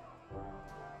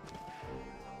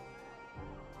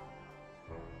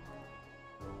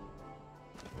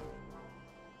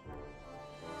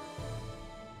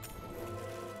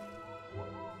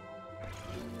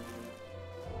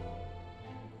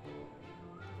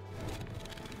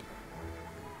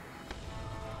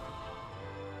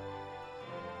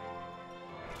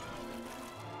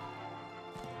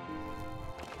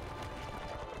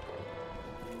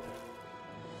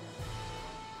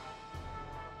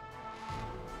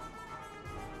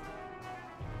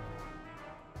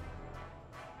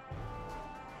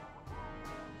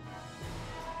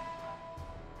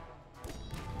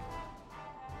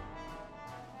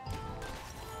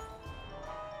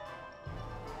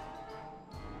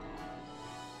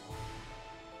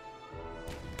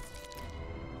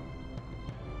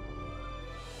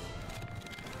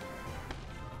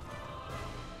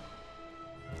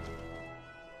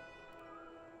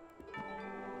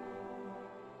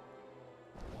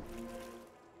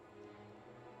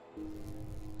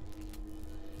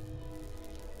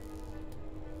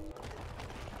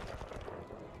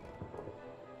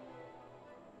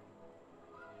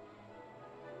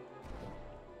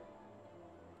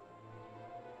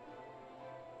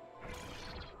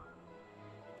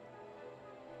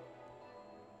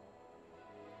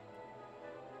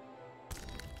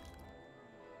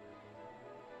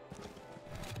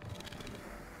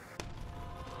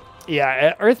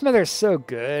 Yeah, Earth Mother's so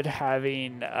good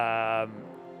having an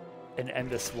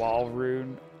endless wall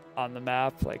rune on the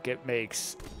map. Like, it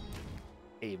makes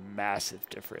a massive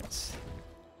difference.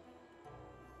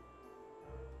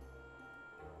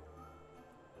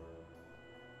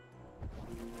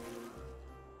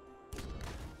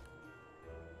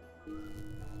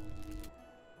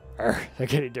 They're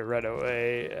getting to run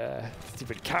away.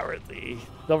 Stupid cowardly.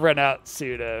 They'll run out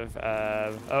soon of...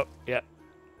 oh, yeah.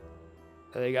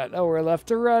 They got nowhere left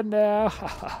to run now.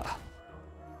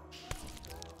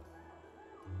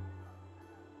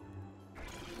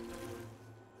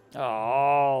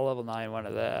 Oh, level 9, one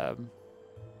of them.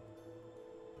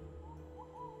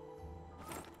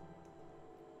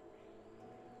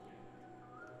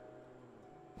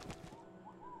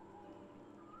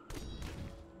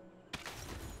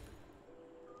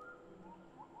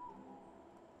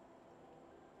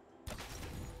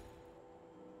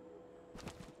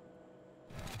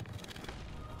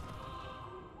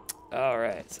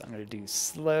 Alright, so I'm going to do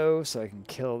slow so I can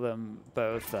kill them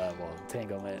both. Well,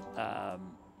 entanglement.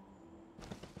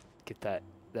 Get that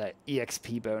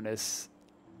EXP bonus.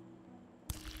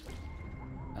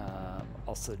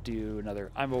 Also do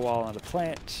another I'm a wall on a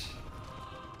plant.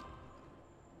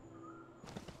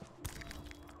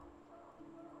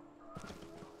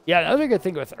 Yeah, another good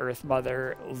thing with Earth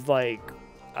Mother, like,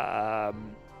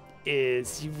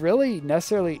 is you really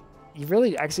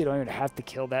actually don't even have to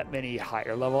kill that many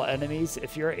higher level enemies.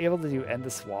 If you're able to do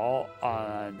Endless Wall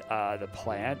on the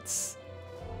plants,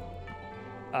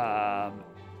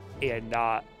 and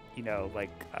not, you know,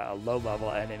 like low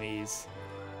level enemies,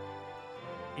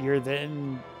 you're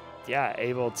then, yeah,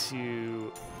 able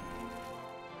to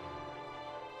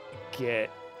get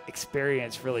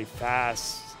experience really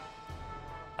fast.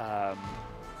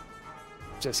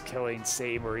 Just killing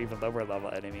same or even lower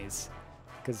level enemies.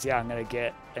 Because, yeah, I'm going to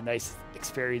get a nice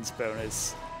experience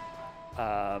bonus.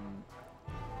 Oh,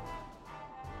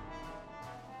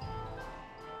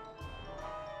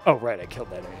 right, I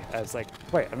killed that enemy. I was like,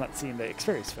 wait, I'm not seeing the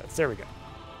experience bonus. There we go.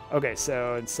 Okay,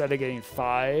 so instead of getting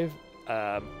 5,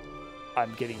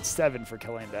 I'm getting 7 for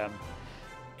killing them.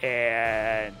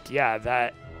 And, yeah,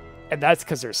 that's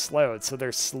because they're slowed. So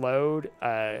they're slowed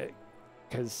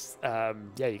because,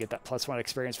 yeah, you get that +1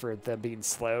 experience for them being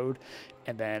slowed.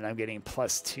 And then I'm getting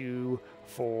 +2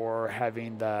 for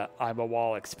having the I'm a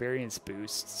wall experience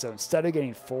boost. So instead of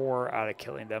getting 4 out of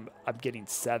killing them, I'm getting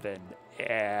 7.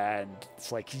 And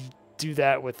it's like, you do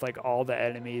that with like all the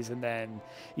enemies. And then,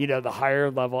 you know, the higher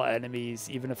level enemies,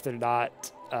 even if they're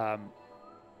not,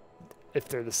 if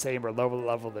they're the same or lower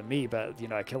level than me, but, you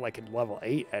know, I kill like a level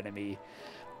 8 enemy.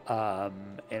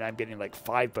 And I'm getting like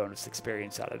 5 bonus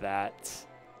experience out of that.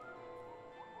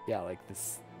 Yeah, like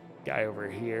this guy over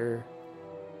here.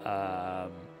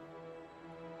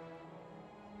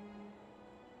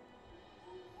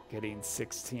 Getting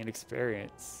 16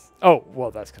 experience. Oh, well,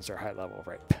 that's because they're high level,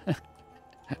 right?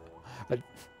 But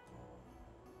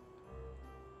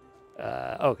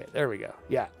okay, there we go.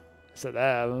 Yeah, so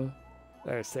they're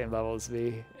the same level as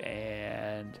me,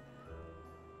 and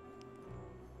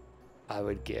I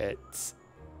would get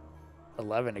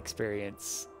 11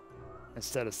 experience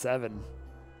instead of 7.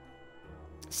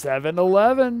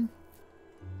 7-11.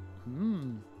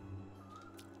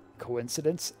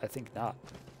 Coincidence? I think not.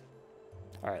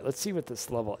 Alright, let's see what this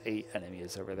level 8 enemy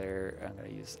is over there. I'm going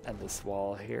to use Endless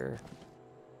Wall here.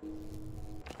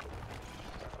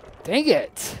 Dang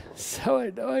it! So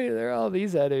annoying. There are all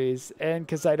these enemies. And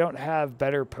because I don't have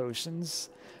better potions,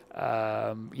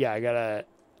 yeah, I gotta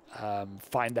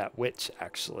find that witch,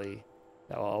 actually.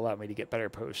 That will allow me to get better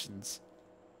potions.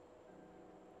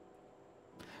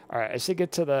 Alright, I should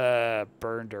get to the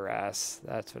Burn Duras.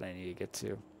 That's what I need to get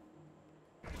to.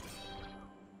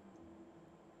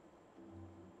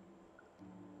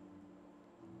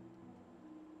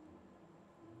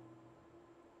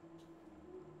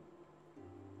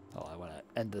 Oh, I want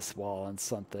to end this wall on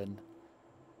something.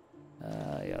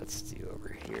 Yeah, let's do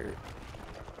over here.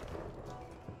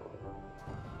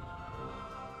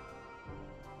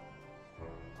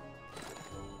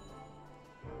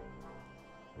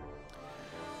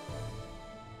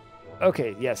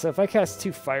 Okay, yeah, so if I cast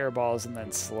 2 fireballs and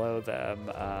then slow them,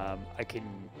 I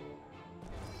can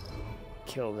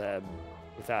kill them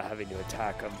without having to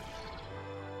attack them.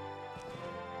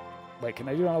 Wait, can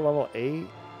I do it on a level 8?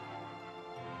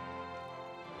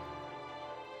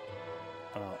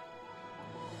 Oh.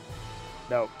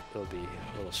 Nope, it'll be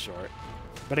a little short.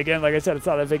 But again, like I said, it's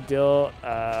not a big deal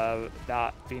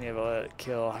not being able to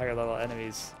kill higher level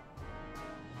enemies.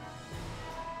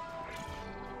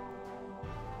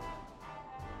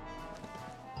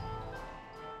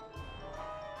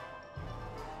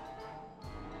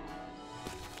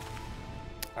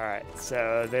 Alright,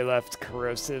 so they left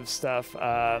corrosive stuff.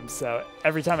 So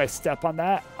every time I step on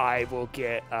that, I will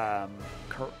get a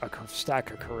stack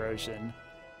of corrosion.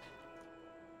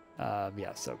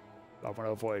 Yeah, so I want to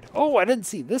avoid... Oh, I didn't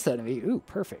see this enemy. Ooh,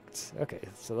 perfect. Okay,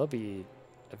 so they'll be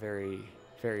a very,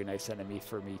 very nice enemy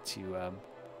for me to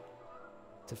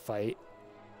fight.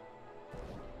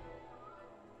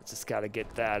 Just got to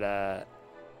get that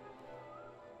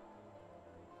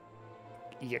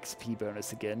EXP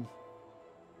bonus again.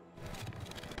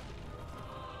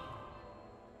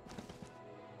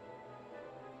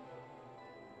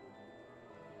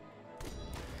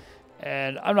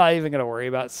 And I'm not even going to worry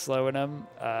about slowing them.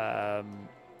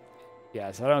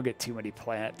 Yeah, so I don't get too many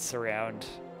plants around.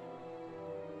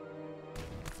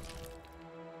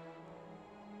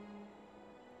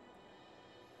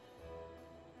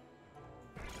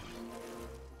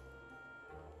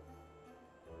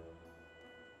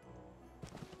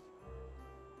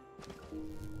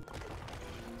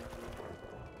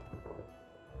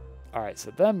 Alright,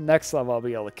 so them next level I'll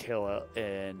be able to kill it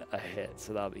in a hit,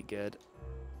 so that'll be good.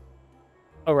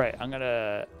 Alright, I'm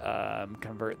gonna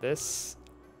convert this.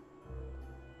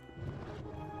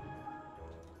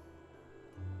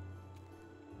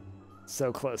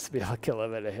 So close to be able to kill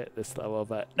him at a hit this level,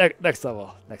 but next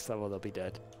level they'll be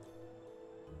dead.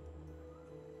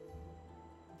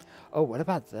 Oh, what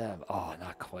about them? Oh,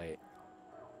 not quite.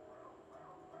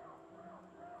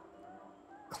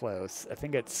 Close. I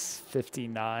think it's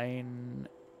 59.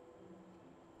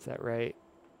 Is that right?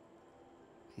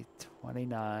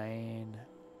 29.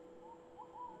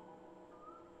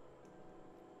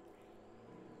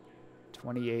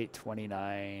 28,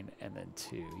 29, and then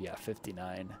 2. Yeah,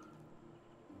 59.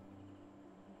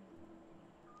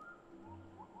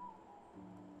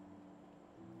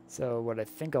 So what I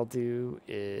think I'll do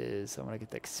is I want to get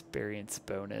the experience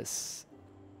bonus.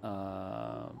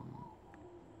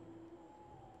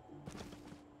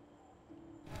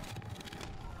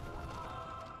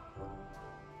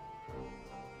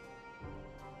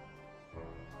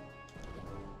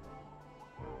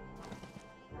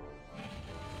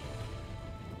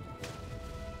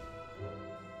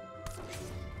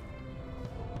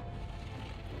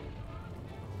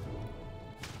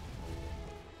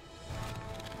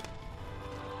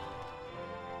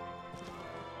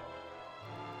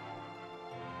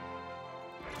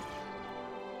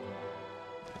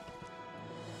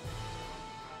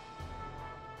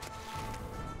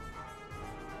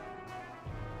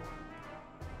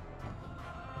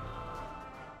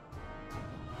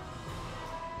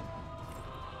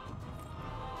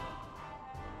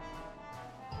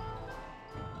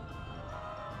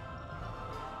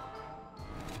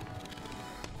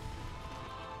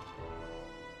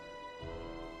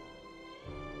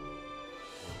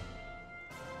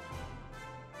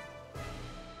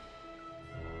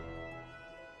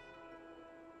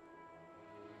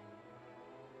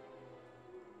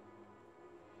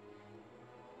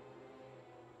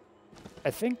 I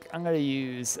think I'm going to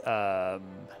use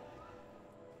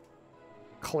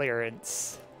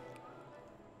clearance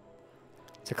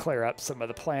to clear up some of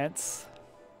the plants.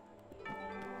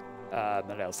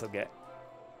 And I also get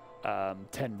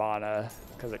 10 mana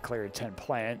because it cleared 10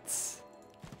 plants.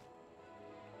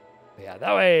 But yeah,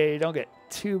 that way you don't get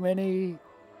too many.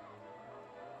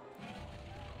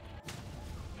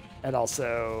 And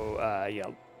also, yeah,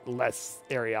 less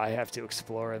area I have to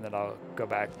explore, and then I'll go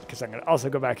back, because I'm going to also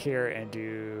go back here and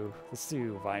do, let's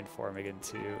do Vine Form again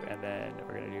too, and then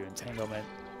we're going to do Entanglement.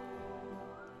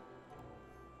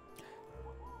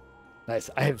 Nice.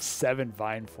 I have 7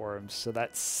 Vine Forms, so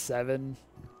that's 7.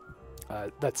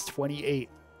 That's 28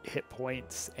 hit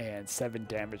points and 7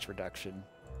 damage reduction.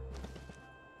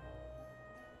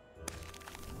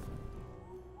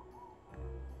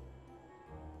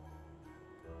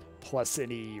 Plus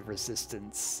any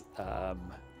resistance.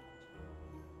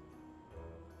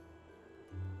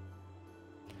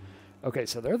 Okay,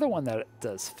 so they're the one that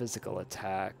does physical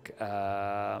attack.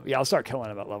 Yeah, I'll start killing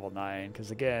them at level 9,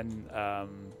 because again, I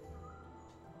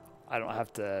don't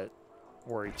have to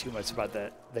worry too much about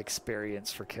the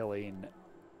experience for killing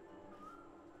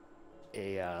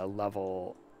a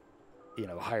level, you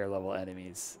know, higher level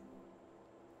enemies.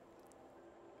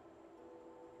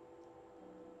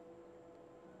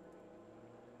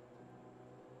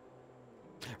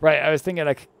 Right, I was thinking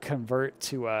I could convert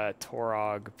to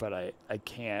Taurog, but I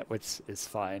can't, which is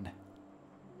fine.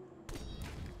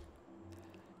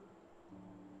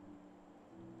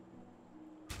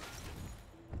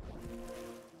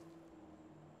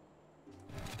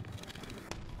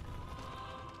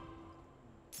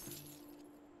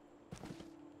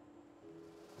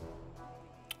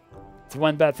 The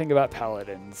one bad thing about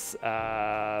paladins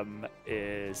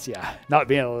is, yeah, not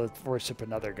being able to worship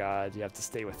another god. You have to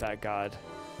stay with that god.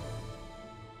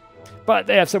 But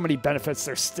they have so many benefits.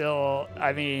 They're still,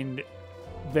 I mean,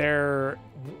 they're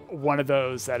one of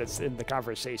those that is in the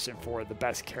conversation for the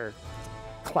best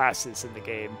classes in the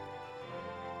game.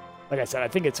 Like I said, I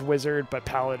think it's Wizard, but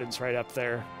Paladin's right up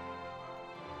there.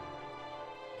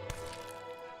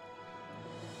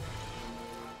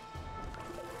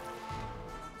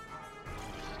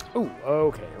 Ooh,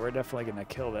 okay, we're definitely gonna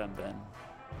kill them then.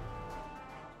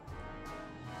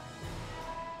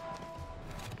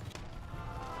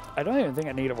 I don't even think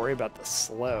I need to worry about the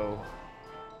slow.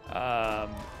 I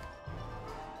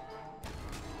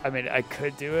mean, I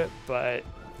could do it, but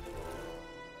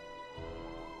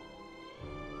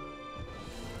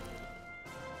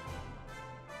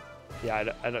yeah,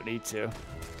 I don't need to.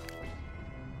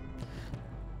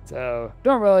 So,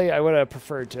 normally I would have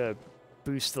preferred to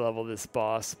boost the level of this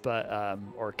boss, but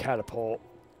or catapult,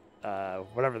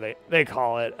 whatever they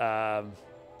call it.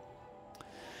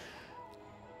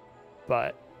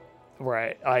 But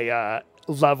where I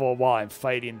level while I'm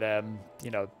fighting them,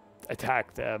 you know,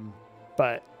 attack them.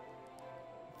 But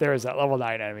there is that level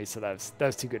 9 enemy, so that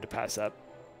was too good to pass up.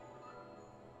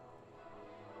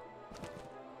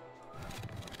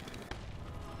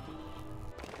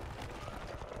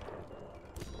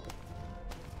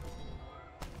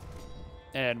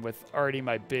 And with already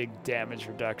my big damage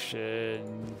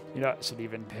reduction, you know, I should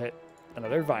even hit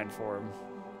another Vine Form.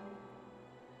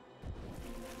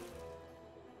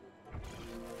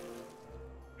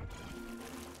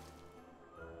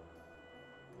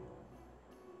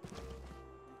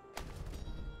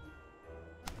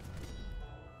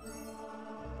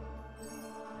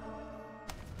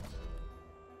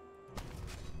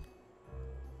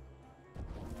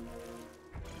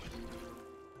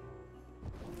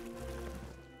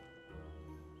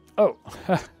 Oh.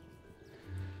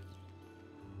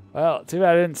 Well, too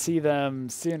bad I didn't see them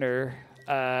sooner.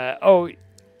 Oh,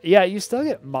 yeah, you still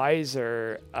get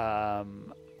Miser.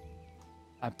 I'm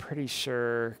pretty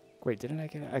sure. Wait, didn't I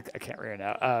get it? I can't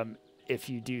remember now. If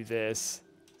you do this.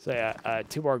 So yeah,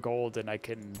 2 more gold and I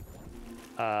can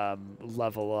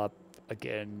level up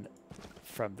again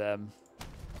from them.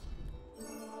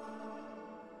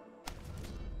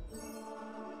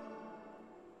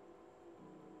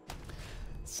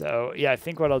 So, yeah, I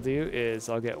think what I'll do is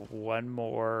I'll get 1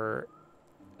 more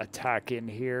attack in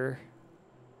here.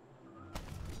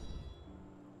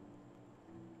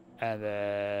 And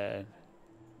then,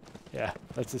 yeah,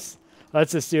 let's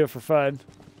just do it for fun.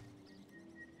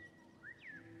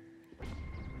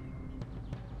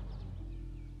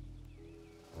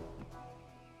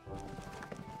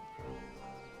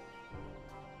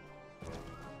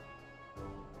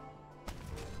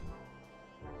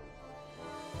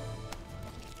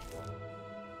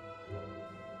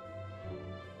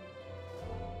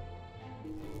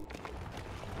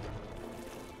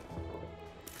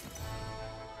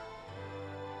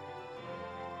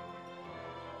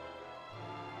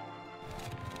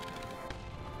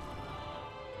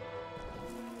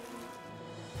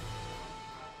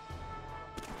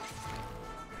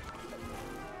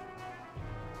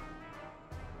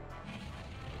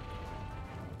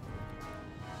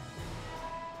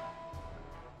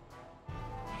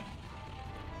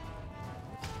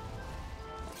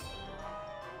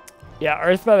 Yeah,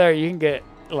 Earthmother, you can get,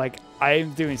 like,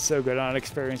 I'm doing so good on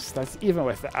experience. That's even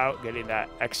without getting that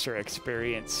extra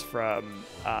experience from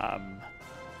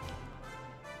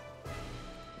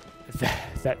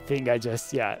that thing I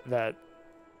just, that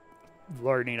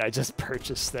learning I just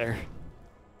purchased there.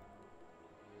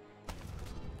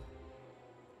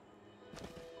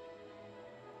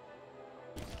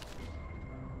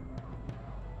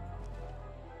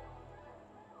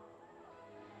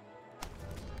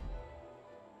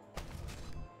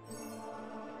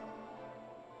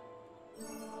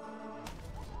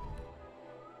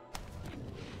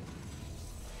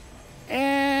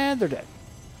 And they're dead.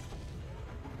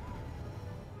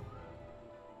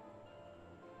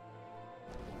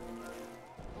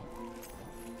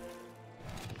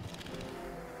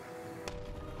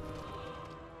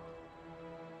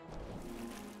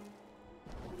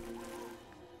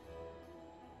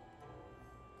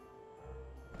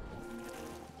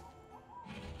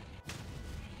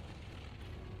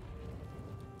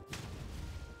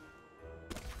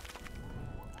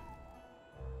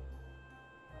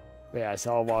 Yeah,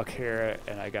 so I'll walk here,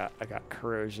 and I got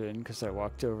corrosion because I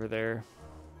walked over there.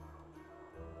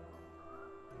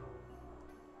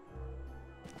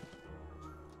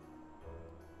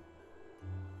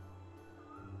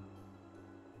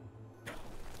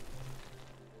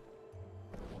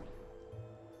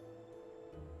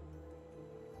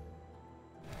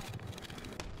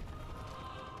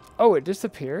 Oh, it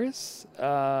disappears?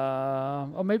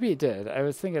 Oh, maybe it did. I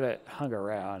was thinking it hung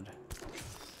around.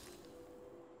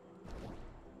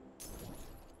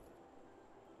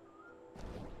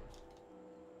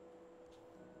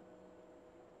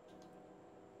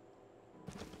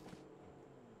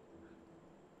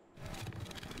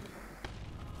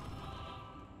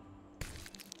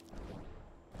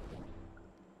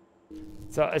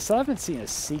 So I still haven't seen a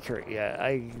secret yet.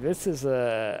 This is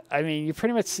I mean, you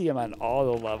pretty much see them on all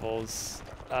the levels.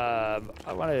 I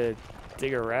want to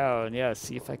dig around, yeah,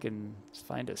 see if I can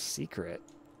find a secret.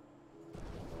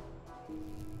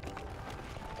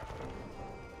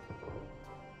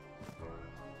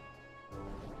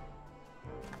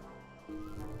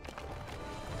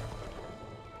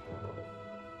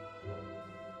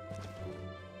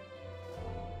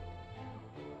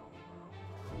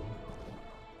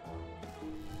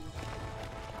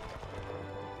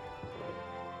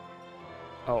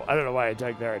 Oh, I don't know why I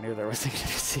dug there. I knew there was a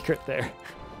secret there.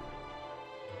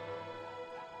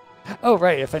 Oh,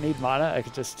 right. If I need mana, I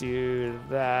could just do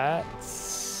that.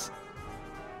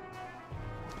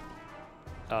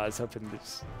 I was hoping to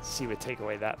see would take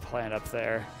away that plant up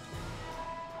there.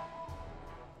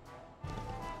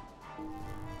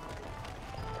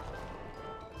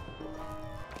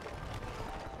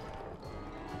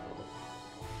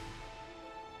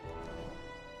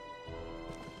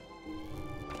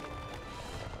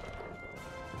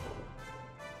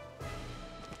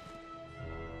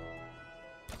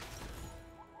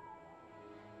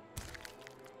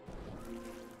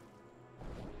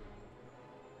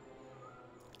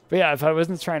 But yeah, if I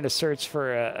wasn't trying to search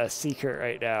for a secret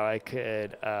right now, I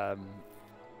could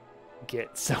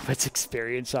get so much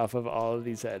experience off of all of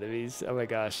these enemies. Oh my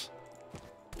gosh.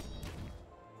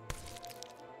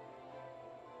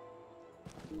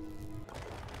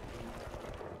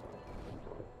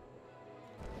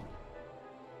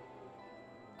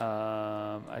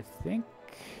 I think...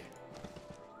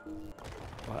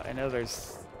 Well, I know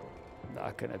there's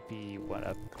not going to be one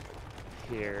up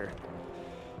here.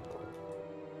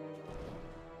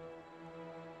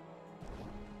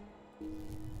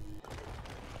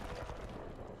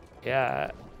 Yeah.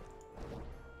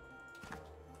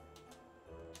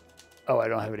 Oh, I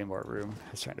don't have any more room.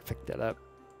 I was trying to pick that up.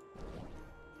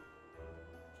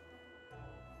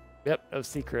 Yep, no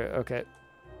secret. Okay.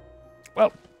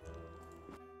 Well.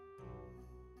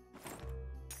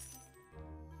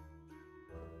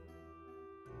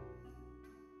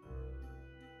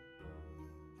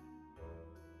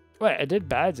 Wait, I did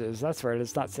badges. That's right.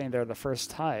 It's not saying they're the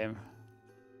first time.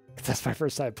 That's my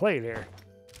first time playing here.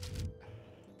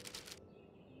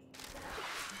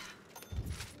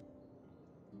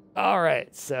 All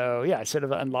right, so yeah, I should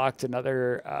have unlocked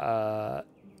another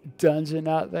dungeon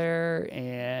out there,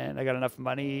 and I got enough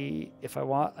money. If I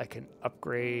want, I can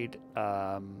upgrade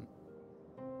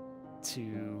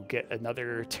to get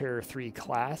another Tier 3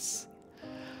 class.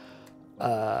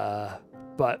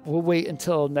 But we'll wait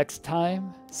until next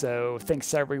time. So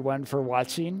thanks everyone for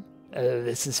watching.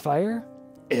 This is Fire,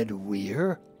 and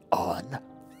we're on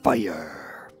fire.